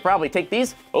think we should probably take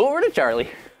these over to Charlie.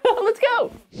 Let's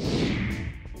go.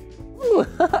 Ooh,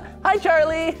 hi,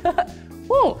 Charlie.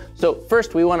 Whoa, so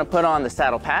first we want to put on the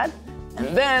saddle pad,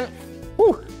 and then,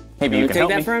 maybe you can take help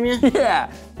that me. from you?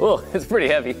 Yeah, oh, it's pretty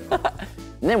heavy.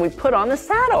 And then we put on the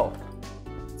saddle.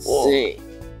 Whoa. See.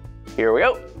 Here we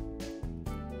go.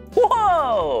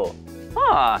 Whoa!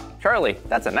 Charlie,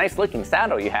 that's a nice looking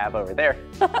saddle you have over there.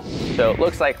 So it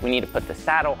looks like we need to put the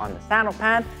saddle on the saddle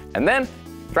pad and then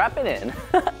strap it in.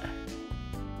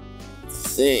 Let's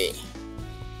see.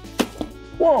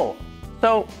 Whoa,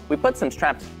 so we put some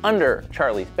straps under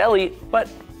Charlie's belly, but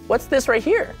what's this right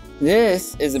here?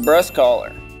 This is a breast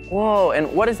collar. Whoa,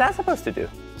 and what is that supposed to do?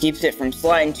 Keeps it from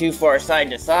sliding too far side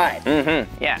to side.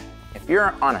 Yeah. If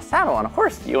you're on a saddle on a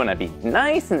horse, you want to be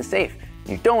nice and safe.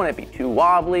 You don't want to be too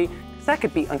wobbly, because that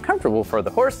could be uncomfortable for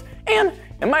the horse, and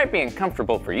it might be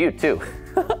uncomfortable for you too.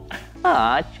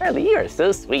 Aw, Charlie, you are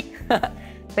so sweet.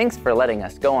 Thanks for letting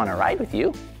us go on a ride with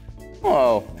you.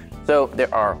 Whoa, so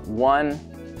there are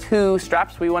 1, 2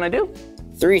 straps we want to do?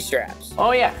 3 straps.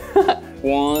 Oh yeah.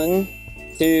 1,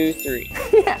 2, 3.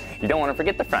 Yeah, you don't want to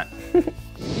forget the front.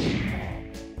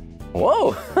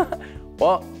 Whoa,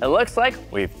 well, it looks like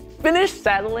we've finished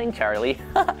saddling Charlie.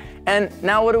 And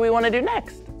now what do we want to do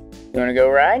next? You want to go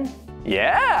ride?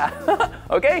 Yeah,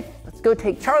 okay, let's go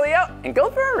take Charlie out and go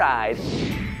for a ride.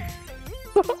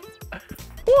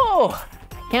 Whoa,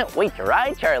 I can't wait to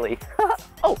ride Charlie.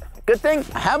 Oh, good thing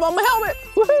I have on my helmet.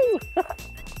 Woohoo!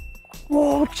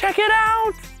 Whoa, check it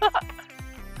out.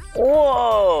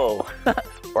 Whoa,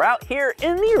 we're out here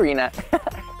in the arena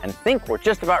and think we're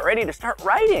just about ready to start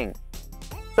riding.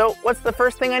 So what's the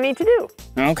first thing I need to do?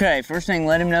 Okay, first thing,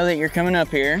 let him know that you're coming up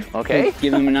here. Okay.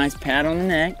 Give him a nice pat on the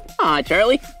neck. Aw,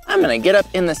 Charlie, I'm gonna get up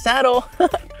in the saddle.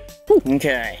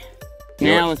 Okay.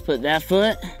 Now let's put that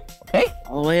foot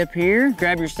all the way up here.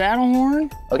 Grab your saddle horn.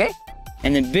 Okay.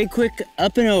 And then big quick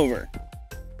up and over.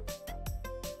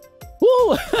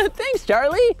 Whoa, thanks,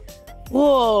 Charlie.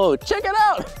 Whoa, check it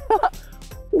out.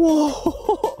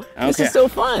 Whoa, this is so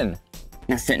fun.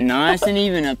 Now sit nice and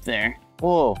even up there.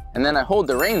 Whoa, and then I hold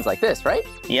the reins like this, right?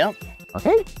 Yep.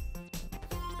 Okay.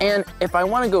 And if I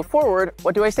want to go forward,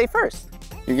 what do I say first?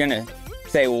 You're gonna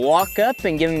say walk up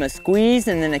and give him a squeeze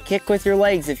and then a kick with your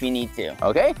legs if you need to.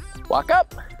 Okay, walk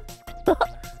up.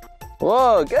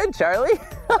 Whoa, good, Charlie.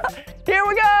 Here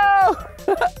we go.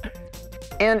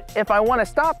 And if I want to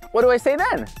stop, what do I say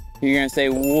then? You're gonna say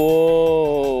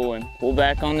whoa and pull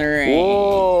back on the rein.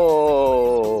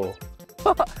 Whoa.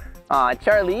 Aw,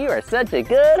 Charlie, you are such a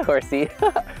good horsey.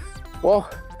 Well,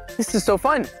 this is so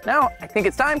fun. Now, I think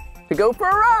it's time to go for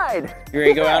a ride. You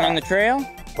ready to go out on the trail?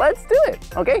 Let's do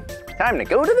it. Okay, time to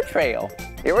go to the trail.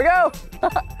 Here we go.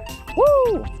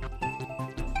 Woo!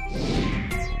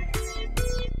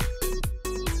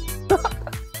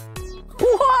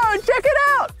 Whoa, check it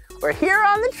out. We're here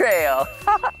on the trail.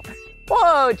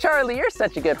 Whoa, Charlie, you're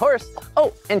such a good horse.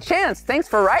 Oh, and Chance, thanks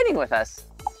for riding with us.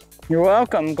 You're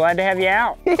welcome. Glad to have you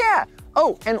out. Yeah.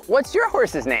 Oh, and what's your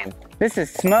horse's name? This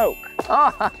is Smoke.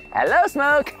 Oh, hello,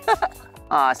 Smoke.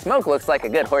 Aw, Smoke looks like a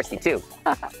good horsey, too.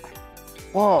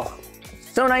 Whoa,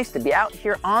 so nice to be out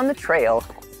here on the trail.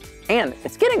 And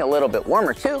it's getting a little bit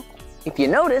warmer, too. If you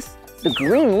notice, the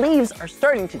green leaves are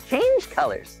starting to change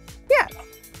colors. Yeah.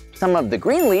 Some of the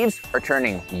green leaves are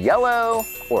turning yellow,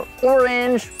 or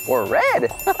orange, or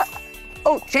red.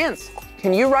 Oh, Chance,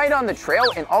 can you ride on the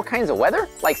trail in all kinds of weather,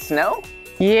 like snow?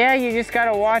 Yeah, you just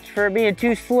gotta watch for it being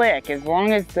too slick. As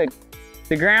long as the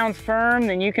ground's firm,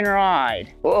 then you can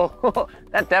ride. Whoa,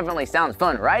 that definitely sounds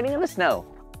fun, riding in the snow.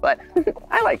 But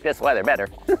I like this weather better.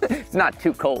 It's not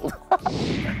too cold.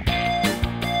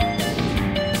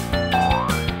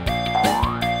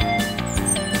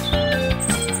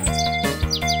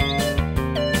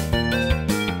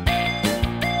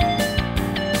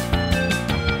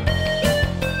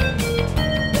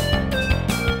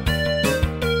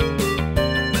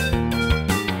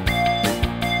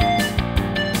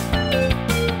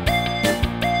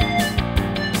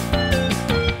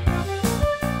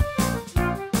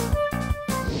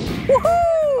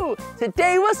 Woohoo!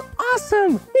 Today was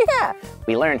awesome! Yeah!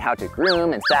 We learned how to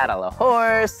groom and saddle a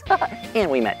horse,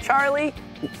 and we met Charlie.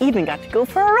 We even got to go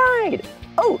for a ride.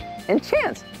 Oh, and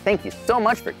Chance, thank you so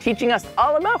much for teaching us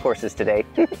all about horses today.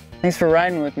 Thanks for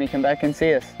riding with me. Come back and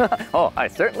see us. Oh, I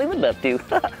certainly would love to.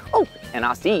 Oh, and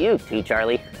I'll see you too,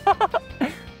 Charlie.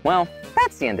 Well,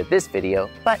 that's the end of this video,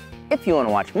 but if you want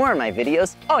to watch more of my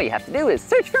videos, all you have to do is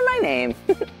search for my name.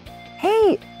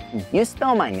 Hey, can you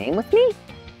spell my name with me?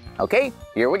 Okay,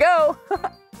 here we go.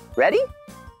 Ready?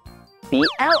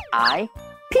 B-L-I-P-P-I,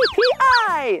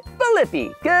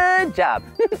 Blippi. Good job.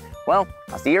 Well,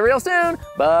 I'll see you real soon.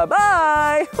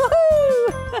 Bye-bye.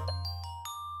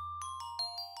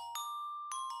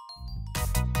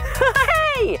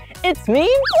 Hey, it's me,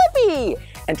 Blippi.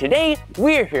 And today,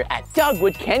 we're here at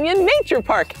Dogwood Canyon Nature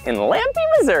Park in Lampe,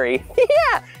 Missouri.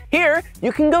 Yeah, here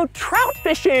you can go trout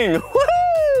fishing.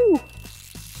 Woohoo!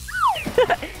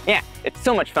 Yeah, it's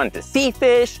so much fun to see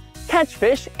fish, catch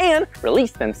fish, and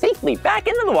release them safely back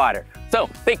into the water. So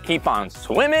they keep on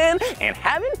swimming and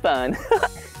having fun.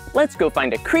 Let's go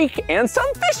find a creek and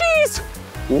some fishies.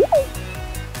 Whoa!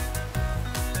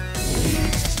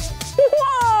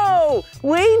 Whoa!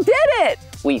 We did it!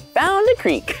 We found a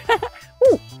creek.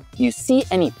 Ooh, you see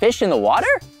any fish in the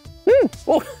water?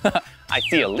 Ooh, I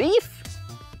see a leaf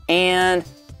and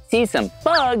see some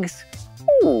bugs.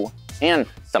 Ooh, and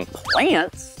some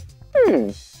plants.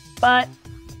 But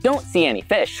don't see any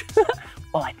fish.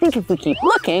 Well, I think if we keep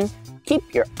looking,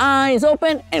 keep your eyes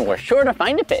open, and we're sure to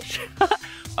find a fish.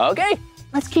 Okay,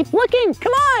 let's keep looking.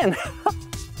 Come on.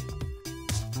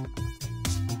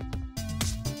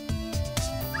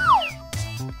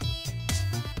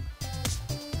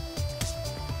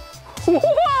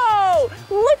 Whoa!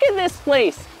 Look at this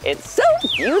place. It's so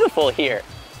beautiful here.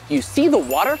 You see the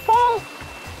waterfall?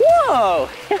 Whoa!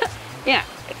 Yeah,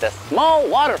 it's a small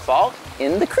waterfall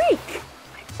in the creek.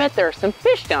 I bet there are some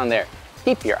fish down there.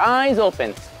 Keep your eyes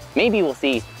open. Maybe we'll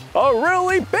see a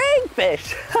really big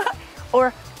fish.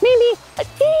 Or maybe a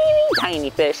teeny tiny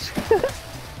fish.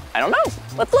 I don't know.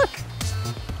 Let's look.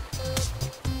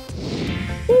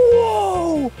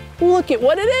 Whoa! Look at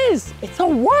what it is. It's a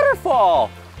waterfall.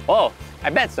 Whoa, I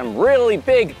bet some really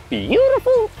big,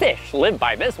 beautiful fish live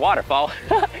by this waterfall.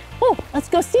 Oh, let's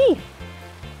go see.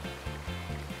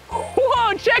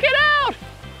 Whoa, check it out!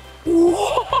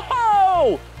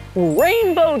 Whoa!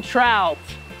 Rainbow trout!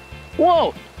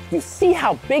 Whoa, you see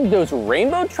how big those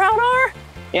rainbow trout are?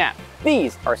 Yeah,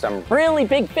 these are some really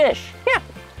big fish. Yeah,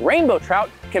 rainbow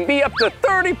trout can be up to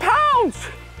 30 pounds!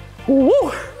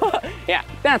 Woo! Yeah,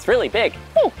 that's really big.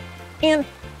 Ooh. And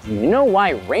do you know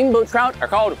why rainbow trout are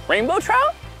called rainbow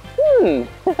trout?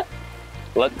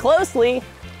 Look closely.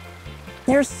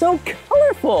 They're so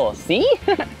colorful, see?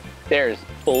 There's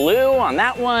blue on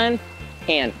that one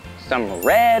and some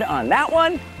red on that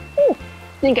one. Ooh,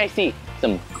 I think I see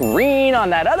some green on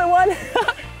that other one.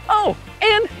 Oh,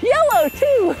 and yellow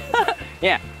too.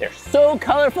 Yeah, they're so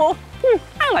colorful.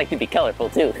 I like to be colorful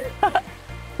too.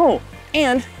 Oh,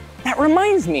 and that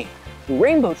reminds me,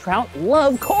 rainbow trout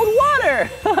love cold water.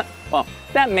 Well,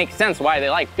 that makes sense why they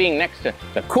like being next to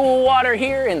the cool water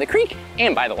here in the creek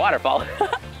and by the waterfall.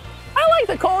 I like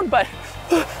the cold, but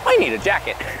I need a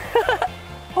jacket.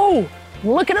 Oh,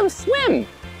 look at them swim.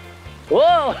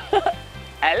 Whoa,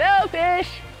 hello fish.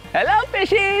 Hello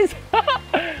fishies.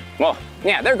 Well,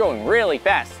 yeah, they're going really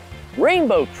fast.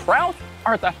 Rainbow trout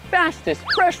are the fastest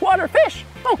freshwater fish.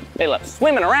 Oh, they love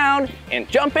swimming around and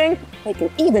jumping. They can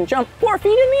even jump 4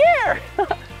 feet in the air.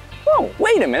 Oh,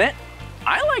 wait a minute.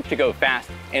 I like to go fast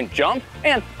and jump,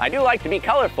 and I do like to be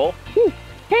colorful.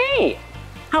 Hey,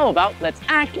 how about let's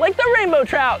act like the rainbow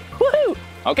trout? Woohoo!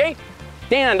 Okay,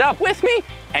 stand up with me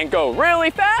and go really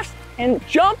fast and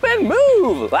jump and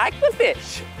move like the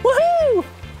fish. Woohoo!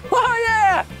 Oh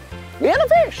yeah, we're the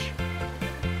fish.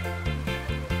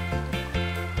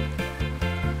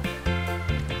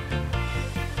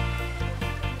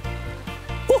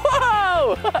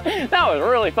 Whoa! That was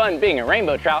really fun being a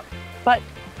rainbow trout. But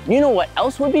you know what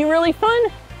else would be really fun?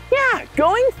 Yeah,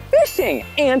 going fishing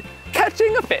and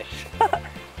catching a fish.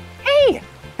 Hey,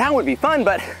 that would be fun,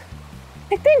 but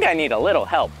I think I need a little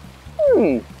help.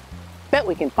 Bet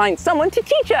we can find someone to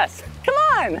teach us. Come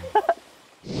on.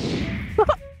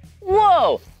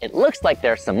 Whoa, it looks like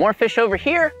there's some more fish over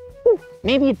here.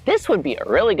 Maybe this would be a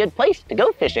really good place to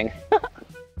go fishing.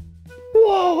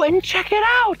 Whoa, and check it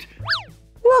out.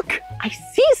 Look, I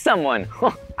see someone.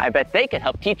 I bet they could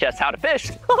help teach us how to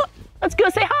fish. Let's go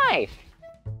say hi.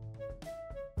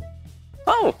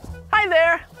 Oh, hi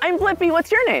there. I'm Blippi.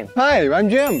 What's your name? Hi, I'm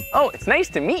Jim. Oh, it's nice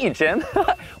to meet you, Jim.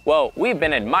 Well, we've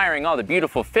been admiring all the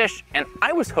beautiful fish, and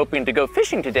I was hoping to go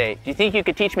fishing today. Do you think you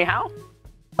could teach me how?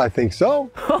 I think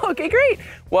so. Okay, great.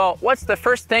 Well, what's the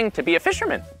first thing to be a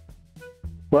fisherman?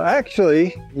 Well,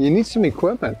 actually, you need some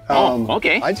equipment.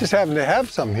 Okay. I just happen to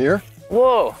have some here.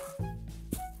 Whoa.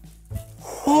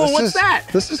 Whoa, what's that?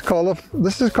 This is called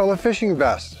a fishing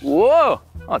vest. Whoa.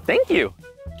 Oh, thank you.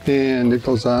 And it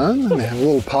goes on, and they have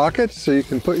little pockets so you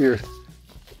can put your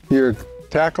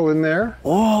tackle in there.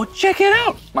 Oh, check it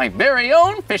out. My very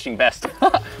own fishing vest.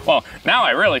 Well, now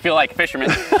I really feel like a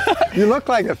fisherman. You look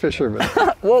like a fisherman.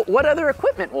 Well, what other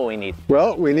equipment will we need?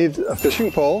 Well, we need a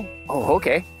fishing pole. Oh,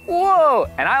 okay. Whoa,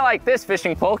 and I like this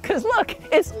fishing pole because look,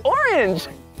 it's orange.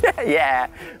 Yeah,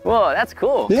 whoa, that's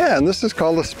cool. Yeah, and this is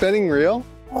called a spinning reel.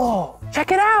 Whoa,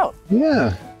 check it out.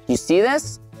 Yeah. You see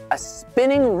this? A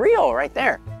spinning reel right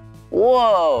there.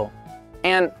 Whoa,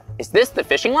 and is this the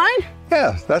fishing line?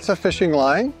 Yeah, that's a fishing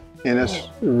line, and it's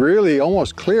really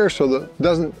almost clear so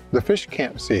that the fish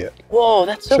can't see it. Whoa,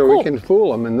 that's so cool. So we can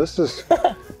fool them, and this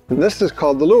is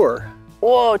called the lure.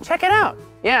 Whoa, check it out.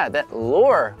 Yeah, that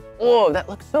lure. Whoa, that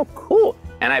looks so cool.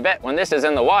 And I bet when this is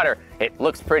in the water, it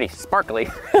looks pretty sparkly.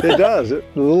 It does. The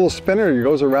little spinner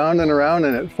goes around and around,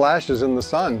 and it flashes in the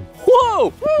sun.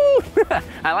 Whoa!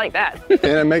 I like that. And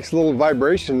it makes little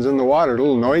vibrations in the water,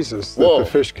 little noises that the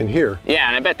fish can hear. Yeah,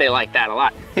 and I bet they like that a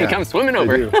lot. They come swimming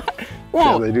over. They do.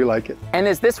 Yeah, they do like it. And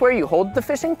is this where you hold the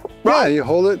fishing rod? Yeah, you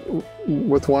hold it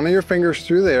with one of your fingers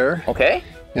through there. Okay.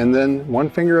 And then one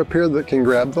finger up here that can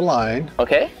grab the line.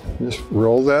 Okay. Just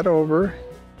roll that over,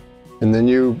 and then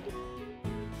you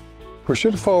push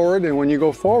it forward, and when you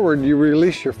go forward, you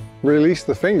release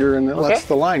the finger, and it lets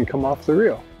the line come off the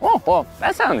reel. Oh, well,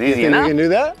 that sounds easy enough. You can do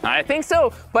that? I think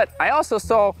so, but I also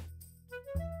saw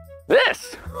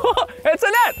this. It's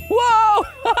a net. Whoa!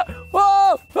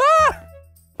 Whoa! Ah!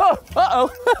 Oh,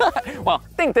 uh-oh. Well,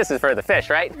 I think this is for the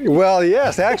fish, right? Well,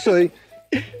 yes, actually,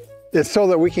 it's so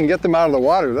that we can get them out of the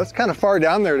water. That's kind of far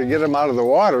down there to get them out of the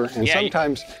water, and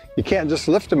sometimes you can't just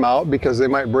lift them out because they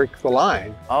might break the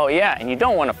line. Oh yeah, and you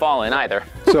don't want to fall in either.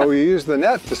 So you use the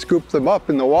net to scoop them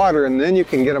up in the water, and then you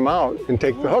can get them out and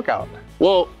take the hook out.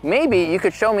 Well, maybe you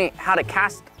could show me how to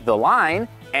cast the line,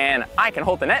 and I can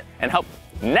hold the net and help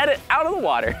net it out of the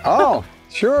water. Oh,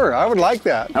 Sure, I would like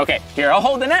that. Okay, here, I'll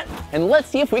hold the net, and let's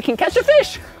see if we can catch a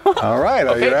fish. All right,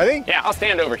 are you ready? Yeah, I'll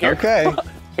stand over here. Okay.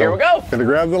 Here we go. Gonna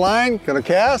grab the line, gonna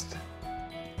cast.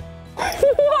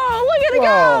 Whoa, look at it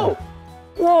go!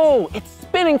 Whoa, it's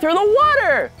spinning through the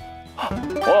water.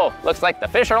 Whoa, looks like the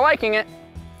fish are liking it.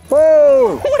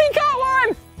 Whoa! We got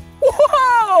one!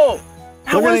 Whoa!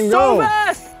 That Look at was him so go.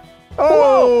 fast!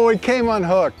 Oh, it came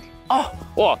unhooked. Oh,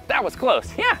 well, that was close,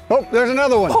 yeah. Oh, there's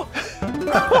another one. We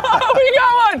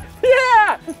got one!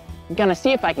 Yeah! I'm gonna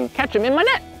see if I can catch him in my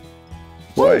net.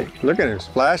 Boy, look at him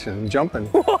splashing and jumping.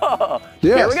 Whoa!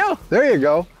 Yes. Here we go. There you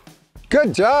go.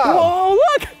 Good job. Whoa,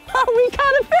 look! We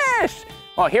caught a fish!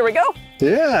 Oh, here we go.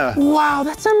 Yeah. Wow,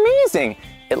 that's amazing.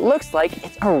 It looks like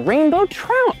it's a rainbow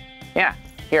trout. Yeah,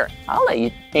 here, I'll let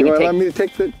you maybe You want to let me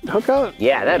take the hook out?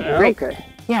 Yeah, that'd be great. Okay.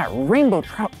 Yeah, rainbow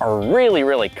trout are really,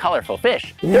 really colorful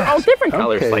fish. They're all different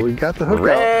colors, Okay, like we got the hook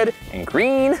red and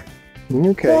green.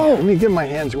 Okay, Whoa. let me get my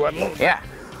hands wet. Yeah.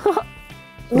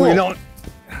 We don't.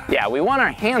 Yeah, we want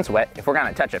our hands wet if we're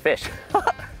gonna touch a fish.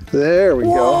 There we go.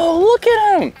 Whoa, look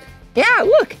at him. Yeah,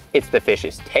 look, it's the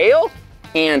fish's tail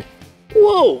and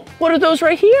whoa, what are those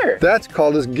right here? That's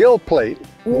called his gill plate.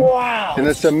 Wow. And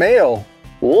it's a male.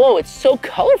 Whoa, it's so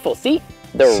colorful. See,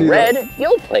 the red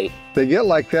gill plate. They get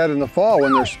like that in the fall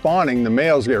when they're spawning. The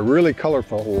males get really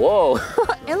colorful. Whoa,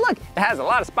 and look, it has a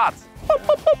lot of spots.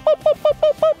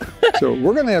 So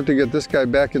we're gonna have to get this guy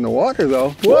back in the water though.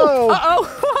 Whoa!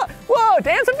 Uh-oh, whoa,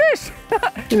 dancing fish.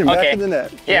 Get him back in the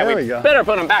net. Yeah, there we go. Better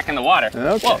put him back in the water.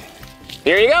 Okay. Whoa.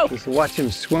 Here you go. Just watch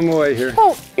him swim away here.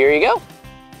 Oh, here you go.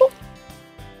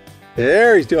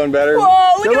 There, he's doing better.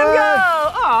 Whoa, look Come at him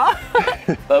go.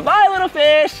 Aw. Bye-bye, little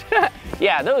fish.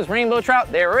 Yeah, those rainbow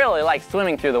trout, they really like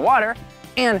swimming through the water,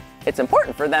 and it's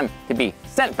important for them to be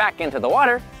sent back into the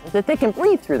water so that they can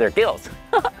breathe through their gills.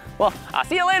 Well, I'll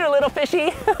see you later, little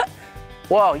fishy.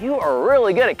 Whoa, you are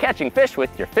really good at catching fish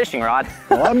with your fishing rod.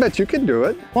 Well, I bet you could do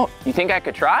it. Well, you think I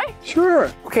could try?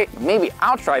 Sure. Okay, maybe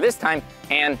I'll try this time.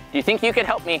 And do you think you could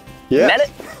help me Yes. net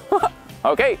it?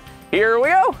 Okay, here we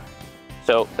go.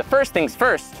 So the first things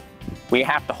first, we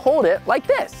have to hold it like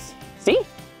this. See?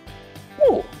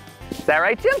 Ooh, is that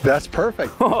right, Jim? That's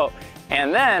perfect. Oh,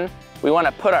 and then we want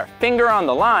to put our finger on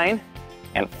the line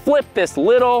and flip this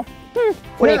little,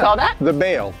 what do you call that? The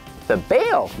bail. The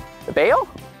bail. The bail?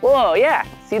 Whoa, yeah.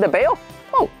 See the bail?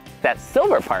 Oh, that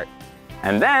silver part.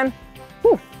 And then,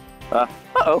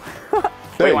 uh-oh.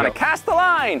 There We you want to go. cast the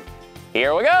line.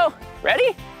 Here we go.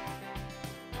 Ready?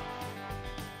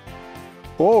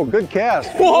 Whoa, good cast.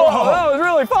 Whoa, that was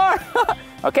really far.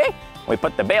 Okay, we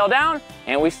put the bail down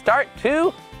and we start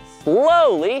to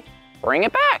slowly bring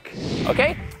it back.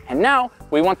 Okay, and now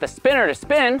we want the spinner to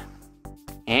spin.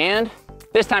 And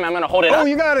this time I'm gonna hold it up. Oh,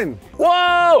 you got him.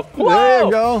 Whoa, whoa. There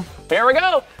you go. Here we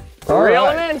go. All Reel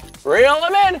right. him in, reel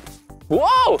him in.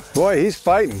 Whoa. Boy, he's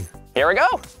fighting. Here we go.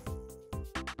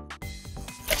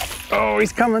 Oh,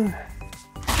 he's coming.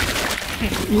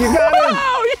 You got him.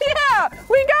 Whoa, yeah,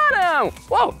 we got him.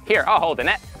 Whoa, here, I'll hold the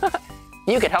net.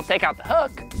 You could help take out the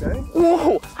hook. Okay.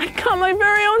 Whoa, I caught my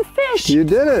very own fish. You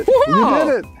did it. Whoa. You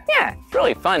did it. Yeah, it's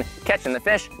really fun catching the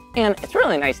fish, and it's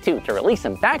really nice too to release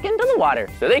them back into the water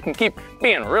so they can keep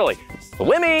being really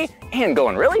swimmy and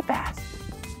going really fast.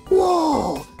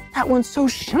 Whoa, that one's so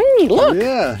shiny, look.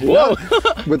 Yeah. Whoa.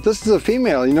 But this is a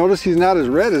female. You notice he's not as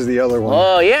red as the other one.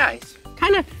 Oh yeah, it's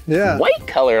kind of white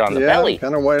color on the belly.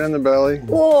 Kind of white on the belly.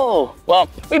 Whoa, well,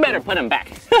 we better put him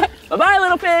back. Bye-bye,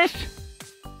 little fish.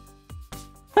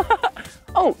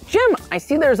 Oh, Jim, I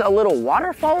see there's a little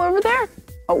waterfall over there.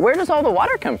 Oh, where does all the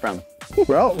water come from?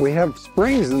 Well, we have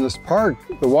springs in this park.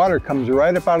 The water comes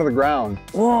right up out of the ground.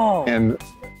 Whoa.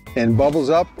 And bubbles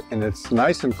up, and it's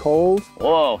nice and cold.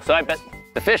 Whoa, so I bet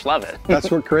the fish love it. That's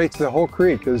what creates the whole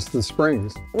creek, is the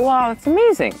springs. Wow, that's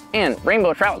amazing. And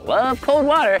rainbow trout love cold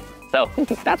water, so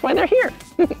that's why they're here.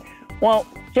 Well,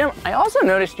 Jim, I also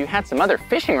noticed you had some other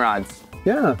fishing rods.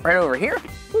 Yeah. Right over here.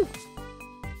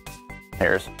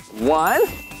 There's one,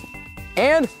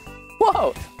 and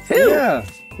whoa, two. Yeah.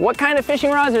 What kind of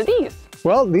fishing rods are these?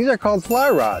 Well, these are called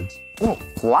fly rods. Oh,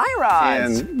 fly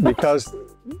rods. And because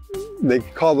they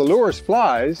call the lures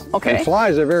flies, Okay. and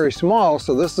flies are very small,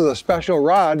 so this is a special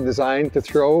rod designed to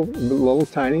throw little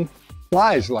tiny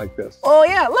flies like this. Oh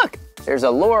yeah, look, there's a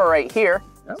lure right here.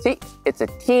 Yep. See, it's a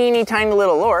teeny tiny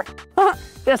little lure,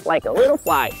 just like a little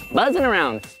fly buzzing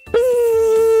around.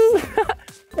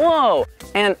 Whoa,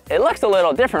 and it looks a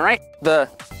little different, right?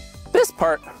 This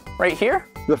part right here.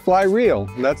 The fly reel,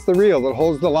 that's the reel that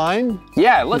holds the line.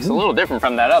 Yeah, it looks a little different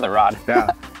from that other rod. Yeah,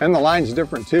 and the line's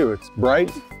different too. It's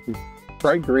bright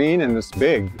green, and it's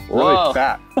big, Whoa. really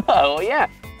fat. Oh yeah,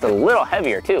 it's a little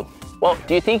heavier too. Well,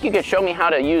 do you think you could show me how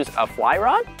to use a fly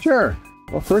rod? Sure.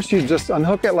 Well, first you just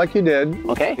unhook it like you did.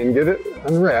 Okay. And get it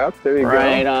unwrapped. There you go.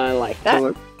 Right on like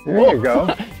that. There you go.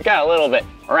 You got a little bit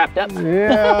wrapped up.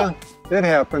 Yeah, it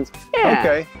happens. Yeah.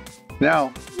 Okay.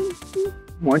 Now,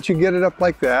 once you get it up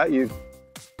like that, you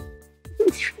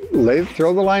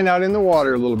throw the line out in the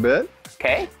water a little bit.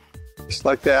 Okay. Just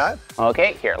like that.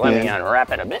 Okay, here, let me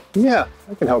unwrap it a bit. Yeah,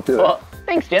 I can help you there. Well,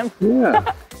 thanks, Jim.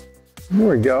 Yeah.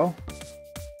 There we go.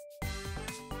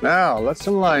 Now, let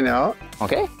some line out.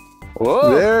 Okay.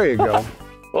 Whoa. There you go.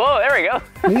 Whoa, there we go.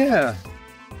 Yeah.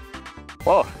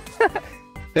 Whoa.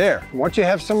 There. Once you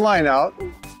have some line out,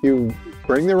 you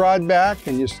bring the rod back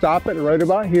and you stop it right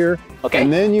about here. Okay.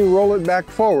 And then you roll it back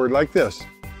forward like this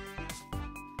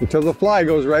until the fly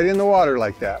goes right in the water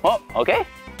like that. Oh, okay.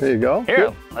 There you go.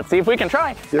 Here, let's see if we can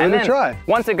try. Give it a try.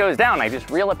 Once it goes down, I just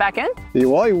reel it back in?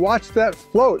 Well, you watch that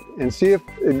float and see if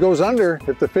it goes under.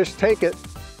 If the fish take it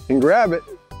and grab it,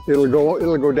 it'll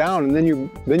go down, and then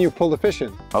you pull the fish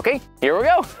in. Okay, here we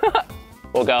go.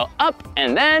 We'll go up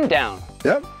and then down.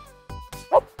 Yep.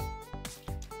 Oh.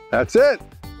 That's it.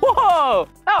 Whoa,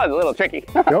 that was a little tricky.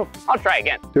 Yep. I'll try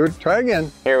again. Do it. Try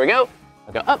again. Here we go.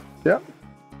 I'll go up. Yep.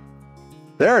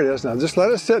 There it is. Now just let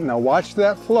it sit. Now watch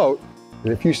that float.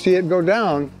 And if you see it go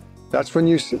down, that's when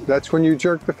you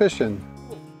jerk the fish in.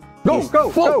 Go,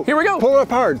 go, Whoa, go. Here we go. Pull it up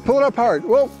hard. Pull it up hard.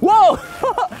 Whoa. Whoa.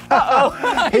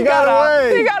 Uh-oh. He got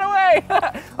away. He got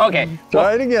away. Okay.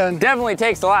 Try it again. Definitely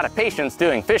takes a lot of patience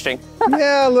doing fishing.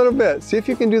 Yeah, a little bit. See if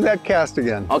you can do that cast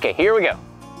again. Okay, here we go.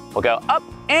 We'll go up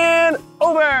and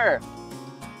over.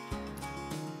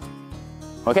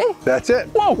 Okay. That's it.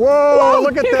 Whoa. Whoa,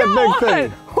 look at that big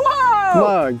thing. Whoa.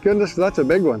 My goodness, that's a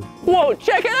big one. Whoa,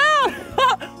 check it out.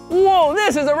 Whoa,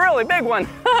 this is a really big one.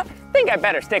 I think I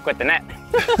better stick with the net.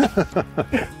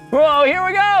 Whoa, here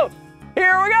we go.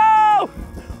 Here we go.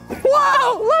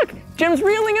 Whoa, look, Jim's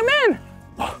reeling him in.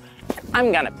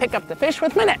 I'm gonna pick up the fish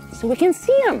with my net so we can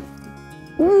see him.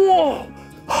 Whoa,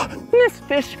 this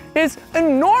fish is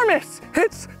enormous.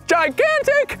 It's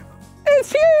gigantic.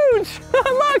 It's huge.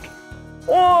 Look.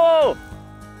 Whoa.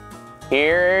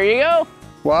 Here you go.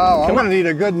 Wow, I'm gonna need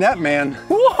a good net, man.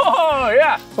 Whoa,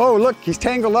 yeah. Oh, look, he's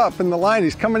tangled up in the line.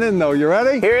 He's coming in though. You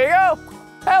ready? Here you go.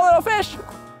 Hey, little fish.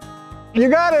 You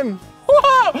got him.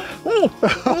 Whoa.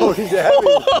 Oh, he's heavy.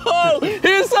 Whoa,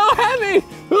 he's so heavy.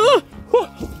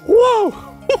 Whoa.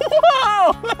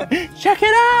 Whoa. Check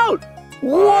it out.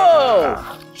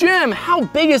 Whoa. Jim, how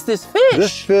big is this fish?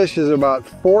 This fish is about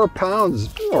 4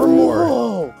 pounds or more.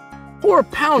 Whoa. 4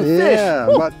 pound fish. Yeah,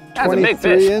 Whoa. about That's a big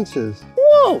 23 fish. inches.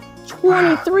 Whoa,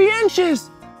 23 inches.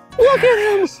 Look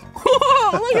at him.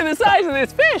 Whoa, look at the size of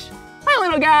this fish. Hi,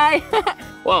 little guy.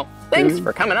 Well, thanks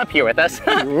for coming up here with us.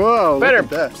 Whoa, better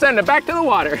look at that. send it back to the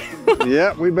water.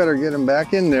 Yeah, we better get him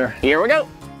back in there. Here we go.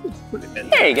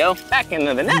 There you go. Back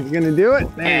into the net. He's gonna do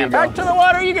it. There And you go. back to the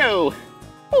water you go.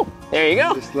 Ooh, there you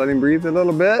go. Just let him breathe a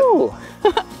little bit. Ooh.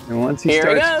 And once he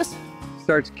Here he goes.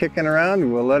 starts kicking around,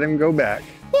 we'll let him go back.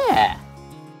 Yeah,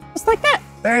 just like that.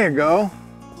 There you go.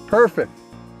 Perfect.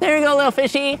 There you go, little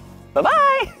fishy.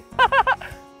 Bye-bye.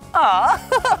 Aw.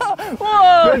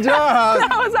 Whoa. Good job.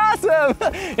 That was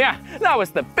awesome. Yeah, that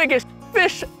was the biggest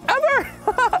fish ever.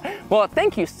 Well,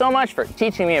 thank you so much for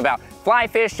teaching me about fly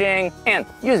fishing and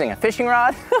using a fishing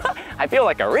rod. I feel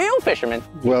like a real fisherman.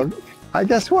 Well,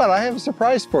 guess what? I have a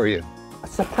surprise for you. A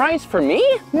surprise for me?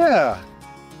 Yeah.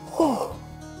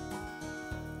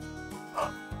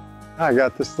 I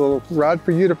got this little rod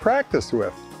for you to practice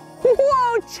with.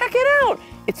 Whoa, check it out.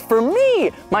 It's for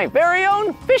me, my very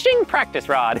own fishing practice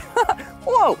rod.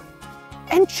 Whoa,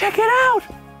 and check it out.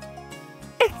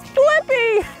 It's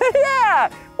Blippi, yeah.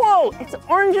 Whoa, it's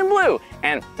orange and blue.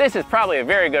 And this is probably a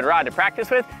very good rod to practice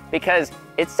with because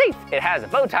it's safe. It has a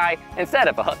bow tie instead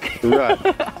of a hook.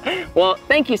 Right. Well,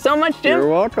 thank you so much, Jim. You're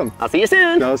welcome. I'll see you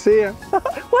soon. I'll see you.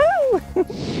 Woo!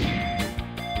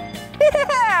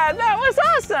 Yeah, that was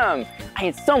awesome. I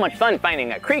had so much fun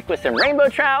finding a creek with some rainbow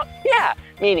trout. Yeah,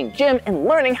 meeting Jim and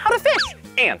learning how to fish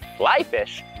and fly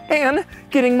fish. And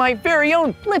getting my very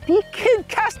own Blippi Kid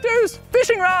Casters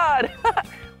fishing rod.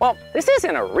 Well, this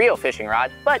isn't a real fishing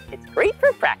rod, but it's great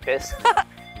for practice.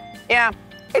 Yeah,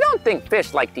 I don't think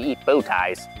fish like to eat bow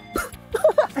ties.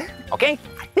 Okay,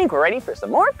 I think we're ready for some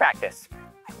more practice.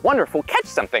 I wonder if we'll catch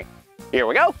something. Here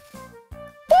we go.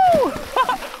 Woo!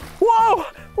 Whoa,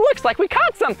 looks like we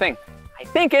caught something. I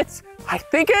think it's a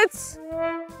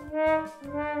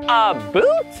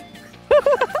boot?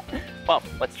 Well,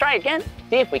 let's try again,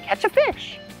 see if we catch a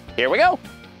fish. Here we go.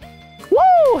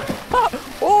 Woo!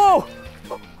 Whoa!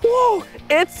 Whoa!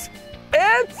 It's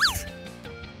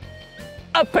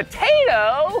a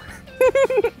potato.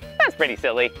 That's pretty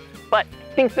silly. but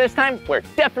I think this time we're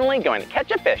definitely going to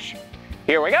catch a fish.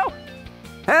 Here we go.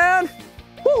 And,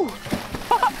 whoo,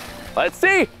 let's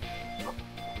see.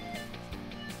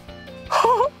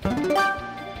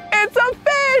 It's a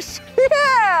fish,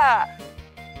 yeah!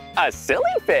 A silly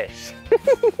fish.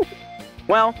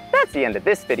 Well, that's the end of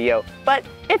this video, but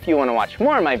if you want to watch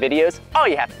more of my videos, all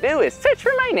you have to do is search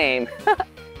for my name.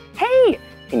 Hey,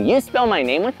 can you spell my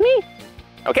name with me?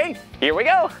 Okay, here we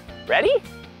go. Ready?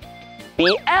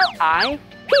 B-L-I-P-P-I,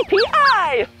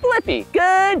 Blippi,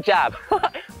 good job.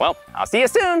 Well, I'll see you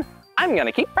soon. I'm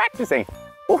gonna keep practicing.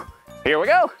 Ooh, here we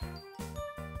go.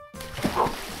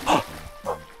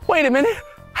 Wait a minute,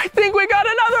 I think we got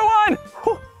another one.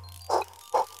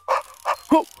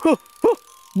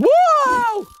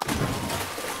 Whoa!